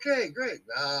everything. Okay, great.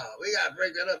 Nah, we gotta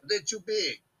break that up. They're too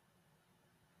big.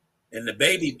 And the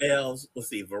baby bells, let's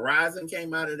see, Verizon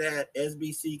came out of that,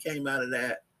 SBC came out of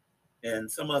that, and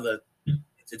some other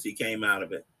entity came out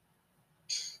of it.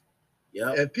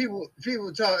 Yeah. And people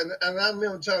talking, and I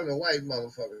remember talking to white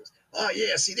motherfuckers. Oh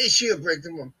yeah, see, they should break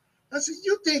them up. I said,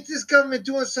 you think this government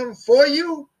doing something for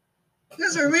you?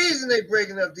 There's a reason they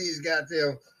breaking up these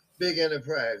goddamn big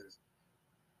enterprises.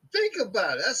 Think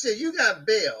about it. I said, you got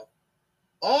Bell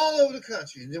all over the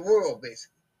country, the world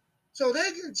basically. So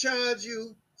they can charge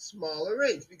you smaller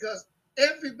rates because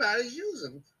everybody's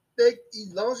using them. As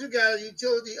long as you got a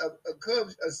utility,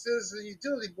 a citizen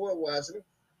utility board watching them,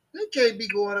 they can't be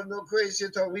going up no crazy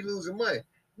shit talking we losing money.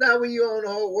 Now when you own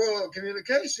the whole world of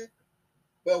communication,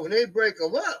 but when they break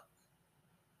them up,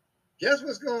 guess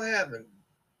what's gonna happen?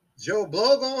 Joe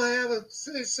Blow gonna have a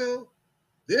say so.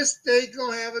 This state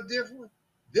gonna have a different one.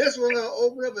 This one gonna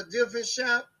open up a different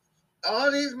shop. All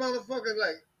these motherfuckers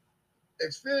like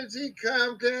Xfinity,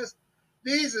 Comcast,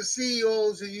 these are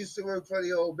CEOs who used to work for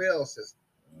the old Bell system.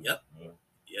 Yep.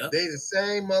 They the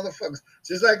same motherfuckers.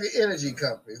 Just like the energy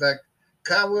companies, like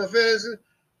Commonwealth Edison,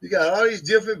 you got all these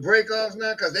different breakoffs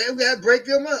now because they got to break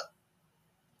them up.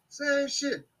 Same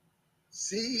shit.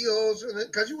 CEOs,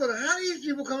 because you wonder how these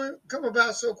people come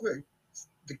about so quick.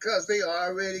 Because they are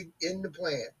already in the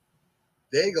plan.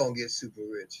 They gonna get super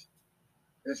rich.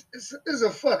 It's a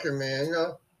fucking man, you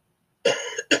know.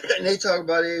 And they talk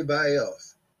about everybody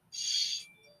else.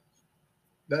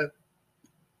 But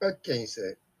what can you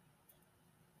say?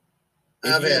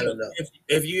 I've had enough.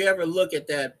 If you ever look at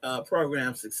that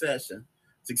program Succession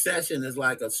is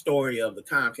like a story of the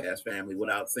Comcast family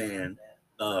without saying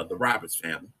the Roberts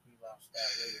family.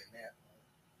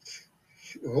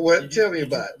 What? Tell me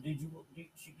about it. Did you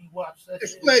watch that?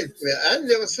 Explain to me. I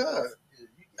never saw it.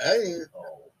 I didn't.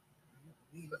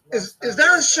 Is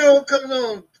that a show coming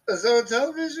on? Is it on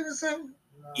television or something?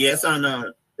 Yeah, it's on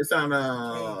Showtime.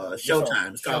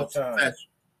 It's called Showtime.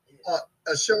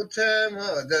 A Showtime.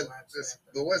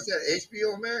 What's that?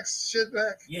 HBO Max shit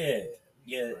back? Yeah,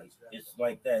 it's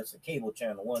like that. It's a cable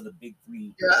channel, one of the big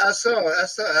three. Yeah, I saw it.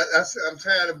 I'm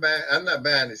tired of buying. I'm not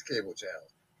buying these cable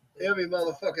channels. Every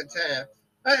motherfucking time.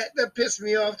 That pissed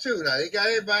me off too. Now they got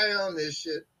everybody on this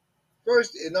shit.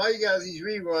 First, and all you got is these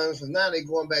reruns. So now they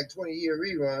going back 20-year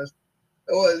reruns.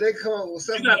 Or they come up with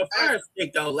something. You got a fire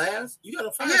stick though, Laz. You got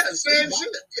a fire stick. Yeah, same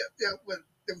shit. Yeah, but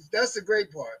that's the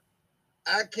great part.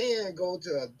 I can go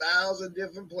to 1,000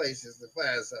 different places to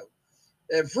find something.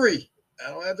 And free.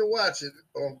 I don't have to watch it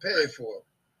or pay for it.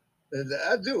 And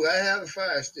I do. I have a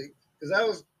fire stick. Because I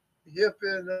was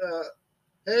hipping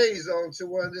Hayes onto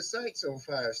one of the sites on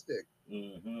Fire Stick.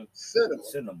 Mm-hmm.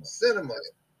 Cinema.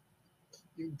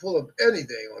 You can pull up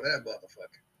anything on that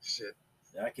motherfucker. Shit.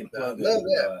 I can I plug love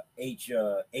that.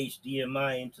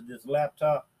 HDMI into this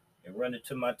laptop and run it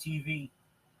to my TV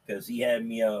because he had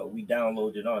me. We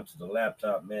downloaded onto the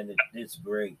laptop. Man, it's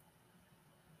great.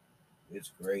 It's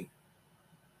great.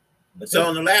 But So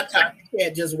on the laptop, you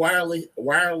can't just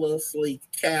wirelessly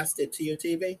cast it to your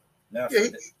TV. now Yeah,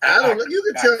 I don't know. You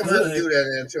can tell him how to do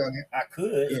that, Antonio. I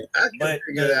could, Yeah. I can but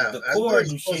figure it out. the I know cord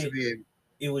you're and supposed to shit,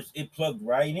 be able. it plugged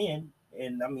right in,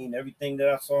 and I mean everything that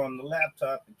I saw on the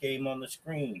laptop, it came on the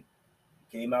screen,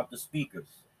 it came out the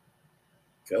speakers.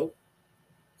 Cool.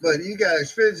 But you got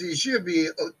Xfinity. You should be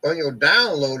on your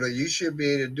downloader. You should be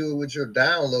able to do it with your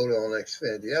downloader on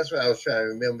Xfinity. That's what I was trying to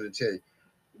remember to tell you.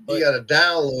 But You got a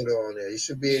downloader on there. You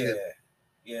should be able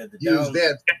to the use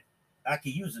that. I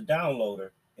could use the downloader,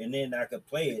 and then I could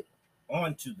play it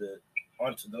onto the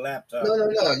laptop. No.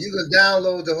 You can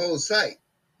download the whole site.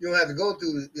 You don't have to go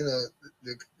through,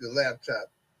 the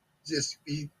laptop. Just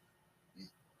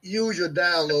use your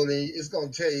downloader. And it's gonna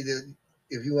tell you that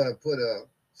if you want to put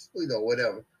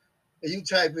whatever, and you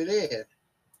type it in,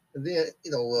 and then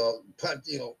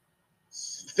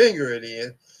finger it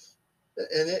in,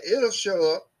 and it'll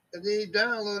show up, and then you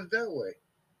download it that way.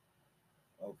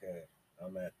 Okay,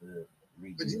 I'm at the.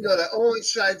 But the only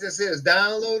site that says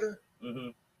downloader,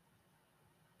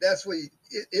 that's what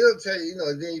it'll tell you.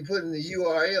 Then you put in the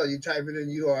URL, you type it in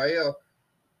the URL,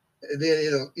 and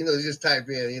then it'll just type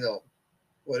in,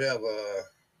 whatever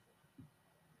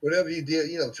you did,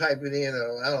 type it in.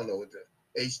 I don't know what the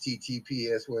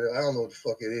HTTPS, whatever. I don't know what the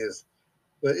fuck it is,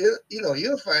 but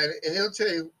you'll find it, and it'll tell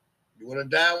you. You want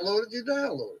to download it, you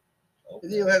download it,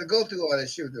 and you don't have to go through all that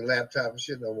shit with the laptop and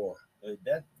shit no more.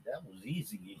 That was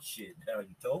easy and shit. Now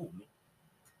you told me.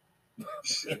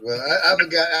 Well, I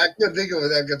forgot. I couldn't think of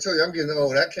it. I can tell you, I'm getting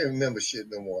old. I can't remember shit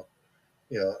no more.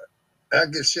 I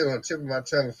get shit on the tip of my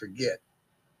tongue and forget.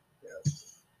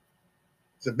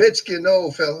 It's a bitch getting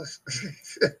old, fellas.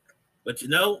 But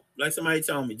like somebody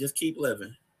told me, just keep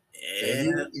living.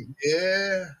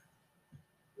 Yeah.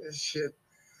 This shit.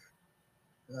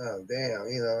 Oh, damn.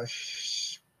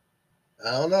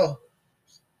 I don't know.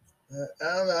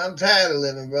 I'm tired of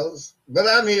living, brothers. But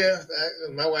I'm here.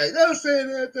 My wife, don't say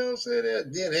that. Don't say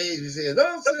that. Then Hayes said,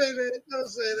 don't say that. Don't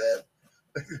say that.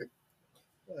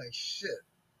 Like shit.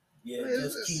 Yeah,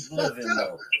 just keep living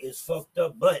though. It's fucked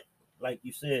up, but like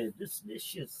you said, this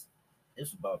shit's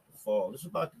it's about to fall. It's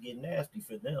about to get nasty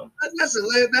for them.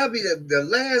 That'll be the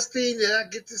last thing that I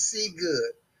get to see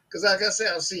good. Because like I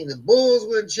said, I've seen the Bulls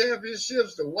win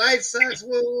championships, the White Sox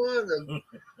won one,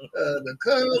 the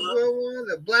Cubs won one,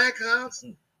 the Blackhawks,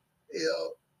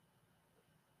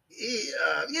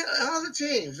 all the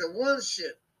teams that won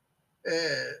shit.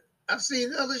 And I've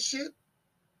seen other shit.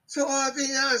 So all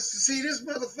thing I see this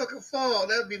motherfucker fall,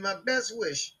 that'd be my best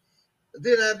wish.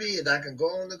 Then I can go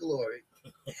on to glory.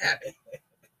 Happy.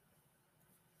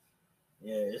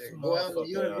 Yeah, it's go out in the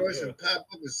universe and pop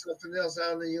up with something else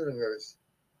out in the universe.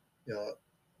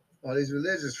 All these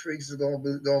religious freaks don't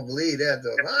believe that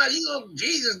though.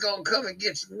 Jesus gonna come and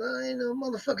get you. No, ain't no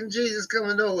motherfucking Jesus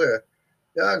coming nowhere.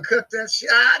 Y'all cut that shit.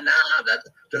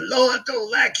 The Lord don't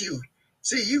like you.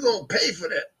 See, you gonna pay for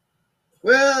that.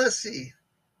 Well, let's see.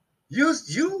 You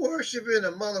worshiping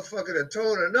a motherfucker that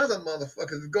told another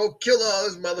motherfucker to go kill all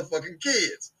his motherfucking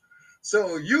kids.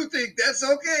 So you think that's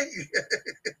okay?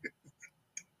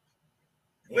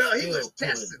 Well, he was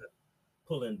testing them.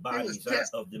 Pulling bodies out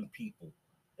of them people.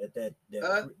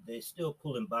 They're still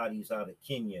pulling bodies out of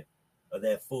Kenya, of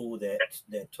that fool that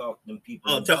talked them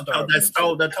people. That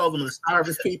told them to starve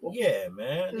his people. Yeah,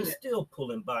 man, they're still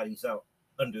pulling bodies out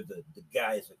under the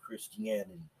guise of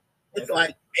Christianity. It's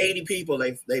like 80 people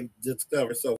they've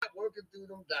discovered. So working through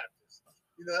them doctors,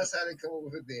 that's how they come up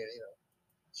with it. Then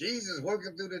Jesus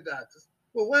working through the doctors.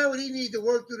 Well, why would he need to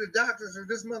work through the doctors if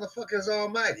this motherfucker is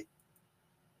almighty?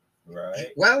 Right.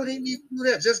 Why would he need to do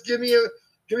that? Just give me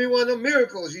one of the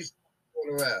miracles you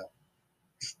going around.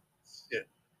 Shit.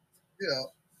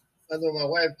 I know my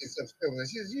wife gets upset with it.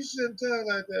 She says, you shouldn't talk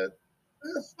like that.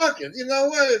 Fuck it. You know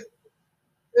what?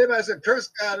 Everybody said curse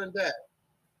God and die.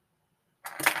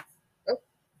 Oh,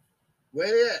 where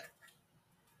they at?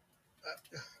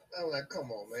 I'm like,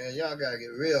 come on, man. Y'all gotta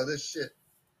get real. This shit.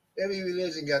 Every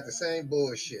religion got the same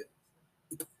bullshit.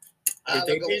 If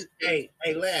they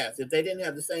didn't, laugh. If they didn't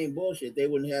have the same bullshit, they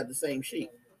wouldn't have the same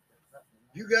sheep.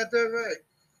 You got that right.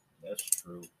 That's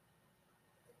true.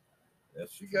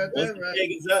 You got that right.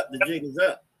 The jig is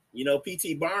up.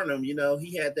 P.T. Barnum,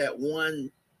 he had that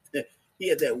one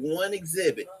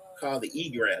exhibit called the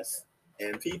Egress,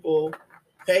 and people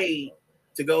paid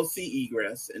to go see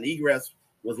Egress, and Egress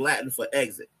was Latin for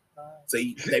exit. So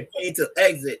they paid to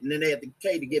exit, and then they had to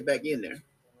pay to get back in there.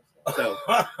 So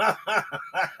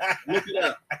look it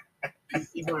up.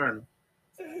 PC Barnum.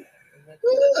 That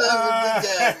was a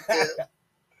good guy.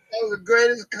 That was the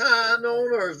greatest con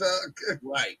on earth.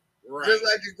 Right. Just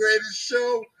like the greatest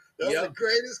show. That was Yep. the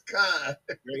greatest con.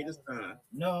 Greatest con.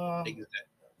 No, Exactly.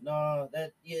 no,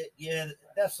 that yeah,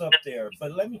 that's up there.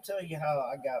 But let me tell you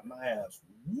how I got my ass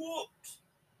whooped.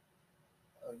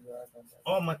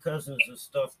 All my cousins and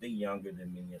stuff, they younger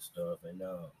than me and stuff, and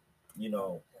you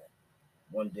know,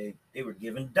 one day they were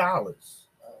giving dollars,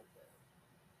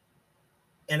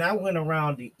 and I went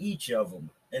around to each of them,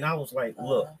 and I was like,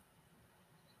 look,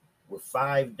 with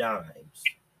 5 dimes,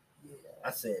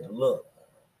 I said, look,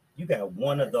 you got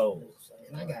one of those,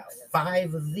 and I got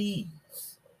 5 of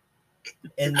these,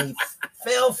 and they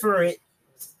fell for it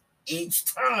each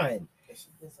time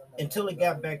until it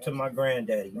got back to my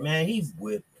granddaddy. Man, he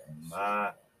whipped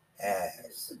my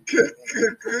ass.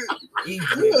 He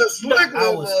whipped.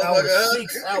 I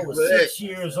was 6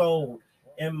 years old,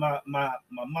 and my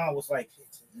mom was like,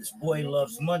 "This boy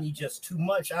loves money just too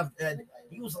much."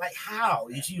 He was like, "How?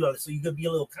 Is you so you could be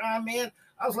a little con man?"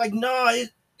 I was like, "No,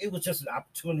 it was just an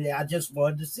opportunity. I just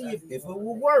wanted to see if it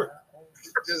would work."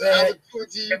 Just an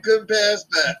opportunity you couldn't pass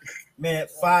back. Man,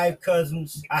 5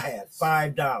 cousins. I had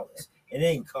 $5, and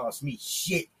it didn't cost me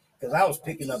shit because I was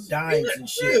picking up dimes and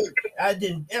shit. I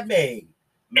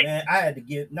had to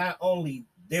give not only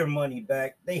their money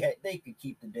back, they could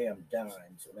keep the damn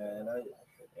dimes, man.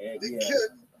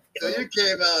 So you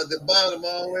came out at the bottom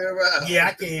all the way around. Yeah,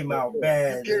 I came out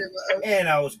bad, and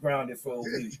I was grounded for a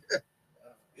week.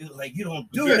 It was like, you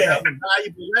don't do that. That was a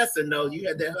valuable lesson, though. You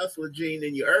had that hustler gene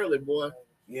in your early, boy.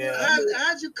 Yeah.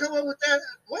 How'd you come up with that?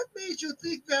 What made you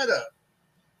think that up?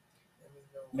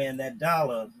 Man, that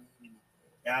dollar,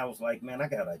 I was like, man, I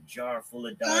got a jar full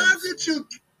of dimes. How did you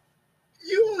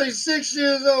only 6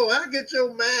 years old. How get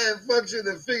your mind function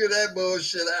to figure that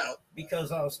bullshit out?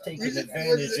 Because I was taking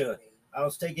advantage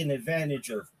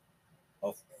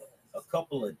of a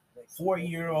couple of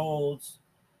 4-year-olds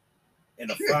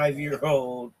and a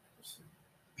 5-year-old.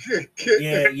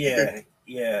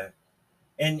 Yeah.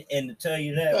 And to tell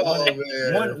you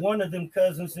that, one of them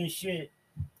cousins and shit,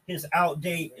 his out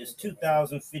date is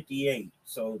 2058.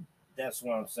 So that's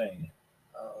what I'm saying.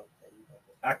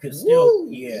 I could still,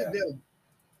 He's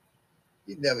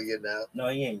never getting out. No,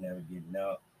 he ain't never getting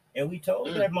out. And we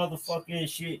told that motherfucker and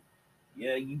shit,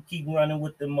 yeah, you keep running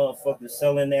with the motherfuckers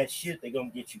selling that shit, they gonna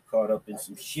get you caught up in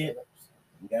some shit.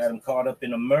 You got him caught up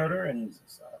in a murder, and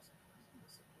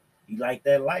he like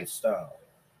that lifestyle.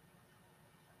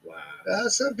 Wow.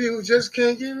 Some people just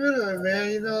can't get rid of it,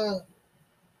 man. You know,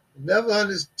 never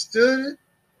understood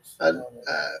it.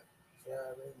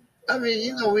 I mean,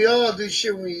 you know, we all do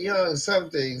shit when we're young, some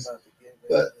things,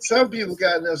 but some people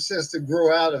got enough sense to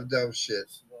grow out of dumb shit,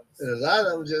 and a lot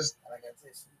of them just,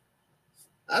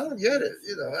 I don't get it.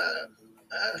 You know,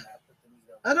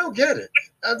 I don't get it.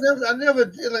 I never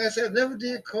did. Like I said, never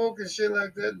did coke and shit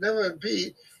like that.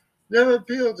 Never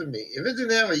appealed to me. If it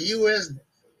didn't have a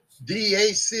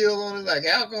USDA seal on it, like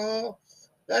alcohol,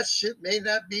 that shit may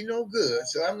not be no good.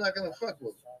 So I'm not gonna fuck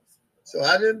with it. So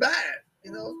I didn't buy it.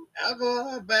 You know,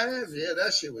 alcohol bad. Yeah,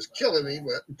 that shit was killing me.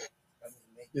 But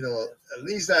you know, at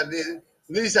least I did. At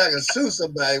least I could sue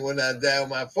somebody when I died.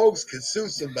 My folks could sue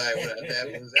somebody when I died.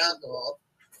 It was alcohol.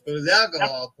 It was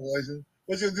alcohol poison.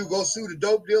 What you do? Go sue the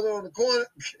dope dealer on the corner?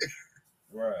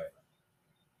 Right.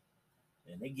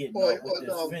 And they getting off with this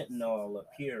fentanyl up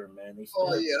here, man. They still,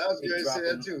 I was going to say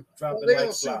that too. They're like going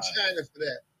to sue China for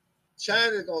that.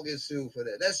 China's going to get sued for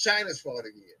that. That's China's fault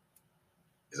again.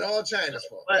 It's all China's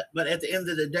fault. But at the end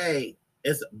of the day,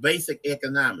 it's basic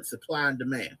economics, supply and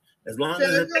demand. As long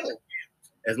as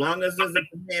there's a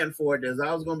demand for it, there's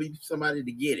always going to be somebody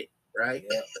to get it, right?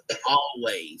 Yeah.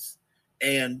 Always.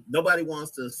 And nobody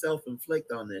wants to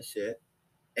self-inflict on this shit.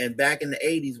 And back in the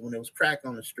 80s, when there was crack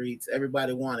on the streets,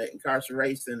 everybody wanted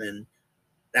incarceration, and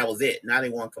that was it. Now they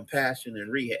want compassion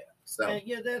and rehab. So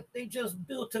that they just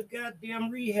built a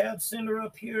goddamn rehab center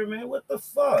up here, man. What the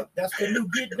fuck? That's the new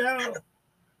Get Down.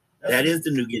 That is the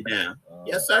new Get Down.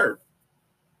 Yes, sir.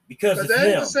 Because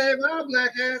they ain't to save our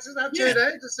black asses. I tell you, they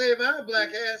ain't to save our black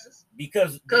asses.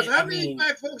 Because how many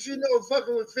black folks you know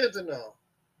fucking with fentanyl?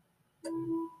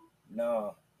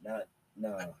 No.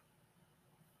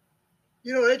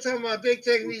 You know, they talking about they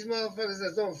taking these motherfuckers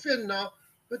that's on fentanyl,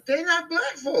 but they not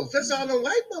black folks. That's all the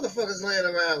white motherfuckers laying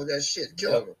around with that shit,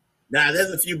 killing them. Now,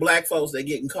 there's a few black folks that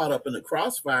getting caught up in the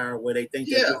crossfire where they think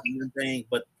they're doing one thing,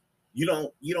 but you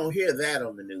don't hear that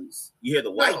on the news. You hear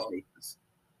the white faces.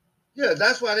 Yeah,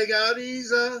 that's why they got all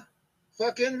these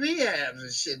fucking rehabs and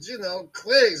shit, you know,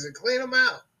 clinics and clean them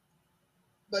out.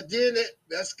 But then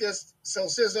that's just so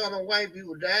since all the white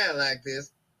people dying like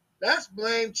this, that's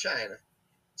blame China.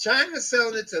 China's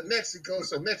selling it to Mexico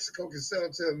so Mexico can sell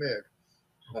it to America.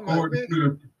 I'm like, According man,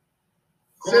 to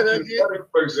say that the again.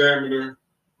 medical examiner,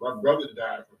 my brother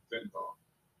died from fentanyl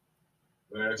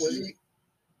last Was year.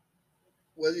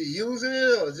 he using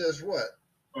it or just what?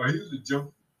 Oh, he was a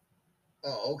junkie.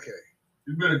 Oh, okay.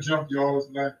 He's been a junkie all his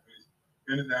life.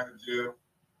 He's in and out of jail.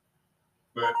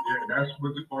 But yeah, that's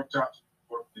what the autopsy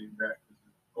report came back.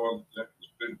 Called that was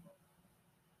fentanyl.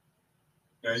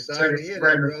 Now, you Sorry to take hear a that,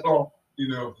 grain of brother. salt, you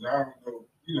know, 'cause I don't know,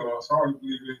 you know, it's hard to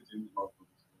believe anything about this.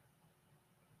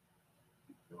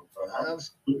 You know, but I'm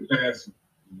putting past him,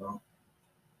 you know.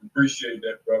 Appreciate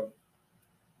that, brother.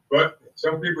 But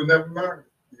some people never learn,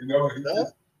 you know. He No,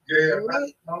 just you're gave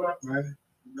right. all up, man.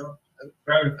 You know,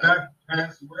 matter of fact, he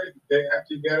passed away the day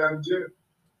after he got out of jail.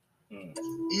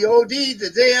 He OD'd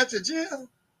the day after jail.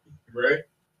 Right?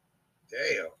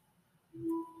 Damn.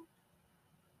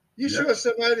 You Yeah. sure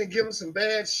somebody didn't give him some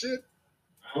bad shit?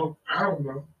 I don't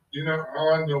know. You know,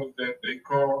 all I know is that they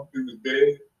called, he was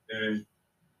dead, and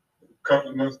a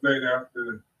couple of months later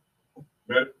after the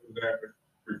medical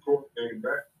report came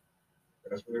back,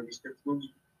 that's when it was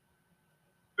concluded.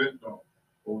 Fentanyl.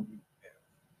 You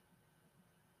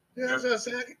know what I'm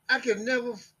saying?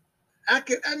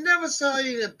 I never saw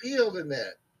any appeal in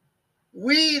that.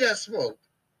 Weed I smoked.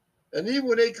 And even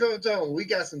when they come talking, we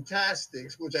got some Thai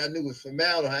sticks, which I knew was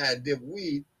formaldehyde dipped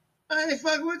weed. I ain't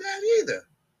fucking with that either.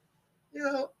 You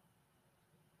know.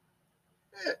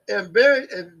 And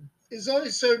there's only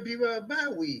certain people I buy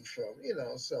weed from, you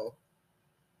know, so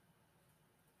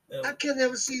I can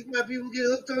never see why people get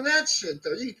hooked on that shit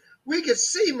though. We could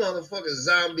see motherfuckers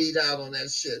zombied out on that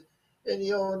shit in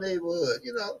your own neighborhood,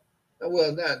 you know.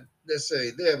 Well, not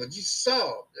necessarily there, but you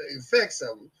saw the effects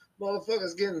of them.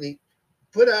 Motherfuckers getting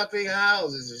put out their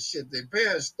houses and shit. Their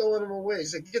parents throwing them away.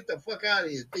 Said, get the fuck out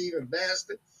of here, thieving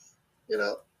bastard. You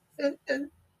know, and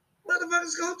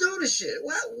motherfuckers gonna do the shit.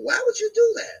 Why would you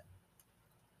do that?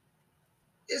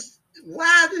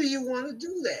 Why do you want to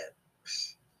do that?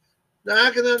 Now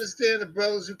I can understand the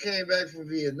brothers who came back from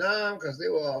Vietnam because they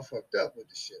were all fucked up with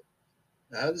the shit.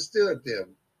 I understood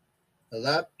them a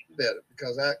lot better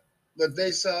because what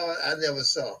they saw, I never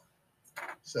saw.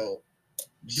 So,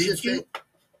 Did you?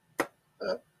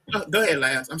 Go ahead,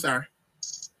 Lance. I'm sorry.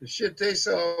 The shit they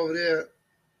saw over there,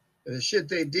 and the shit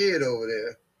they did over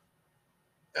there,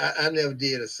 I never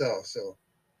did or saw. So,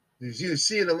 if you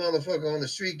see the motherfucker on the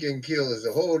street getting killed, is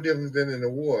a whole different than in the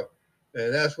war.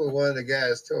 And that's what one of the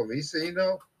guys told me. He said, you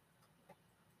know,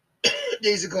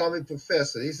 they used to call me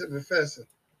professor. He said, Professor,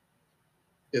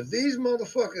 if these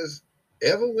motherfuckers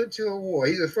ever went to a war,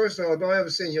 he said, first of all, don't ever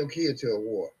send your kid to a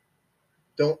war.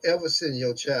 Don't ever send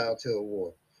your child to a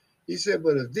war. He said,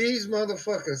 but if these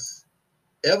motherfuckers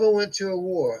ever went to a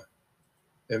war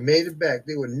and made it back,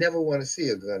 they would never want to see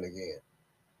a gun again.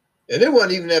 And it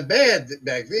wasn't even that bad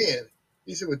back then.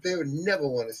 He said, but they would never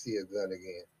want to see a gun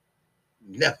again.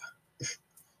 Never.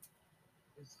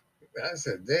 I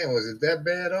said, damn, was it that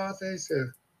bad, Arthur? He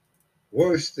said,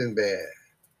 worse than bad.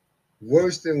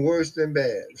 Worse than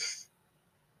bad.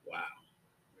 Wow.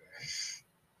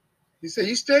 He said,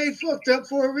 you stayed fucked up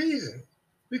for a reason.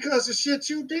 Because of shit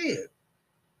you did.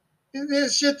 And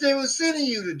there's shit they were sending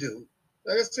you to do.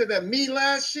 Like I said, that Me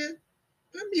Last shit,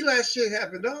 that Me Last shit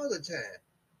happened all the time.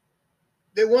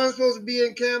 They weren't supposed to be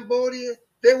in Cambodia.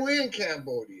 They were in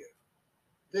Cambodia.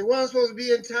 They weren't supposed to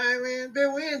be in Thailand. They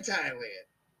were in Thailand.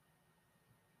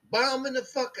 Bombing the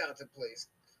fuck out the place.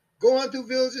 Going through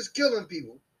villages, killing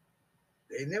people.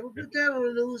 They never put that on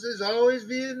the news. It's always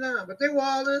Vietnam. But they were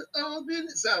all been in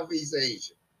Southeast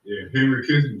Asia. Yeah, Henry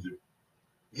Kissinger.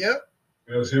 Yep.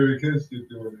 That was Henry Kissinger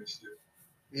doing this shit.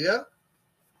 Yep.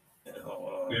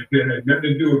 It had nothing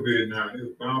to do with Vietnam. It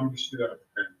was bombing the shit out of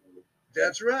Cambodia.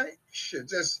 That's right. Shit,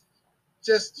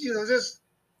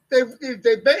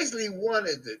 they basically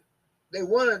wanted it. They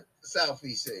wanted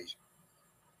Southeast Asia.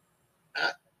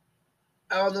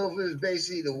 I don't know if it was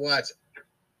basically to watch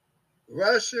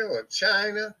Russia or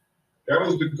China. That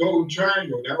was the Golden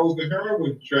Triangle. That was the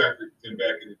heroin trafficking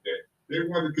back in the day. They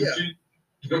wanted to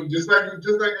continue, just like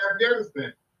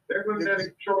Afghanistan. They wanted to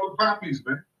control the poppies,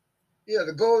 man. Yeah,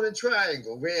 the Golden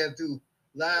Triangle ran through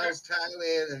Laos,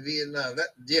 Thailand, and Vietnam.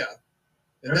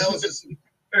 And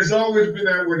it's always been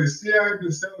that way. The CIA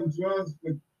been selling drugs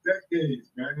for decades,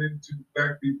 man, into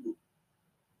black people.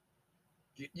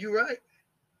 You right.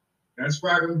 That's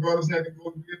why them brothers had to go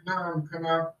to Vietnam, come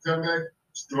back,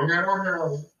 strung out on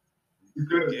heroin.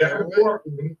 Because that war,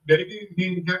 they didn't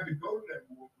even have to go to that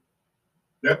war.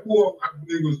 That war,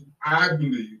 I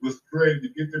believe, was created to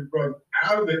get them brothers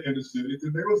out of the inner city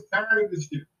because they was tired of this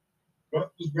shit. Us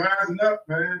was rising up,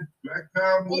 man. Black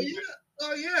Power movement.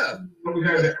 Oh yeah. We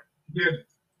had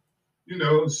the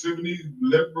 70s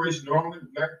Liberation Army,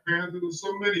 Black Panther. There was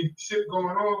so many shit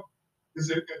going on. They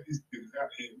said, got these things out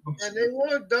here. And they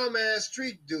weren't dumbass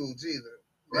street dudes either.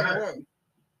 They weren't.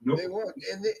 Nope. They weren't.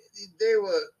 And they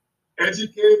were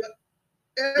educated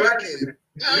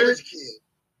college kids.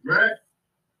 Right.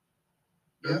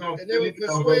 Yep. And they were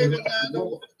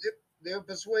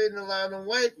persuading a lot of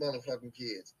white motherfucking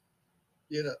kids.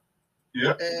 Yeah.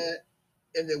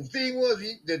 And the thing was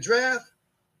the draft,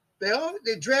 they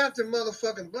drafted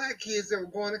motherfucking black kids that were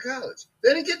going to college.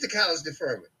 They didn't get the college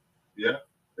deferment. Yeah,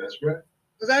 that's right.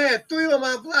 Because I had 3 on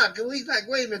my block, and we like,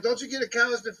 wait a minute, don't you get a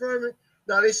college deferment?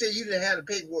 No, they said you didn't have the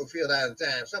paperwork filled out in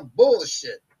time. Some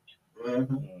bullshit.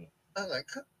 Mm-hmm. I'm like,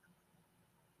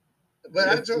 but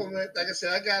I told them, like I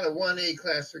said, I got a 1A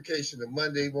classification the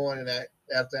Monday morning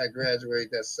after I graduate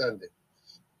that Sunday.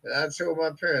 And I told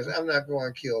my parents, I'm not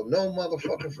going to kill no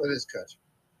motherfucker for this country.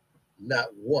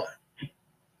 Not one.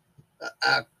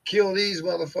 I kill these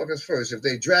motherfuckers first. If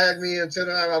they drag me into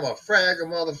the army, I'm a frag a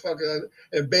motherfucker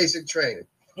in basic training.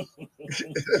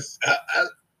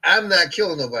 I'm not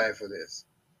killing nobody for this.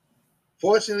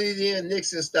 Fortunately, then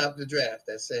Nixon stopped the draft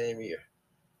that same year.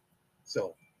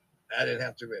 So I didn't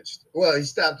have to register. Well, he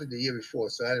stopped it the year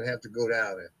before, so I didn't have to go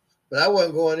down there. But I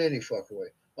wasn't going any fucking way.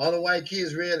 All the white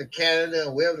kids ran to Canada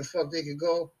and wherever the fuck they could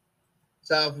go,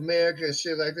 South America and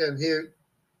shit like that. And here,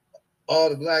 all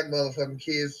the black motherfucking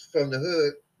kids from the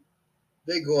hood,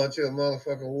 they go into a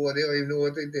motherfucking war. They don't even know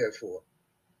what they're there for.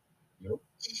 Nope.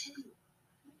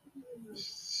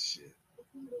 Shit.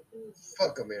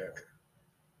 Fuck America.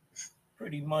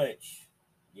 Pretty much,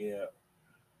 yeah.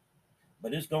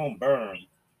 But it's gonna burn.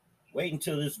 Wait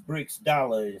until this BRICS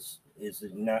dollar is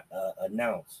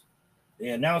announced.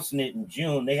 They're announcing it in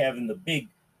June. They're having the big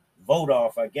vote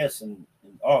off, I guess, in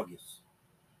August.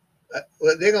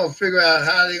 Well, they're gonna figure out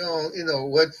how they're gonna,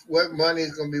 what money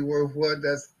is gonna be worth what.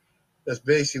 That's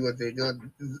basically what they're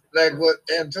doing. Like what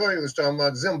Antonio was talking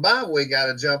about, Zimbabwe got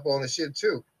to jump on the shit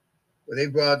too. But they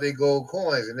brought their gold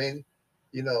coins, and then,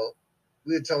 we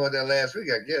were talking about that last week,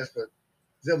 I guess. But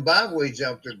Zimbabwe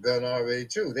jumped the gun already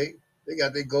too. They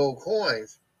got their gold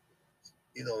coins.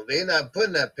 They're not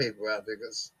putting that paper out there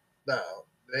because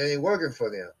they ain't working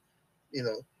for them.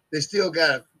 They still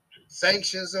got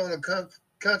sanctions on the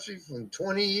country from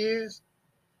 20 years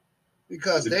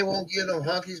because they won't give them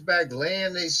honkies back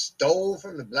land they stole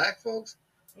from the black folks.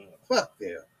 Fuck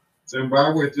them.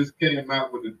 Zimbabwe just came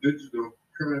out with a digital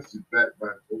currency backed by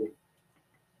gold.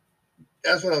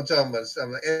 That's what I'm talking about.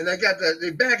 And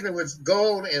they backing it with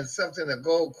gold and something of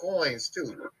gold coins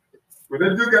too. But they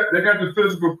got the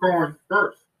physical coin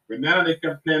first, but now they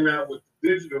came out with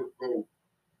digital gold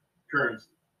currency.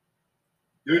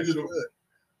 Digital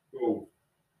gold.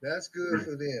 That's good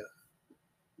for them.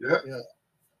 Yeah.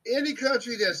 Any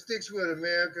country that sticks with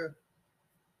America,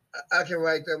 I can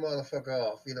write that motherfucker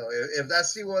off. If I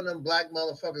see one of them black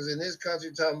motherfuckers in this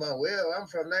country talking about, well, I'm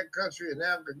from that country in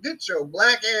Africa, get your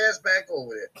black ass back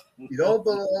over there. You don't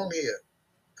belong here.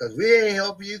 Because we ain't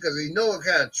helping you because we know what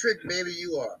kind of trick baby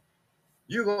you are.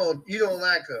 You don't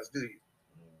like us, do you?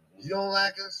 You don't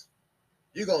like us?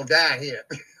 You're going to die here.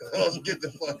 Let's get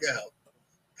the fuck out.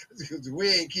 Because we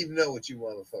ain't keeping up with you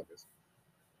motherfuckers.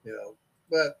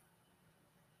 But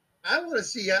I want to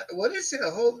see what they said.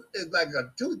 Like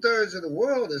 2/3 of the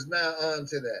world is now on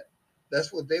to that.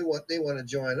 That's what they want. They want to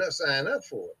join up, sign up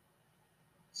for it.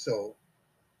 So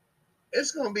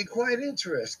it's going to be quite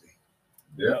interesting.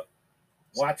 Yeah.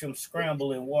 Watch them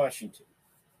scramble in Washington.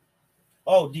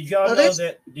 Oh, did y'all know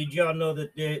that? Did y'all know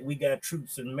that we got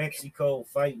troops in Mexico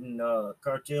fighting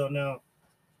cartel now?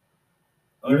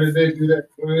 When did they do that?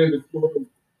 When did they deploy?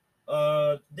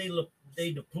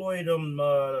 They deployed them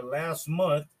last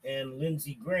month, and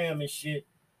Lindsey Graham and shit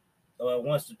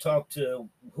wants to talk to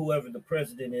whoever the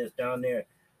president is down there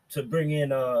to bring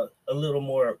in a little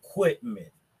more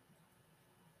equipment.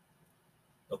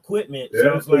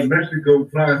 Sounds like Mexico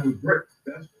flies with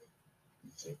BRICS.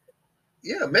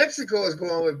 Yeah, Mexico is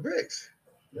going with BRICS.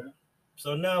 Yeah.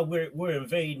 So now we're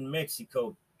invading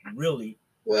Mexico, really.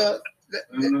 Well,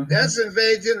 that's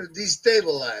invading to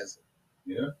destabilize it.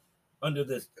 Yeah. Under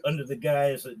the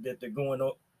guys that they're going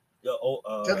to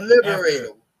liberate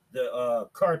them. The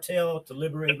cartel, to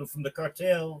liberate them from the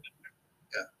cartel.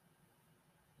 Yeah.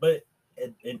 But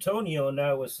Antonio and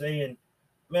I was saying,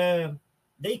 man,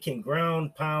 they can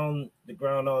pound the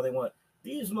ground all they want.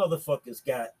 These motherfuckers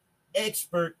got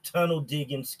expert tunnel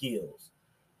digging skills.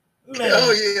 Man,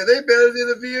 oh yeah, they better than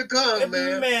the Viet Cong,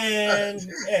 man.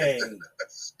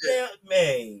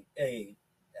 Man, hey,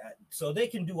 So they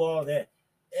can do all that.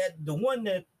 And the one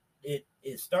that it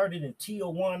started in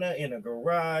Tijuana in a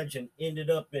garage and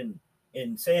ended up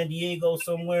in San Diego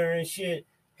somewhere and shit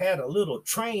had a little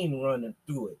train running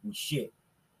through it and shit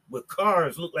with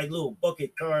cars look like little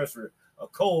bucket cars for a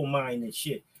coal mine and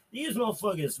shit. These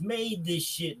motherfuckers made this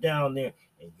shit down there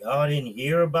and y'all didn't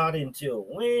hear about it until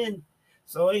when?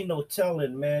 So ain't no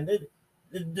telling, man.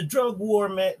 The drug war,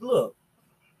 man. Look,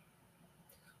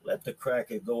 let the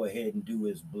cracker go ahead and do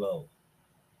his blow.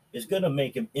 It's gonna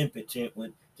make him impotent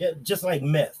with just like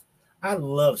meth. I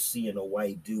love seeing a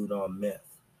white dude on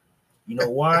meth. You know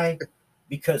why?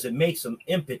 Because it makes him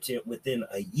impotent within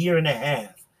a year and a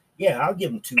half. Yeah, I'll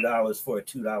give him $2 for a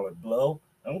 $2 blow.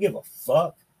 I don't give a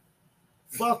fuck.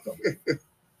 Fuck him.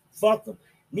 Fuck him.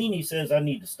 Nene says I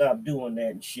need to stop doing that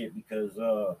and shit because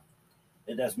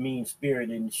that's mean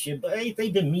spirited and shit. But ain't they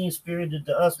been mean spirited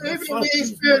to us? They've been mean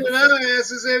spirited our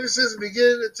asses ever since the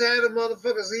beginning of time. The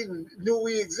motherfuckers even knew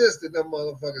we existed. Them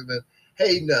motherfuckers been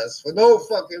hating us for no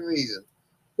fucking reason.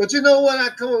 But you know what? I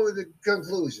come up with the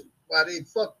conclusion why they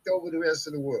fucked over the rest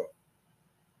of the world.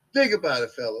 Think about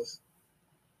it, fellas.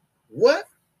 What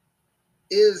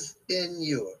is in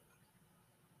Europe?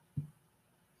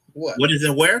 What? What is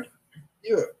in where?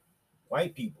 Europe.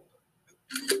 White people.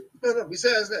 No.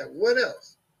 Besides that, what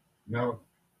else? No.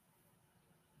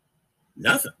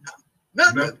 Nothing.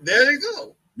 Nothing. There you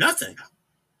go. Nothing.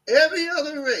 Every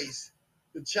other race,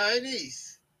 the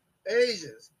Chinese,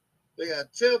 Asians, they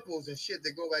got temples and shit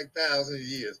that go back thousands of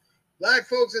years. Black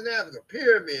folks in Africa,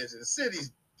 pyramids and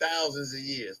cities, thousands of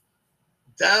years.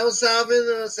 Down south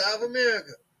in South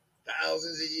America,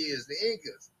 thousands of years. The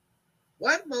Incas.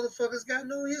 White motherfuckers got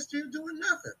no history of doing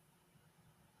nothing.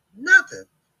 Nothing.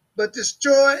 But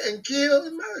destroy and kill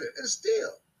and murder and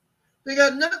steal. They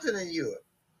got nothing in Europe.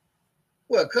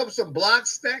 What, some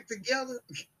blocks stacked together?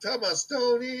 Talking about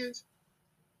Stonehenge?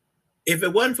 If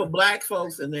it wasn't for black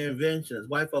folks and their inventions,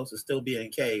 white folks would still be in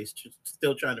caves,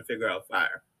 still trying to figure out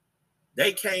fire.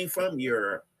 They came from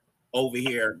Europe over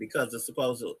here because of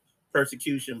supposed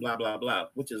persecution, blah, blah, blah,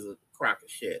 which is a crock of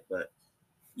shit. But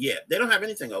yeah, they don't have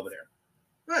anything over there.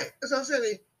 Right. That's what I'm saying.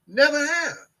 They never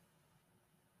have.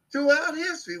 Throughout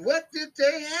history, what did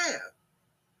they have?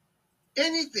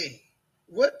 Anything.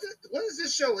 What does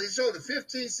this show? They showed the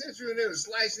 15th century and they were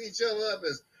slicing each other up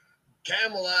as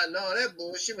Camelot and all that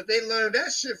bullshit, but they learned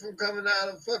that shit from coming out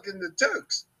of fucking the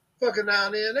Turks, fucking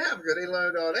down there in Africa. They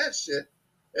learned all that shit.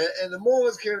 And the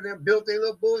Moors came there, built their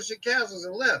little bullshit castles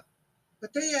and left.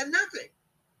 But they had nothing.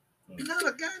 Not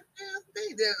a goddamn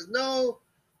thing. There's no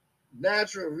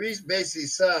natural reason, basically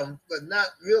some, but not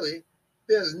really.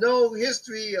 There's no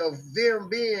history of them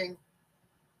being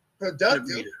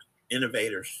productive.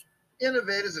 Innovators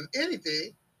of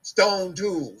anything. Stone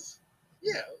tools.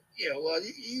 Yeah, well,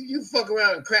 you fuck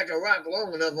around and crack a rock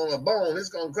long enough on a bone, it's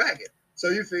going to crack it. So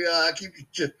you figure, I keep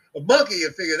a monkey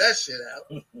will figure that shit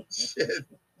out. Shit.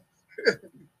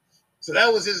 So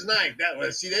that was his knife. That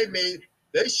was, see,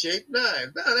 they shaped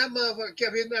knives. Now that motherfucker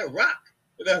kept hitting that rock.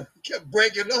 And that kept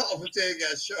breaking off until it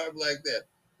got sharp like that.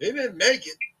 He didn't make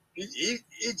it.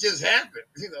 It just happened.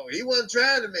 You know, he wasn't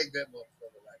trying to make that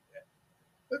motherfucker like that.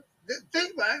 But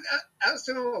think about it. I was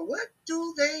telling him, what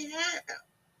do they have?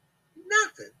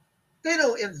 Nothing. They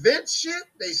don't invent shit.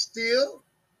 They steal.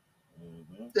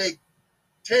 Mm-hmm. They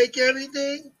take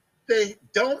everything. They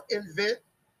don't invent.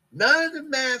 None of the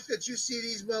math that you see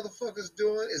these motherfuckers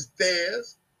doing is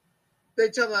theirs. They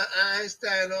talk about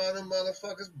Einstein and all them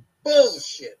motherfuckers.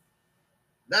 Bullshit.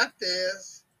 Not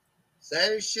theirs.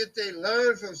 Same shit they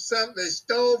learned from they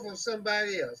stole from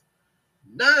somebody else.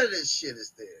 None of this shit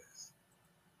is theirs.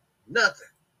 Nothing.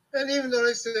 And even though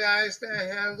they say Einstein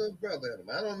had a little brother in him,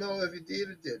 I don't know if he did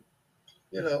or didn't.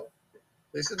 You know,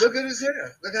 they said, look at his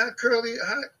hair. Look how curly,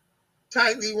 how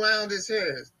tightly wound his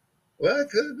hair is. Well, it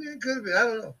could have been. I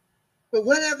don't know. But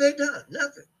what have they done?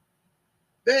 Nothing.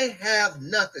 They have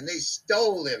nothing. They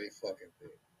stole every fucking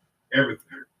thing.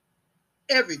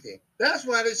 Everything. That's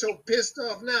why they're so pissed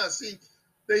off now. See,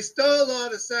 they stole all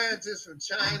the scientists from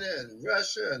China and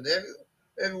Russia and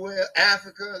everywhere,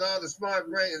 Africa and all the smart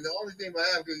brain. And the only thing about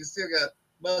Africa, you still got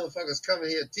motherfuckers coming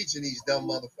here teaching these dumb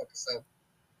motherfuckers something.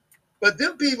 But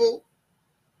them people,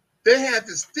 they had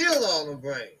to steal all the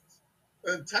brains,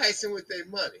 entice them with their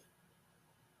money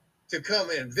to come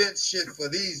and invent shit for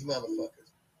these motherfuckers.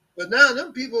 But now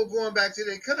them people are going back to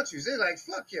their countries. They're like,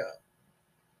 fuck y'all.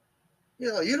 You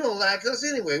know, you don't like us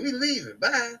anyway. We leaving.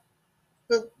 Bye.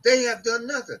 But they have done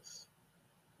nothing.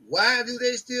 Why do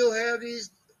they still have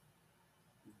these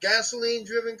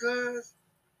gasoline-driven cars?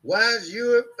 Why is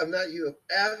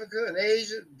Africa and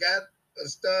Asia got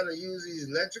starting to use these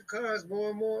electric cars more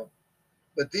and more?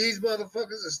 But these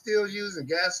motherfuckers are still using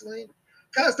gasoline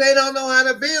because they don't know how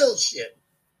to build shit.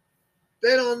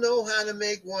 They don't know how to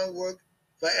make one work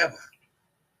forever.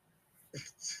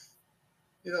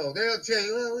 They'll tell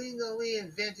you, well, we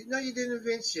invented. No, you didn't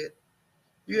invent shit.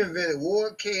 You invented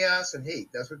war, chaos, and hate.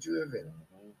 That's what you invented.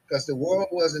 Because the world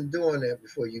wasn't doing that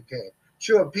before you came.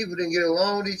 Sure, people didn't get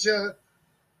along with each other.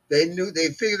 They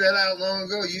figured that out long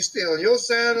ago. You stay on your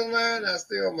side of the line, I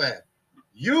stay on mine.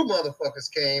 You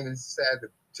motherfuckers came and decided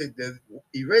to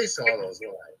erase all those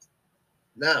lines.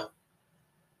 Now,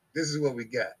 this is what we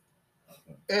got.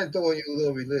 And throwing you a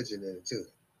little religion in it too.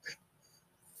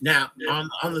 Now,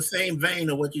 on the same vein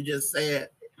of what you just said,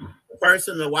 the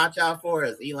person to watch out for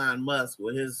is Elon Musk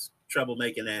with his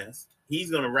troublemaking ass. He's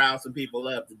gonna rouse some people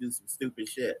up to do some stupid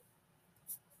shit.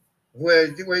 Where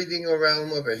you think he'll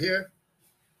round him up at here?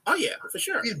 Oh yeah, for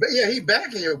sure. He's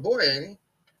backing your boy, ain't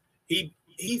he?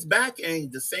 He's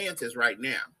backing DeSantis right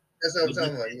now. That's what I'm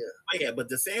talking about. Yeah, but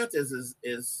DeSantis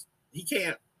is he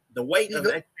can't. The weight of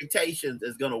expectations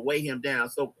is gonna weigh him down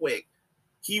so quick.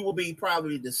 He will be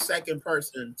probably the second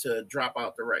person to drop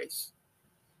out the race.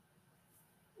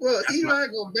 Well, Eli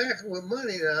gonna back him with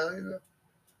money now.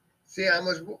 See how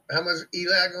much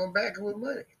Eli gonna back him with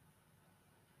money.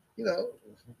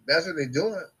 That's what they're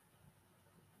doing.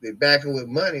 They back him with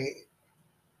money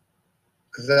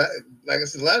because, like I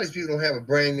said, a lot of these people don't have a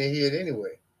brain in their head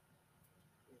anyway.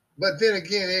 But then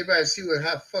again, everybody see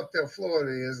how fucked up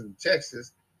Florida is and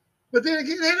Texas. But then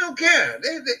again, they don't care.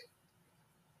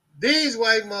 These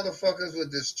white motherfuckers would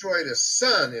destroy the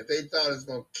sun if they thought it was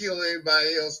going to kill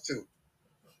everybody else too.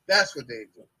 That's what they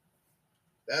do.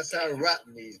 That's how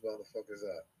rotten these motherfuckers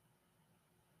are.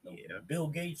 Yeah, Bill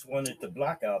Gates wanted to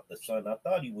block out the sun. I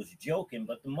thought he was joking,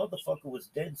 but the motherfucker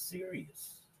was dead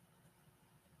serious.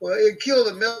 Well, it killed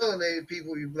the melanated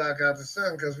people you block out the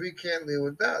sun because we can't live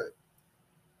without it.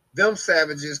 Them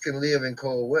savages can live in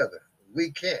cold weather.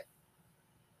 We can't.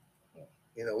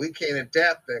 We can't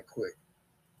adapt that quick.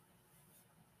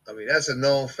 I mean, that's a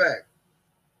known fact.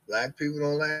 Black people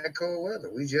don't like cold weather.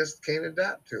 We just can't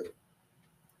adapt to it.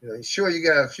 Sure, you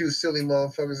got a few silly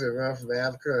motherfuckers that run from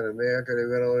Africa and America. They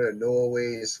went over there,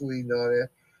 Norway and Sweden, all that.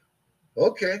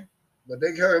 Okay. But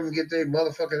they heard them get their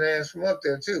motherfucking ass from up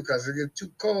there, too, because it get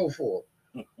too cold for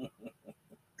them.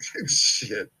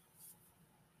 Shit.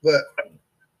 But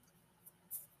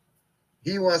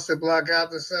he wants to block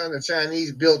out the sun. The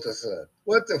Chinese built the sun.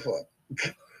 What the fuck?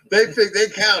 They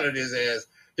counted his ass.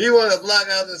 He wanted to block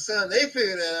out the sun. They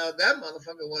figured that out. That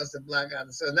motherfucker wants to block out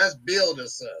the sun. That's build the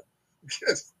sun.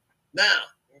 Now,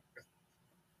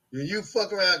 when you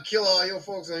fuck around and kill all your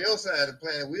folks on your side of the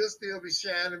planet, we'll still be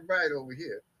shining bright over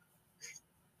here.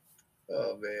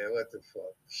 Oh, man, what the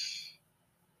fuck?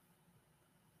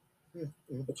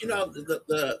 But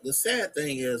the sad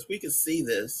thing is we can see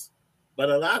this, but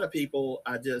a lot of people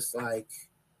are just like,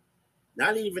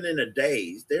 not even in a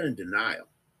daze. They're in denial.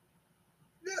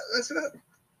 Yeah,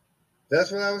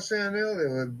 that's what I was saying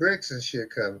earlier with bricks and shit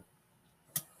coming.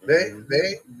 They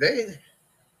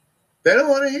don't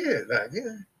want to hear it.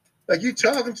 Like you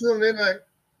talking to them, they're like,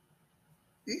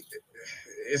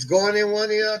 it's going in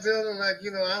one ear out the other. Like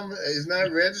it's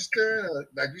not registering.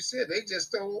 Like you said, they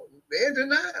just don't. They're in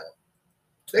denial.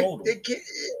 They can't.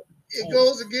 It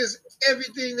goes against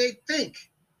everything they think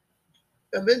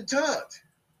and been taught.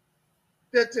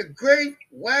 That the great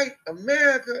white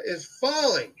America is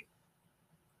falling.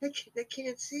 They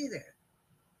can't see that.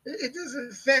 It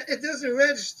doesn't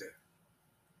register.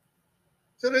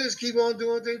 So they just keep on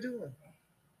doing what they're doing.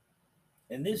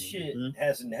 And this shit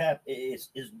hasn't happened. It's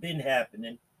been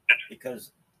happening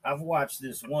because I've watched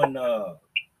this one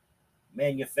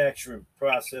manufacturing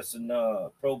processing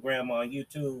program on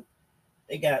YouTube.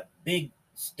 They got big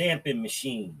stamping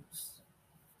machines,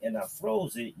 and I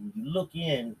froze it. And you look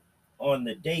in on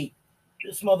the date.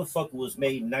 This motherfucker was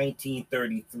made in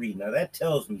 1933. Now that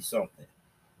tells me something.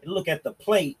 And look at the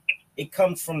plate. It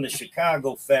comes from the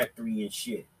Chicago factory and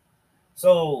shit.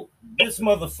 So this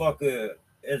motherfucker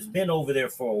has been over there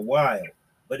for a while,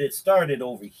 but it started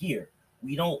over here.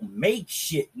 We don't make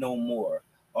shit no more.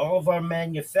 All of our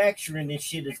manufacturing and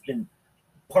shit has been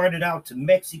parted out to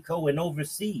Mexico and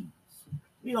overseas.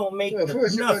 We don't make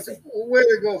nothing. Where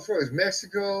did it go first?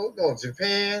 Mexico? No,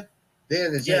 Japan.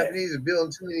 Then the Japanese were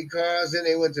building too many cars. Then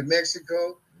they went to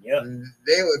Mexico. Yep. And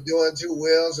they were doing too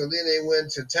well. So then they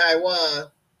went to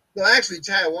Taiwan. No, actually,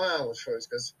 Taiwan was first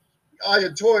because all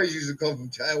your toys used to come from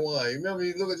Taiwan. You remember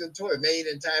you look at the toy made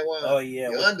in Taiwan. Oh,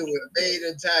 yeah. Your underwear made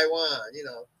in Taiwan.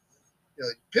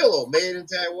 Pillow made in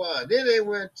Taiwan. Then they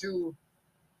went to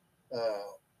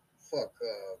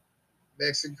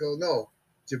Mexico. No,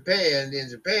 Japan. Then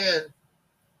Japan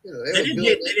You know, They they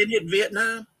didn't hit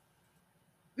Vietnam.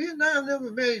 Vietnam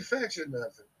never manufactured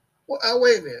nothing. Well,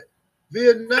 wait a minute.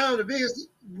 Vietnam, the biggest,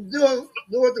 know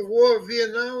what the war of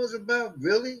Vietnam was about?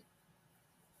 Really?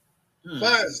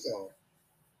 Firestone,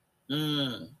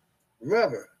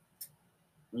 rubber.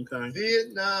 Okay.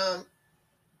 Vietnam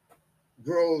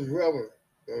grows rubber.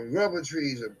 Rubber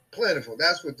trees are plentiful.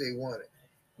 That's what they wanted.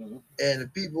 Mm-hmm. And the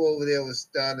people over there was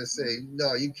starting to say,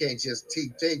 no, you can't just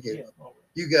keep taking.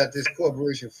 You got this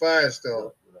corporation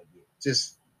Firestone,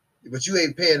 but you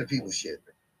ain't paying the people shit.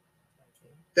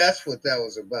 That's what that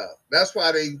was about. That's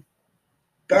why they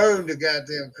burned the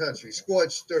goddamn country,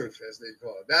 scorched earth, as they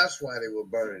call it. That's why they were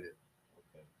burning it.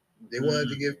 They wanted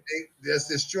to just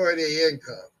destroy their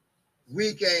income.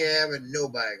 We can't have it.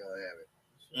 Nobody gonna have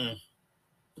it.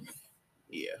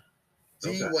 Yeah.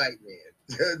 D white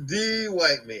man. D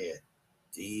white man.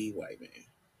 D white man.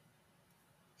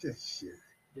 Just shit.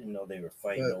 Didn't know they were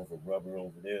fighting over rubber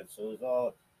over there. So it's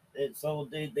all. So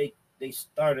they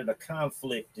started a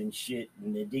conflict and shit,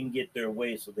 and they didn't get their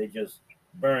way, so they just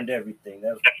burned everything.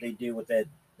 That's what they did with that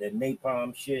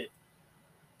napalm shit.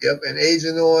 Yep, and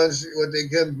Agent Orange, what they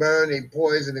couldn't burn, they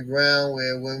poisoned the ground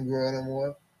where it wouldn't grow no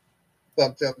more.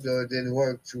 Fucked up though, it didn't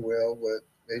work too well, but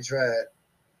they tried.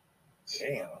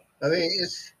 Damn. I mean,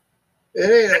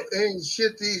 it ain't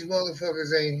shit. These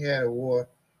motherfuckers ain't had a war.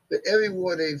 Every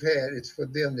war they've had is for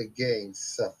them to gain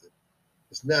something.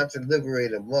 It's not to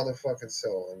liberate a motherfucking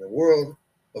soul. And the world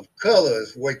of color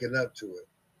is waking up to it.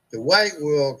 The white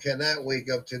world cannot wake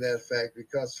up to that fact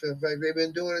because, in fact, they've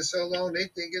been doing it so long, they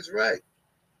think it's right.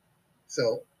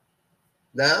 So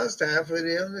now it's time for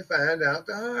them to find out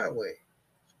the hard way.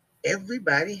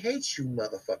 Everybody hates you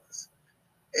motherfuckers.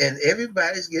 And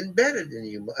everybody's getting better than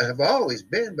you. Have always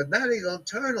been, but now they're going to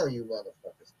turn on you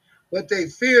motherfuckers. What they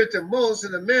feared the most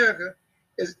in America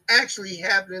is actually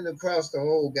happening across the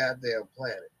whole goddamn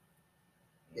planet.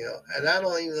 You know, and I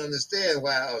don't even understand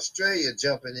why Australia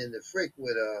jumping in the frick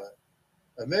with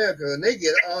America, and they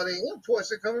get all the imports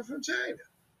that are coming from China.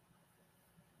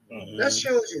 Mm-hmm. That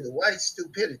shows you the white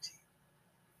stupidity.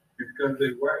 Because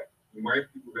they're white. The white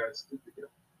people got stupid.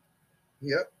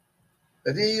 Yep.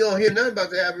 And then you don't hear nothing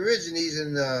about the Aborigines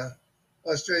in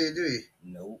Australia, do you?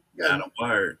 Nope. Not a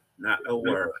word. Not a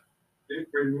word. They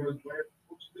pretty much white.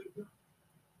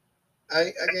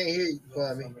 I can't hear you,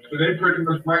 Kwame. So they pretty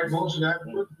much white most of that.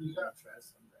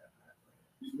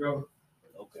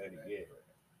 Okay, yeah.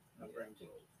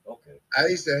 Okay. I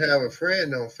used to have a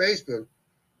friend on Facebook,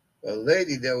 a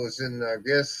lady that was in, I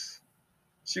guess,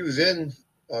 she was in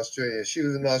Australia. She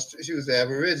was the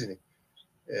Aborigine,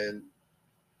 and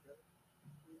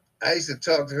I used to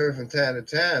talk to her from time to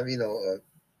time, you know,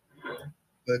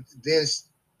 but then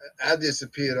I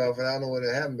disappeared off, and I don't know what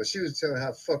happened. But she was telling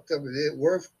how fucked up it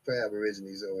were for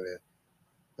Aborigines over there.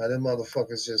 How them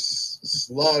motherfuckers just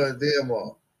slaughtered them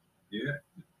all. Yeah.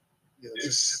 You know,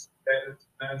 just.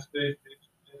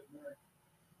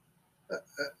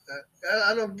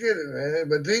 I don't get it, man.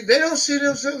 But they don't see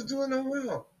themselves doing no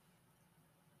wrong.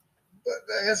 But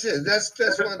like I said, that's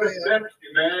one thing. Man,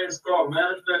 it's called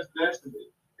manifest destiny.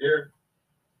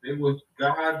 It was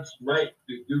God's right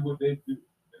to do what they do.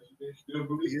 That's what they still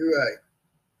believe. You're right.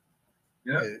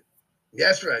 Yeah.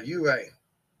 That's right. You're right.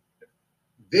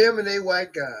 Them and they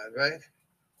white God, right?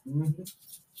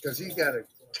 Because he got to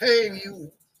tame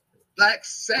you black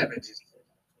savages.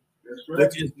 That's right.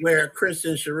 Which is where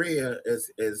Christian Sharia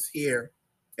is here,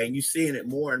 and you're seeing it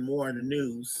more and more in the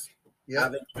news. How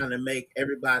they're trying to make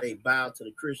everybody bow to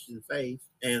the Christian faith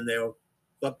and their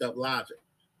fucked up logic.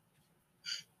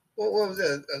 What was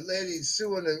that? A lady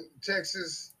suing in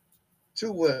Texas,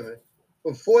 2 women,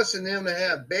 for forcing them to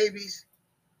have babies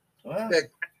that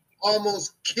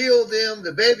almost killed them.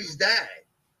 The babies died.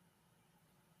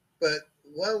 But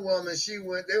one woman, she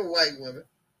went, they were white women.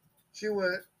 She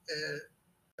went and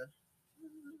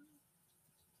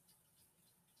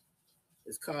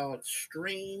it's called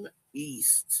Stream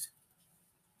East.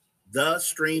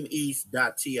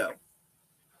 TheStreamEast.to.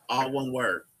 All one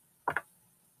word.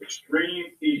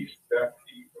 ExtremeEast.to.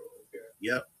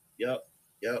 Okay.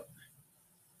 Yep.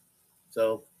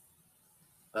 So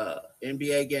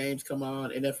NBA games come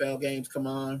on, NFL games come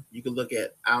on. You can look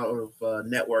at out of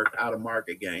network, out of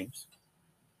market games.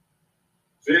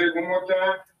 Say it one more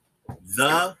time.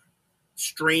 The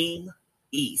Stream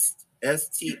East.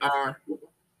 STREAM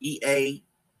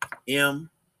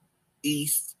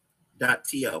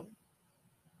East.to.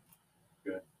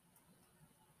 Okay.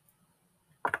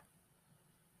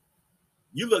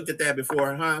 You looked at that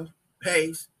before, huh,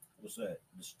 Hayes? What's that?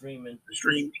 The streaming? The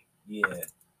stream? Yeah.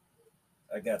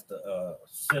 I got the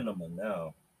cinema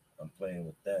now. I'm playing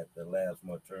with that. The last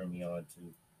one turned me on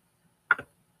to.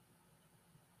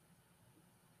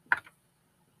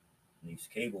 These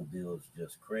cable bills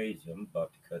just crazy. I'm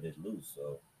about to cut it loose.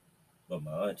 So, but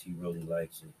my auntie really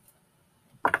likes it.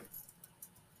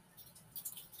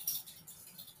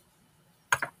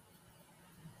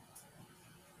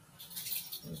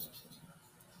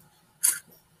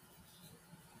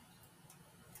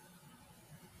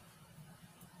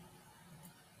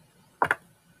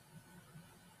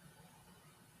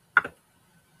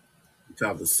 You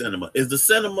call the cinema. Is the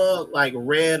cinema like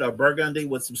red or burgundy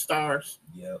with some stars?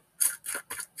 Yep.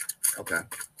 Okay,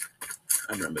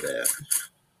 I remember that.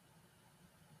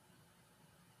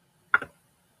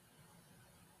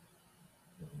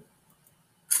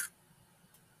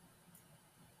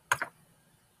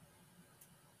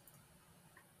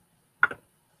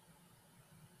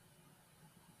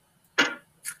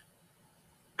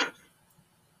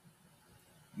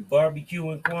 You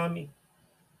barbecuing, Kwame?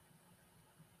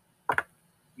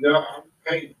 No, I'm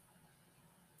painting.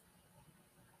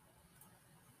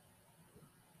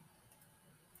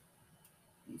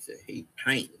 He said he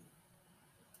painting.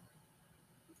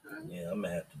 Yeah, I'm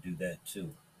gonna have to do that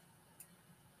too.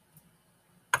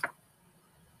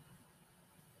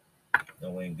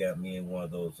 No ain't got me in one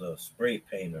of those spray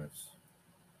painters.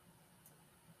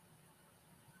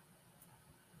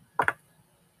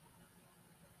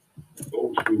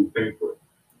 Old school paper.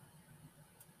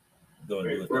 Gonna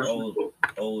do it the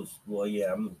old. Well,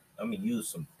 yeah, I'm gonna use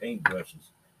some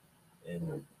paintbrushes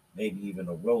and maybe even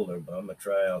a roller, but I'm gonna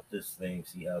try out this thing,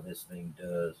 see how this thing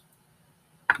does.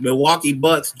 Milwaukee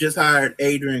Bucks just hired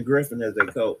Adrian Griffin as their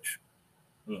coach.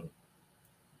 Okay.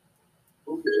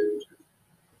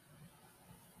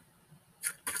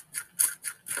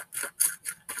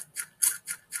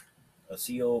 I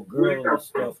see old girl and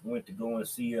stuff went to go and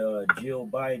see Jill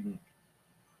Biden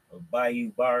or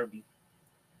Bayou Barbie.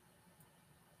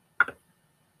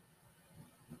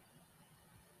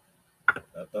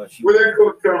 I thought she. Where that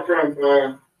coach come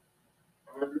from?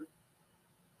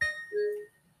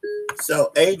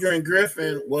 So Adrian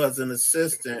Griffin was an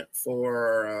assistant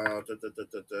for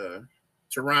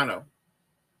Toronto.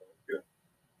 Yeah.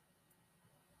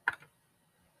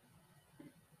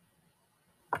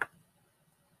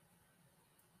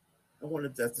 I wonder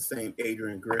if that's the same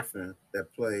Adrian Griffin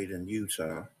that played in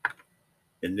Utah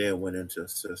and then went into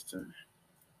assistant.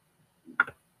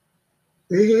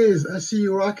 It is. I see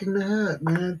you rocking the hat,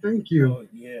 man. Thank you. Oh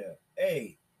yeah.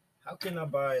 Hey, how can I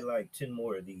buy like 10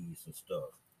 more of these and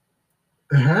stuff?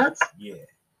 The hats? Yeah.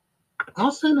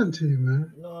 I'll send them to you,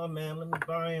 man. No, man, let me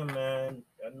buy them, man.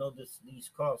 I know these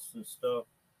costs and stuff.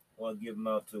 I want to give them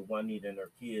out to Juanita and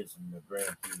her kids and their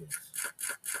grandkids.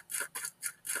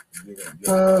 Get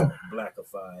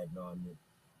blackified on it.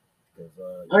 Because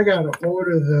I gotta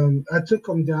order them. I took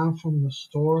them down from the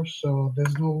store, so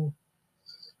there's no.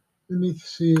 Let me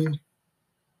see.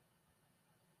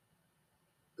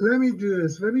 Let me do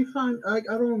this. Let me find. I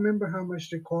don't remember how much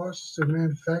they cost to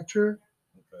manufacture.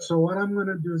 Okay. So what I'm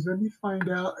gonna do is let me find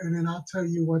out, and then I'll tell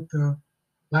you what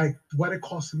it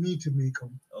costs me to make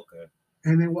them. Okay.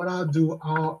 And then what I'll do,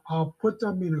 I'll put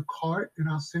them in a cart, and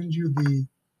I'll send you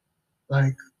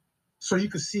so you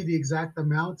can see the exact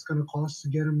amount it's gonna cost to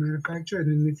get them manufactured.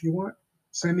 And if you want,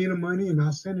 send me the money, and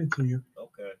I'll send it to you.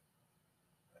 Okay.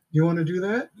 You want to do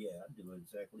that? Yeah, I do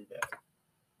exactly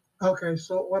that. Okay.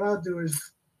 So what I'll do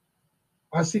is,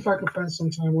 I'll see if I can find some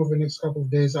time over the next couple of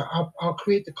days. I'll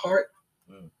create the cart,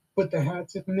 put the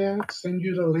hats in there, send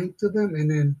you the link to them, and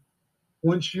then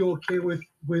once you're okay with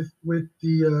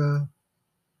the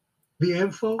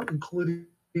info, including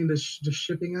the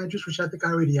shipping address, which I think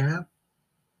I already have,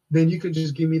 then you can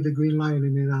just give me the green light,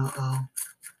 and then I'll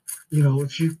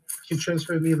if you can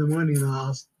transfer me the money, and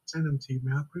I'll send them to you,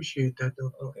 man. I appreciate that,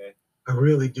 though. Okay. I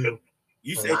really do.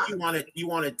 You said you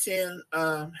wanted 10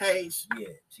 Hayes? Yeah,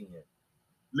 10.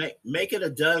 Make it a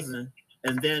dozen,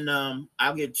 and then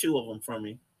I'll get 2 of them from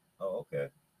you. Oh, okay.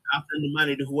 I'll send the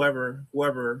money to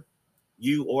whoever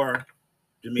you or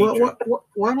Dimitri. Well,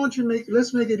 why don't you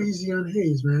let's make it easy on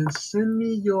Hayes, man. Send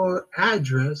me your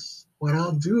address. What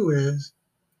I'll do is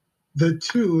the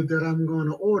 2 that I'm going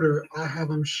to order, I'll have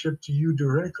them shipped to you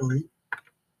directly.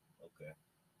 Okay.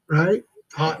 Right?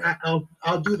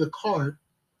 I'll do the card.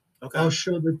 Okay. I'll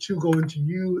show the 2 going to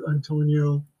you,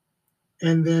 Antonio,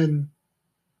 and then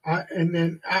I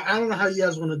don't know how you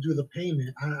guys want to do the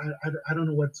payment. I don't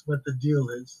know what the deal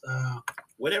is.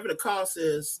 Whatever the cost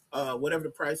is, whatever the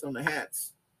price on the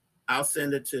hats, I'll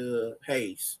send it to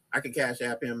Hayes. I can cash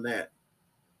app him that.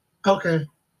 Okay.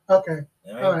 All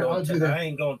right, I'll do that. I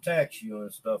ain't gonna tax you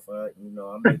and stuff. I'm making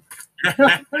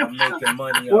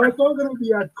money. Well, it's all gonna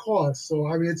be at cost. So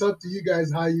I mean, it's up to you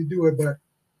guys how you do it. But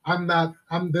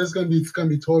it's gonna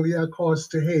be totally at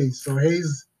cost to Hayes. So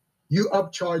Hayes, You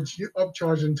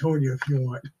upcharge Antonio if you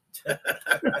want.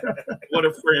 What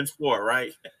are friends for,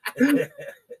 right? Hey,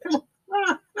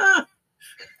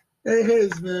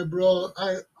 Hayes, man, bro.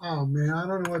 Man, I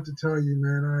don't know what to tell you,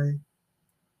 man.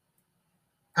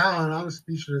 I don't know, I'm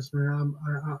speechless, man.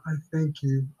 I thank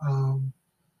you.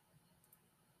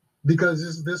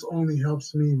 Because this only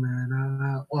helps me,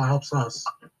 man. Well, helps us.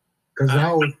 Because I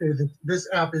always say that this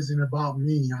app isn't about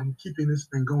me. I'm keeping this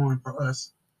thing going for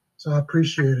us. So I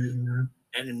appreciate it, man.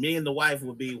 And then me and the wife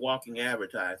will be walking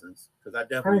advertisements because I I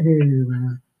definitely hear you,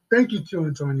 man. Thank you too,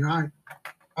 Antonio.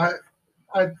 I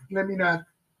let me not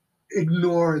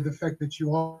ignore the fact that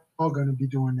you all are going to be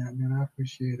doing that, man. I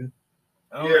appreciate it.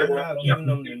 I'm not giving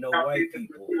them to no white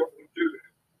people.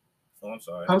 So I'm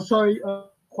sorry. I'm sorry,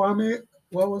 Kwame.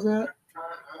 What was that?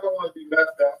 I don't want to be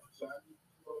left out. So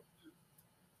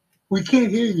We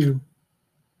can't hear you.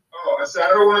 oh, I said I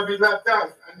don't want to be left out.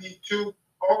 I need two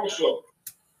also.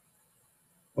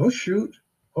 Oh shoot.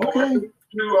 Okay. Two of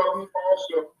them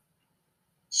also.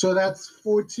 So that's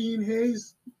 14,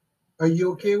 Hayes. Are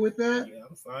you okay with that? Yeah,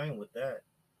 I'm fine with that.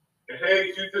 Hey,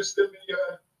 you just send me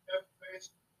your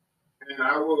information, and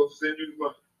I will send you the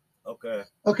money. Okay.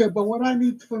 Okay, but what I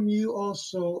need from you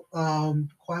also,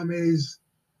 Kwame, is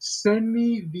send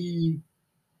me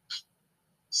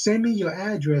your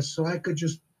address so I could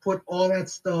just put all that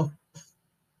stuff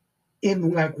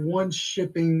in like one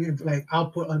shipping. Like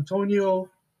I'll put Antonio,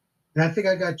 and I think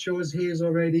I got yours Hayes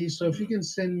already. So if you can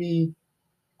send me,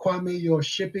 Kwame, your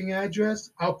shipping address,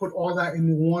 I'll put all that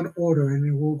in one order, and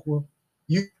then we'll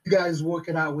you guys work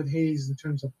it out with Hayes in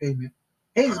terms of payment.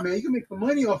 Hayes, man, you can make some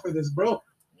money off of this, bro.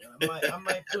 Yeah, I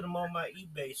might put them on my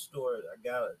eBay store. I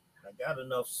got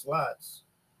enough slots.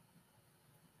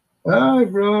 All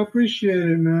right, bro. I appreciate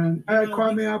it, man. All right, know,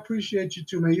 Kwame, I appreciate you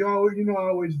too, man. You know I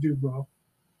always do, bro.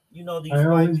 You know these I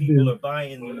white always people do. are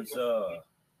buying these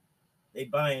they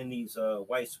buying these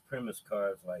white supremacist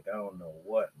cards like I don't know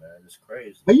what, man. It's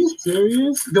crazy. Are you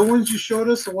serious? The ones you showed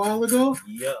us a while ago?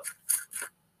 Yep.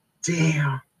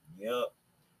 Damn. Yep.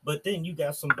 But then you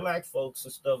got some black folks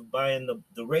and stuff buying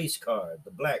the race card,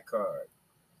 the black card,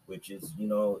 which is, you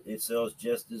know, it sells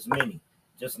just as many,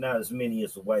 just not as many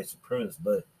as the white supremacist.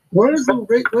 But What is the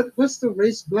race? What's the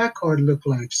race black card look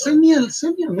like? Send me a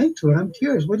link to it. I'm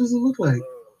curious. What does it look like?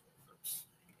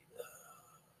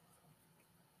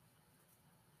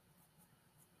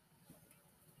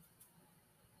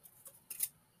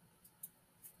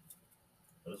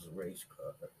 There's a race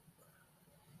card.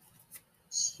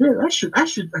 Shit, I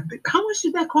should. How much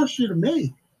did that cost you to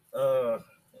make? It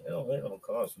don't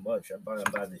cost much. I buy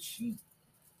them by the sheet.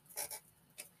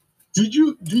 Can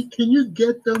you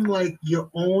get them like your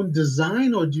own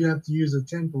design, or do you have to use a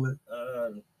template?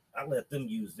 I let them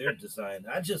use their design.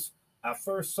 I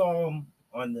first saw them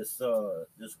on this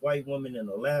white woman in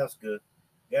Alaska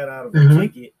got out of a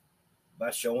ticket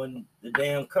by showing the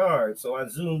damn card. So I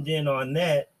zoomed in on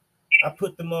that. I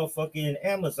put the motherfucker in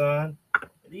Amazon.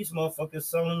 These motherfuckers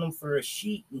selling them for a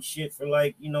sheet and shit for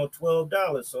like, you know,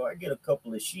 $12. So I get a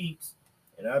couple of sheets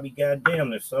and I'll be goddamn,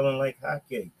 they're selling like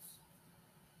hotcakes.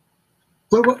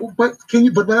 But can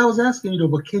you? But what I was asking you though,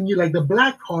 but can you, like the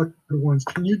black card ones?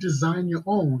 Can you design your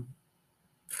own?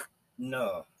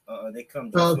 No, they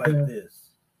come just like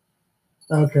this.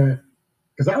 Okay,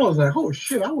 because I was like, oh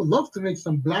shit, I would love to make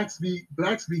some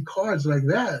Blaqsbi cards like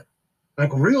that,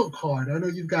 like real card. I know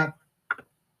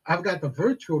I've got the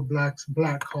virtual black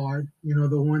card, you know,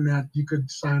 the one that you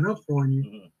could sign up for,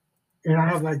 and I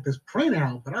have like this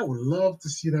printout, but I would love to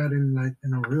see that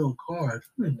in a real card.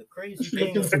 And the crazy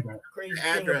thing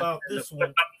about this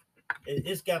one,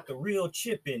 it's got the real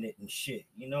chip in it and shit.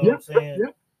 You know what I'm saying?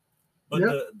 Yep. But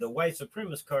the white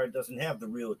supremacist card doesn't have the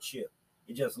real chip.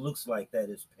 It just looks like that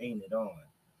it's painted on.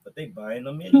 But they buying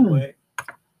them anyway.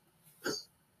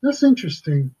 That's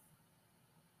interesting.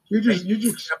 You just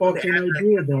spoke an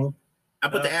idea though. I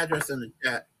put the address in the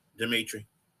chat, Dimitri.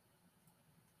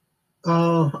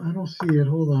 I don't see it.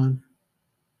 Hold on.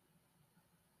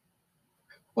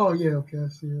 Oh yeah, okay, I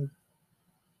see it.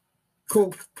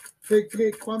 Cool. Hey,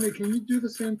 Kwame, can you do the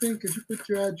same thing? Could you put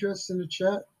your address in the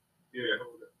chat? Yeah,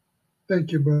 hold on.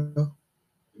 Thank you, bro.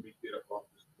 Let me get up off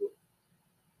this book.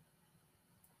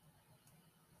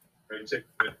 Ready, take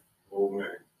a minute. Oh man.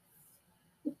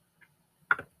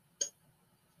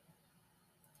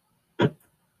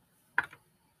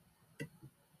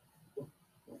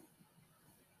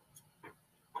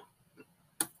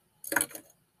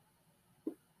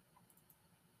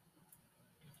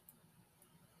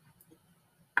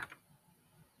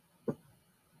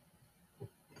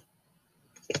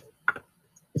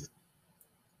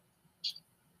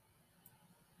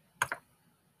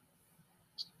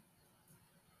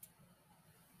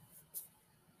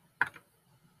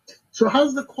 So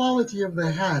how's the quality of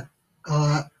the hat?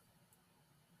 Oh,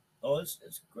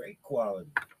 it's great quality.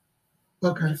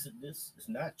 Okay. This is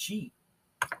not cheap.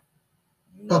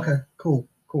 You know? Okay. Cool.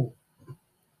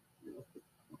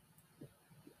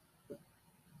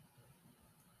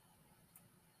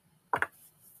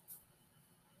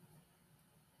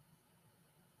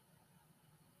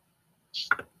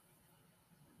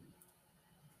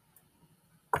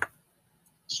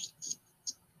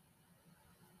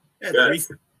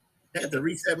 Had to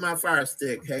reset my Fire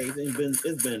Stick. Hey,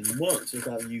 it's been months since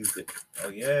I've used it. Oh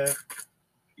yeah.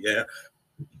 Yeah.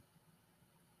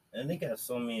 And they got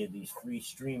so many of these free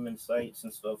streaming sites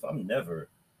and stuff. I'm never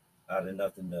out of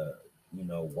nothing to,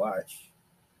 watch.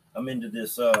 I'm into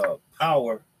this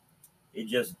Power. It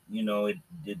just, it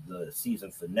did the season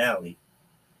finale.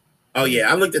 Oh yeah,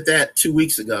 I looked at that 2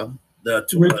 weeks ago.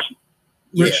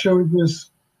 Which show is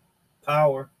this?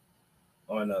 Power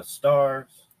on Stars.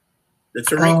 The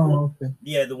Tariq. Oh, okay.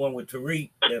 Yeah, the one with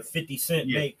Tariq that 50 Cent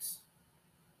makes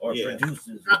or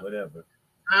produces or whatever.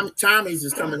 Tommy's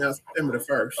is coming out September the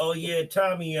 1st. Oh yeah,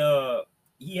 Tommy.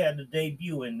 He had the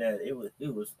debut in that. It was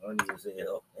funny as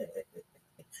hell.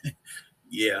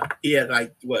 Yeah, he had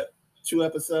like what 2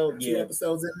 episodes? Yeah. 2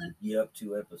 episodes in there. Yep,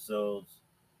 2 episodes.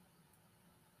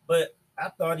 But I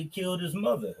thought he killed his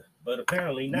mother, but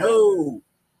apparently not.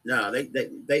 No,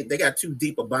 they got too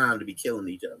deep a bond to be killing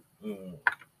each other. Mm.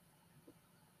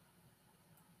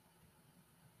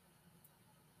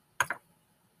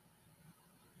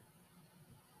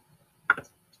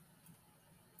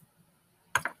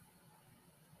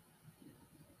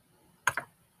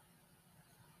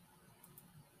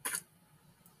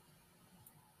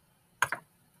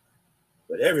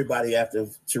 But everybody after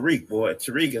Tariq, boy,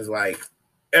 Tariq is like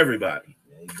everybody.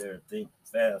 Yeah, he better think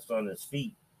fast on his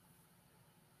feet.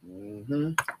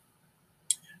 Mm-hmm.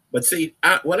 But see,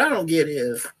 what I don't get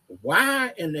is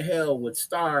why in the hell would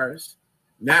Stars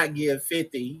not give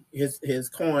 50 his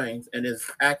coins and his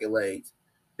accolades?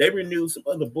 They renewed some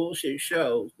other bullshit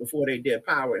shows before they did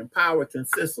Power, and Power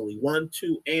consistently 1,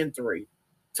 2, and 3,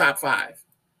 top 5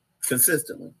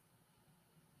 consistently.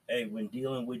 Hey, when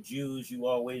dealing with Jews, you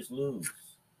always lose.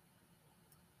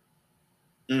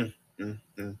 I'm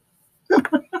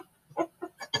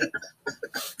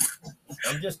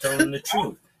just telling the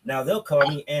truth. Now they'll call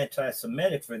me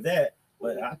anti-Semitic for that,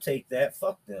 but I'll take that.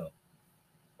 Fuck them.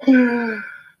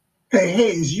 Hey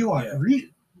Hayes, you are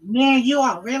man, you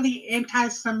are really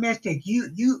anti-Semitic. You're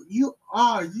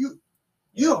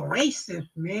racist,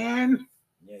 man.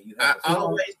 Yeah, you I have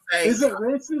always say, is it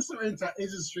racist or is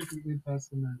it strictly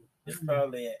anti-Semitic? It's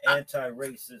probably an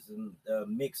anti-racism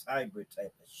mixed hybrid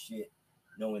type of shit.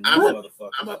 Knowing these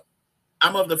motherfuckers.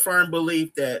 I'm of the firm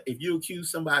belief that if you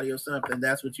accuse somebody of something,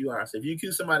 that's what you are. So if you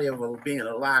accuse somebody of being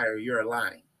a liar, you're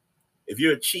lying. If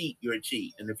you're a cheat, you're a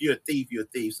cheat. And if you're a thief, you're a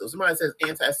thief. So if somebody says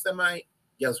anti-Semite,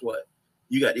 guess what?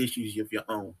 You got issues of your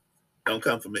own. Don't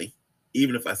come for me,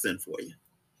 even if I send for you.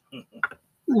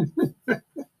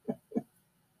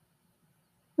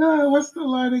 What's the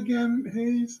line again,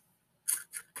 Hayes?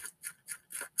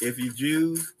 If you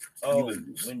Jews, you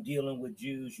lose. When dealing with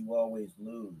Jews, you always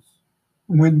lose.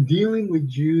 When dealing with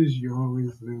Jews, you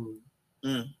always lose.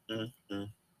 Wow.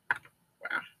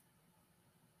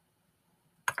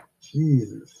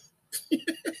 Jesus.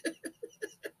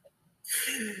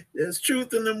 There's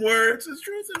truth in them words. There's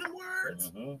truth in them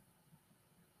words. Mm-hmm.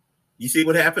 You see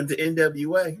what happened to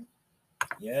NWA?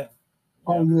 Yeah.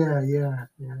 Oh, yeah.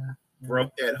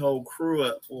 Broke that whole crew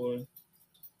up for.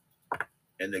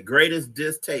 And the greatest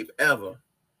diss tape ever,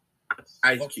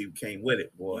 Ice Cube came with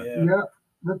it, boy. Yeah.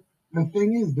 The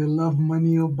thing is, they love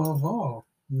money above all.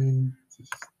 I mean,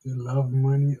 they love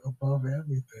money above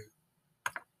everything.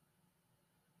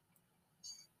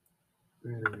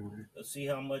 Anyway. Let's see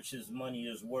how much his money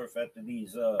is worth after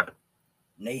these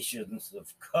nations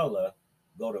of color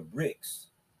go to BRICS.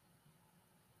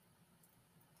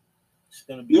 It's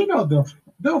gonna be.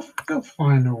 They'll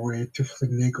find a way to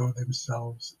finagle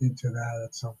themselves into that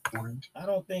at some point. I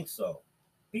don't think so.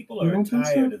 People are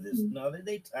tired of this. No,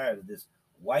 they tired of this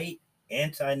white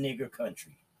anti-nigger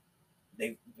country.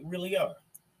 They really are.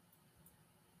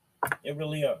 They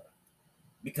really are.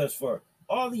 Because for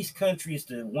all these countries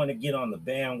to want to get on the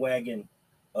bandwagon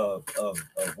of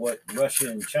what Russia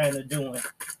and China are doing,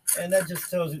 and that just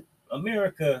tells you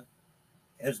America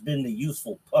has been the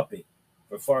useful puppet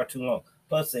for far too long.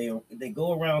 Plus, they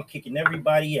go around kicking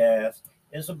everybody's ass.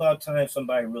 It's about time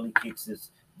somebody really kicks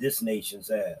this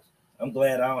nation's ass. I'm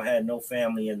glad I don't have no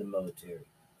family in the military.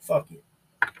 Fuck it.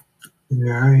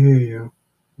 Yeah, I hear you.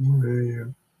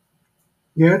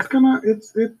 Yeah, it's gonna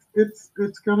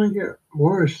get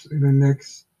worse in the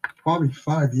next probably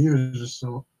 5 years or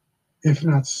so. if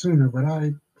not sooner. But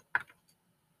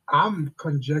I'm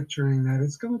conjecturing that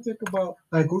it's gonna take about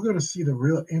like we're gonna see the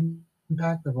real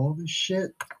impact of all this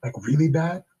shit, like really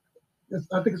bad.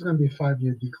 I think it's gonna be a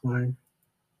 5-year decline.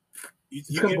 You It's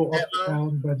gonna give it go that up and long?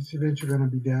 down, but it's eventually gonna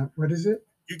be down. What is it?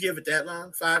 You give it that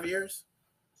long? 5 years?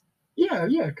 Yeah,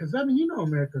 yeah, because I mean, you know,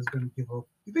 America's gonna give up.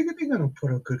 You think they're gonna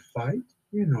put a good fight?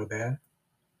 You know that.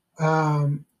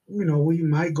 You know, we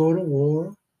might go to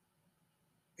war,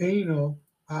 and you know,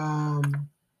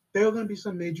 there are gonna be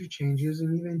some major changes,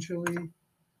 and eventually,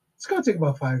 it's gonna take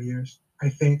about 5 years, I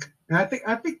think. And I think,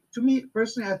 to me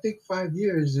personally, I think 5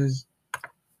 years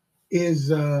is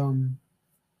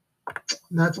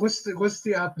not what's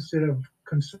the opposite of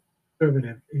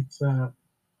conservative? It's a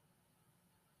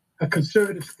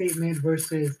conservative statement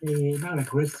versus a not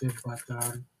aggressive, but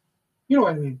you know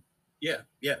what I mean. Yeah,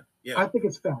 yeah, yeah. I think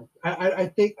it's fact. I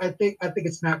think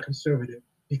it's not conservative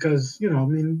because you know I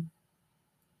mean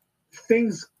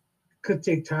things could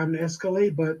take time to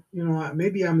escalate, but you know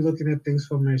maybe I'm looking at things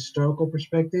from a historical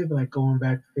perspective, like going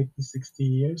back 50, 60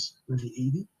 years, maybe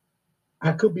 80.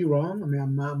 I could be wrong. I mean,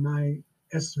 I'm not, my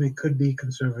estimate could be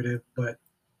conservative, but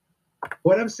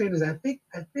what I'm saying is I think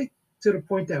to the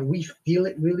point that we feel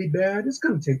it really bad, it's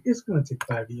gonna take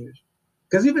 5 years.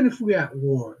 Because even if we're at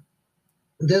war,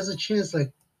 there's a chance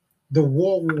like the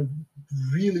war will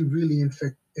really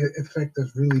affect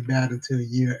us really bad until a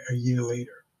year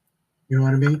later. You know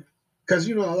what I mean? Because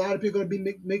you know a lot of people are gonna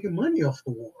be making money off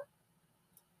the war.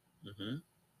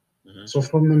 So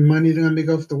from the money they're gonna make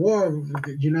off the war,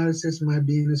 the United States might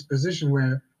be in this position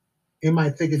where it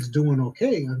might think it's doing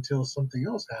okay until something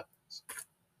else happens.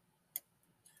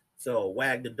 So a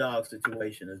wag the dog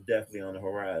situation is definitely on the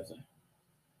horizon.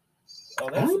 Oh, I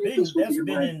don't know if this will that's be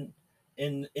been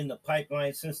right. in the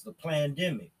pipeline since the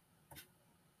pandemic.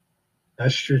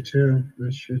 That's true too.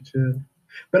 That's true too.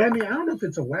 But I mean, I don't know if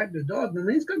it's a wag the dog. I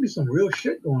mean, it's gonna be some real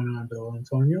shit going on though,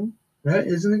 Antonio. Right?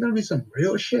 Isn't it gonna be some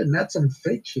real shit, not some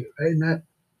fake shit, right? Not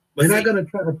But they're see, not gonna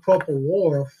try to prop a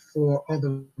war for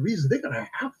other reasons. They're gonna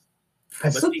have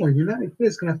at but some see, point, United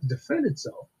States gonna have to defend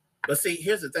itself. but see,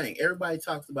 here's the thing. Everybody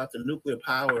talks about the nuclear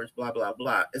powers, blah blah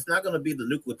blah. It's not going to be the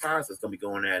nuclear powers that's going to be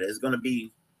going at it. It's going to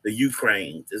be the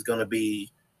Ukraines. It's going to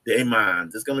be the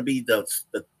Imans. It's going to be the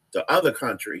other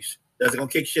countries that's going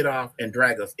to kick shit off and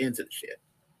drag us into the shit.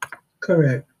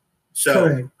 Correct. So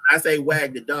Correct. when I say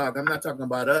wag the dog, I'm not talking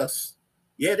about us.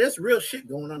 Yeah, there's real shit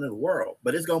going on in the world,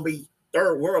 but it's going to be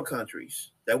third world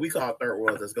countries that we call third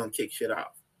world that's going to kick shit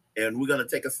off, and we're going to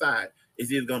take a side.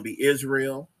 It's either going to be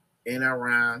Israel and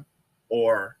Iran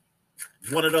or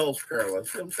one of those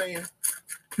parallels. You know what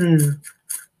I'm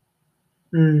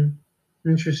saying?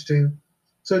 Interesting.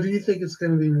 So, do you think it's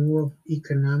going to be more of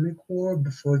economic war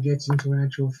before it gets into an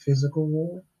actual physical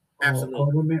war or Absolutely.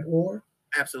 armament war?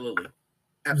 Absolutely.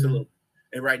 Absolutely.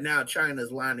 And right now, China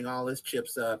is lining all its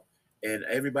chips up, and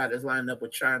everybody that's lining up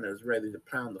with China is ready to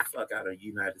pound the fuck out of the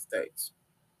United States.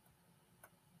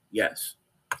 Yes.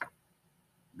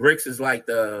 BRICS is like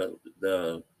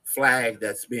the flag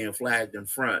that's being flagged in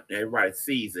front. Everybody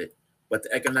sees it. But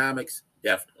the economics,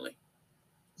 definitely.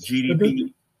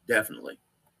 GDP, definitely.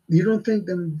 You don't think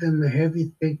them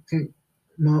heavy think tank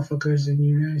motherfuckers in the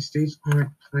United States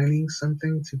aren't planning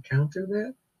something to counter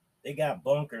that? They got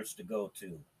bunkers to go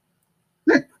to.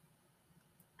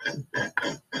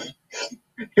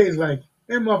 It's like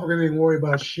them motherfuckers ain't worry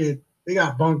about shit. They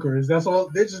got bunkers. That's all.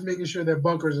 They're just making sure their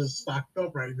bunkers are stocked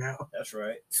up right now. That's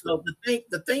right. So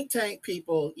the think tank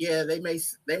people, yeah, they may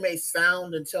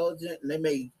sound intelligent and they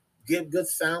may give good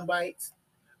sound bites,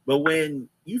 but when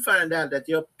you find out that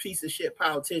your piece of shit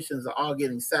politicians are all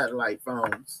getting satellite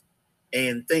phones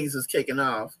and things is kicking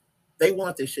off, they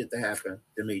want this shit to happen,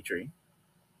 Dimitri,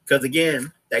 because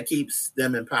again, that keeps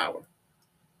them in power.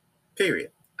 Period.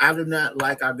 I do not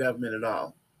like our government at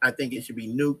all. I think it should be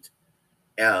nuked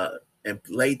and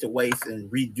laid to waste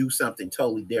and redo something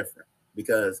totally different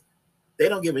because they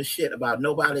don't give a shit about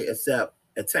nobody except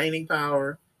attaining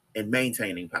power and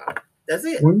maintaining power. That's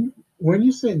it. When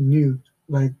you say nuked,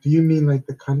 like, do you mean like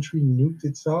the country nuked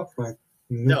itself, like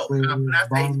No, when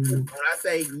bombing? I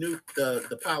say nuke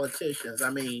the politicians,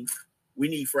 I mean we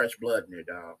need fresh blood in there,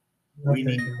 dog. We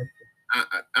need.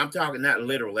 I'm talking not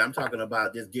literally. I'm talking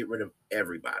about just get rid of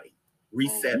everybody,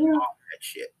 reset all that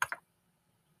shit.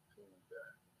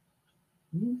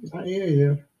 I hear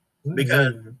you.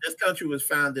 Because this country was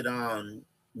founded on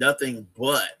nothing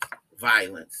but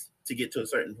violence to get to a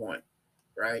certain point,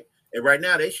 right? And right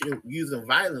now they should be using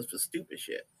violence for stupid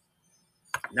shit.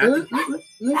 Let me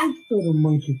throw the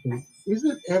monkey thing.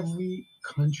 Isn't every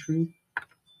country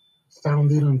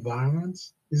founded on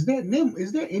violence? Is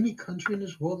there any country in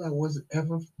this world that was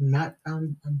ever not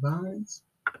found on violence?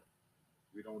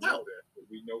 We don't know that, but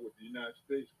we know what the United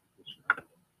States was trying to do.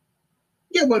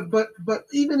 Yeah, but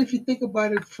even if you think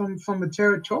about it from a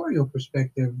territorial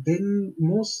perspective, didn't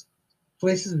most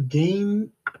places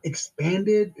gain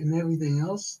expanded and everything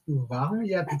else through violence?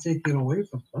 You have to take it away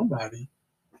from somebody.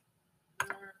 I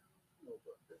don't know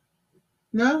about that.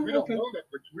 No, We don't okay. know that,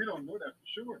 but we don't know that for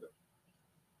sure, though.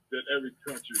 That every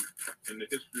country in the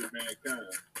history of mankind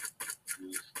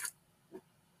was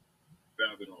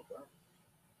founded on violence.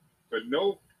 But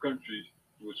no country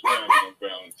was founded on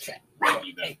violence in the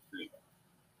United States.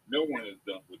 No one has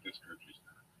done what this country's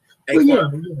done. Hey, Well,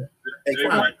 Kwame, yeah. hey, They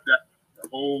Kwame, wiped out the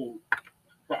whole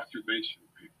population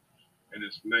of people and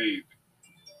enslaved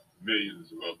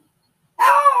millions of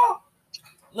others.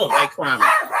 Look, hey, Kwame.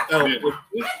 So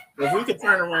Yeah. if we could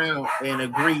turn around and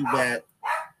agree that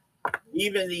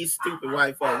even these stupid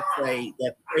white folks say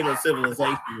that the cradle of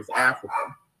civilization is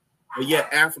Africa, but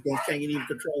yet Africans can't even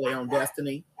control their own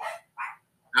destiny,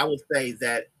 I would say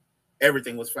that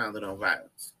everything was founded on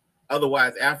violence.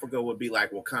 Otherwise, Africa would be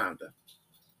like Wakanda.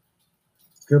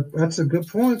 Good. That's a good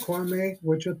point, Kwame.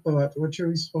 What's your thought? What's your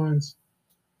response?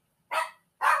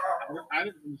 I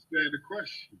didn't understand the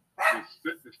question.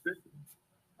 The statement.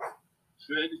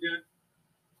 Say it again.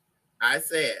 I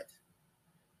said,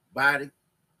 by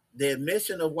the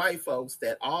admission of white folks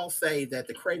that all say that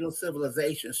the cradle of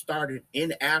civilization started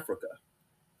in Africa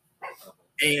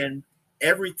and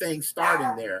everything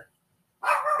starting there,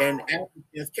 and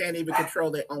Africans can't even control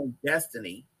their own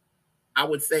destiny, I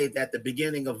would say that the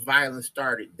beginning of violence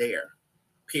started there,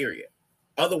 period.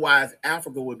 Otherwise,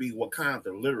 Africa would be Wakanda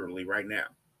literally right now.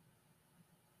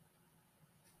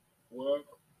 Well,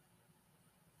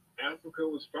 Africa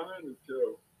was fine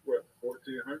until what,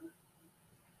 1400?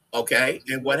 Okay,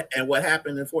 and what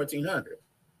happened in 1400?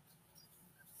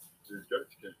 The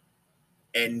Dutch came.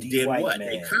 And The did white what? man.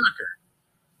 They conquered.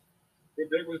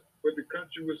 But the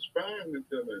country was fine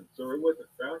until then, so it wasn't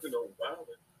founded on violence.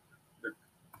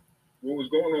 What was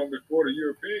going on before the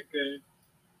European came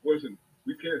wasn't.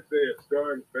 We can't say it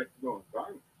started based on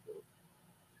violence. So.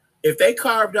 If they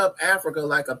carved up Africa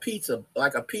like a pizza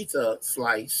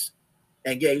slice,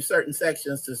 and gave certain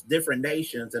sections to different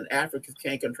nations, and Africans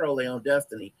can't control their own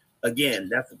destiny, again,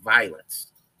 that's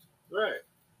violence. Right,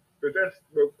 but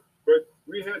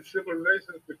we had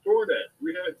civilizations before that.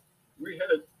 We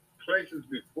had places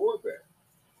before that.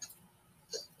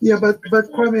 Yeah, but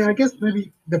Kwame, I guess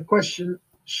maybe the question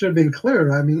should have been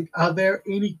clearer. I mean, are there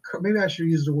any? Maybe I should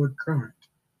use the word current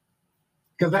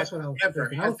because that's what I was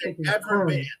thinking. I was thinking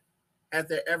current. Has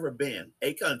there ever been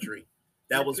a country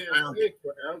that was can't founded? say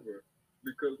forever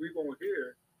because we won't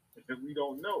hear and we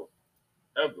don't know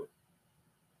ever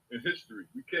in history.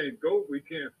 We can't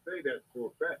say that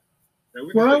for a fact. Now,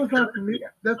 we Well, can that was not me.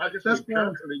 That's why.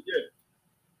 currently,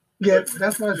 Yeah, but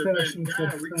that's why I at said the I same should time,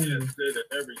 have we said can't current. say that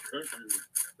every country was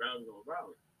founded on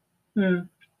violence.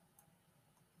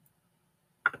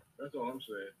 That's all I'm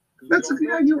saying.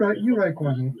 Yeah, you're right. You're right,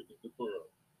 Kwame.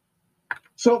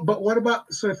 So, but what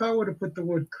about? So, if I were to put the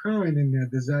word current in there,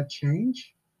 does that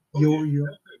change?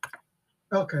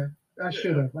 Okay. I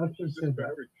should have said that.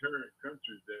 Every current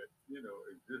country that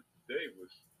exists today was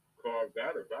carved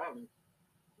out of violence.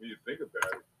 When you think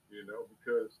about it,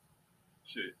 because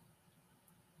shit,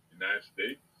 United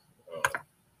States,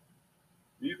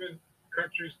 even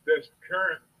countries that's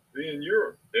currently in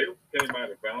Europe, they came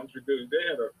out of violence because they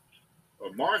had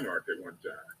a monarch at one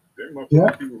time. Them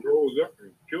motherfuckers people rose up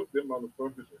and killed them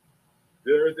motherfuckers and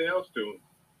did everything else to them.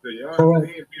 So y'all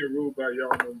ain't being ruled by y'all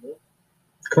no more.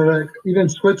 Correct. Even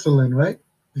Switzerland, right?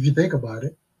 If you think about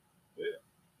it. Yeah.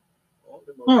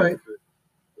 All right. Said,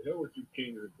 the hell with you,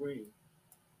 kings and queens.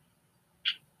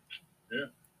 Yeah.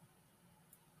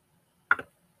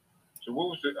 So what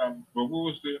was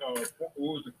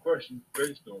the question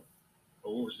based on,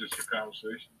 or what was just a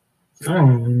conversation? I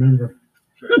don't remember.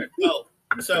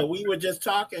 So we were just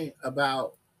talking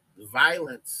about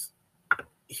violence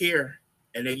here,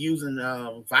 and they're using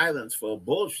violence for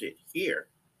bullshit here.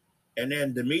 And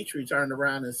then Dimitri turned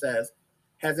around and says,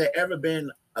 has there ever been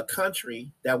a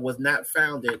country that was not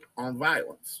founded on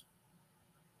violence?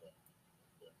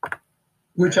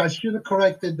 Which I should have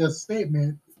corrected the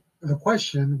statement, the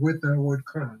question, with the word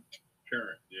current.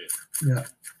 Current, yeah. Yeah.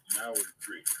 And I would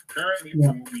agree. Currently,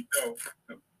 when we know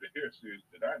the history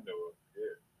that I know of,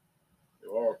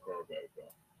 they're all carved out of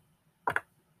violence.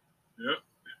 Yep.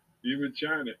 Even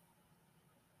China.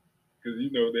 Because,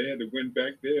 they had to win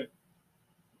back their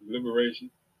liberation.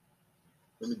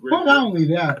 Well, not only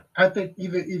that, I think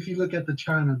even if you look at the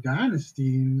China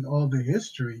dynasty and all the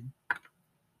history,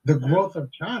 the growth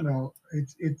of China,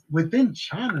 it's within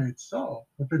China itself.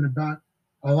 Within about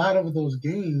a lot of those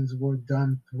gains were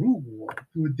done through war,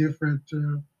 through different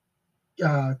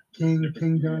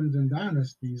kingdoms and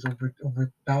dynasties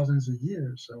over thousands of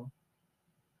years. So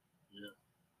Yeah.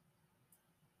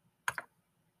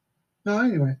 no,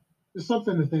 anyway, it's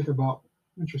something to think about.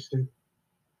 Interesting.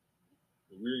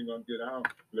 We ain't gonna get our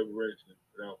liberation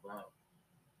without violence.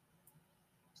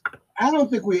 I don't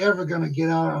think we're ever gonna get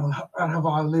out of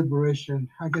our liberation.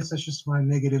 I guess that's just my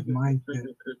negative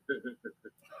mindset.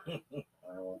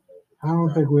 I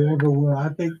don't think we ever will. I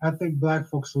think black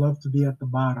folks love to be at the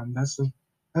bottom. That's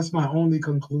my only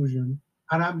conclusion,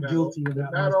 and I'm guilty of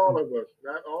that. Not all of us.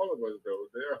 Not all of us, though.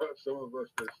 There are some of us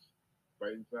that's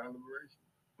fighting for our liberation.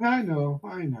 I know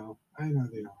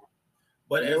they are.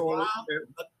 But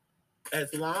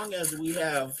as long as we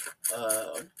have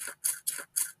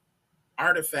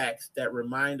artifacts that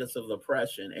remind us of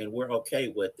oppression and we're okay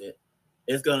with it,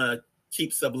 it's gonna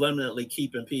keep subliminally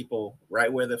keeping people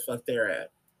right where the fuck they're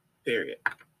at. Period.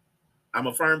 I'm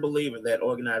a firm believer that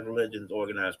organized religion is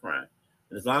organized crime.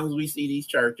 And as long as we see these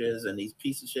churches and these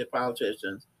piece of shit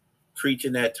politicians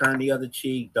preaching that turn the other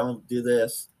cheek, don't do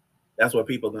this, that's what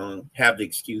people are gonna have the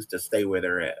excuse to stay where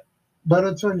they're at. But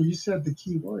attorney, you said the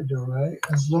key word though, right?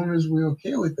 As long as we're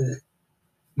okay with it.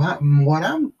 What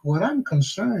I'm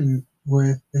concerned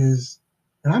with is,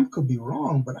 and I could be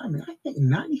wrong, but I mean I think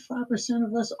 95%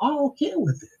 of us are okay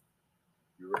with it.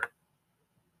 You're right.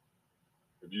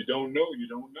 If you don't know, you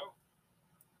don't know.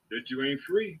 That you ain't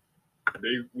free.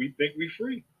 We think we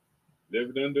free.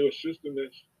 Living under a system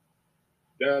that's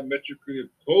diametrically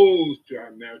opposed to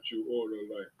our natural order of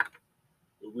life.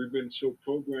 But we've been so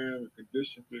programmed and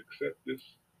conditioned to accept this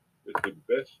as the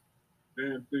best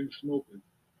damn thing smoking.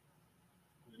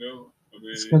 You know, I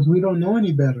mean, it's because we don't know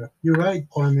any better. You're right,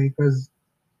 Kwame, because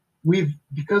we've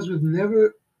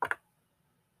never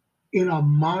in our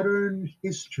modern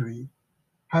history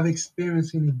have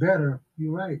experienced any better.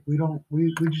 You're right. We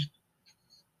just,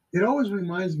 it always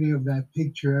reminds me of that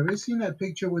picture. Have you seen that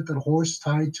picture with the horse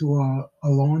tied to a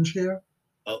lawn chair?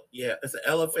 Oh yeah, it's an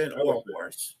elephant or a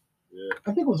horse. Yeah.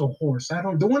 I think it was a horse.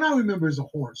 The one I remember is a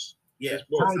horse. Yeah,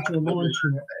 tied to a lawn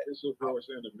chair. It's a horse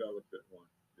and an elephant one.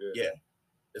 Yeah.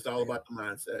 It's all about the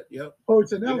mindset. Yep. Oh,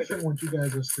 it's an elephant one you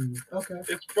guys are seeing. Okay.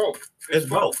 It's both. It's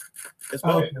both. It's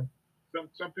both. Okay.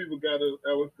 Some people got an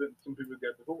elephant, some people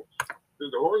got the horse.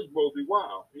 Because the horse is supposed to be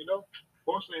wild, you know?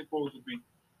 Horse ain't supposed to be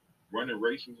running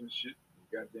races and shit.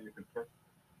 Goddamn Kentucky.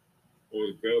 Or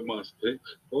the Belmont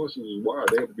Stakes. Horses is wild.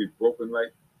 They have to be broken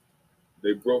like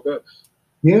they broke us.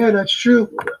 Yeah, that's true.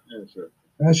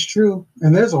 That's true.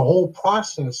 And there's a whole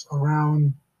process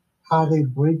around how they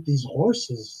break these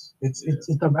horses.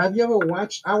 Have you ever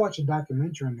watched? I watched a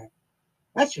documentary on that.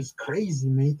 That's just crazy,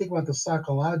 man. You think about the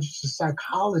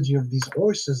psychology of these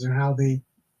horses and how they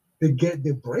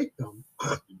break them.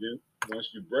 Once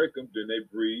you break them, then they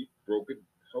breed broken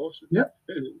horses. Yep.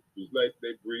 It's like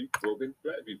they breed broken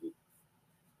black people.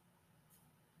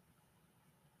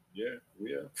 Yeah,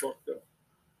 we are fucked up.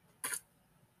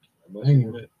 I must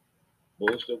admit,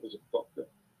 most of us are fucked up.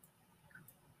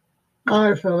 All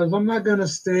right, fellas, I'm not gonna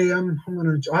stay. I'm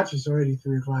gonna watch. It's already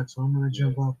 3:00, so I'm gonna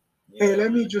jump up. Yeah, Hey,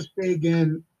 let me just say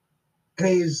again,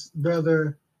 Hayes,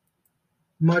 brother,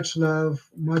 much love,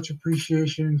 much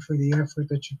appreciation for the effort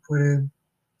that you put in.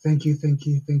 Thank you,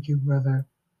 brother.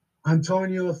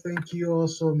 Antonio, thank you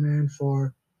also, man,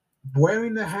 for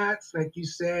wearing the hats, like you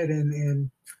said,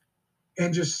 and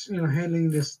just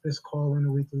handling this call on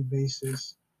a weekly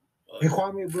basis. And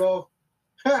Kwame, bro,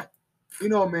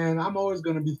 man, I'm always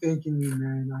gonna be thanking you,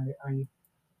 man.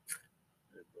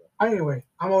 Anyway,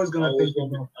 I'm always gonna thank you,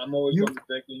 bro. I'm always gonna be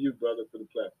thanking you, brother, for the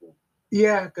platform.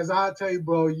 Yeah, because I'll tell you,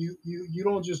 bro, you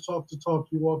don't just talk the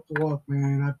talk, you walk the walk,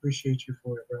 man. I appreciate you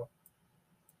for it, bro.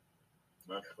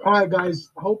 All right, guys.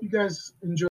 I hope you guys enjoy.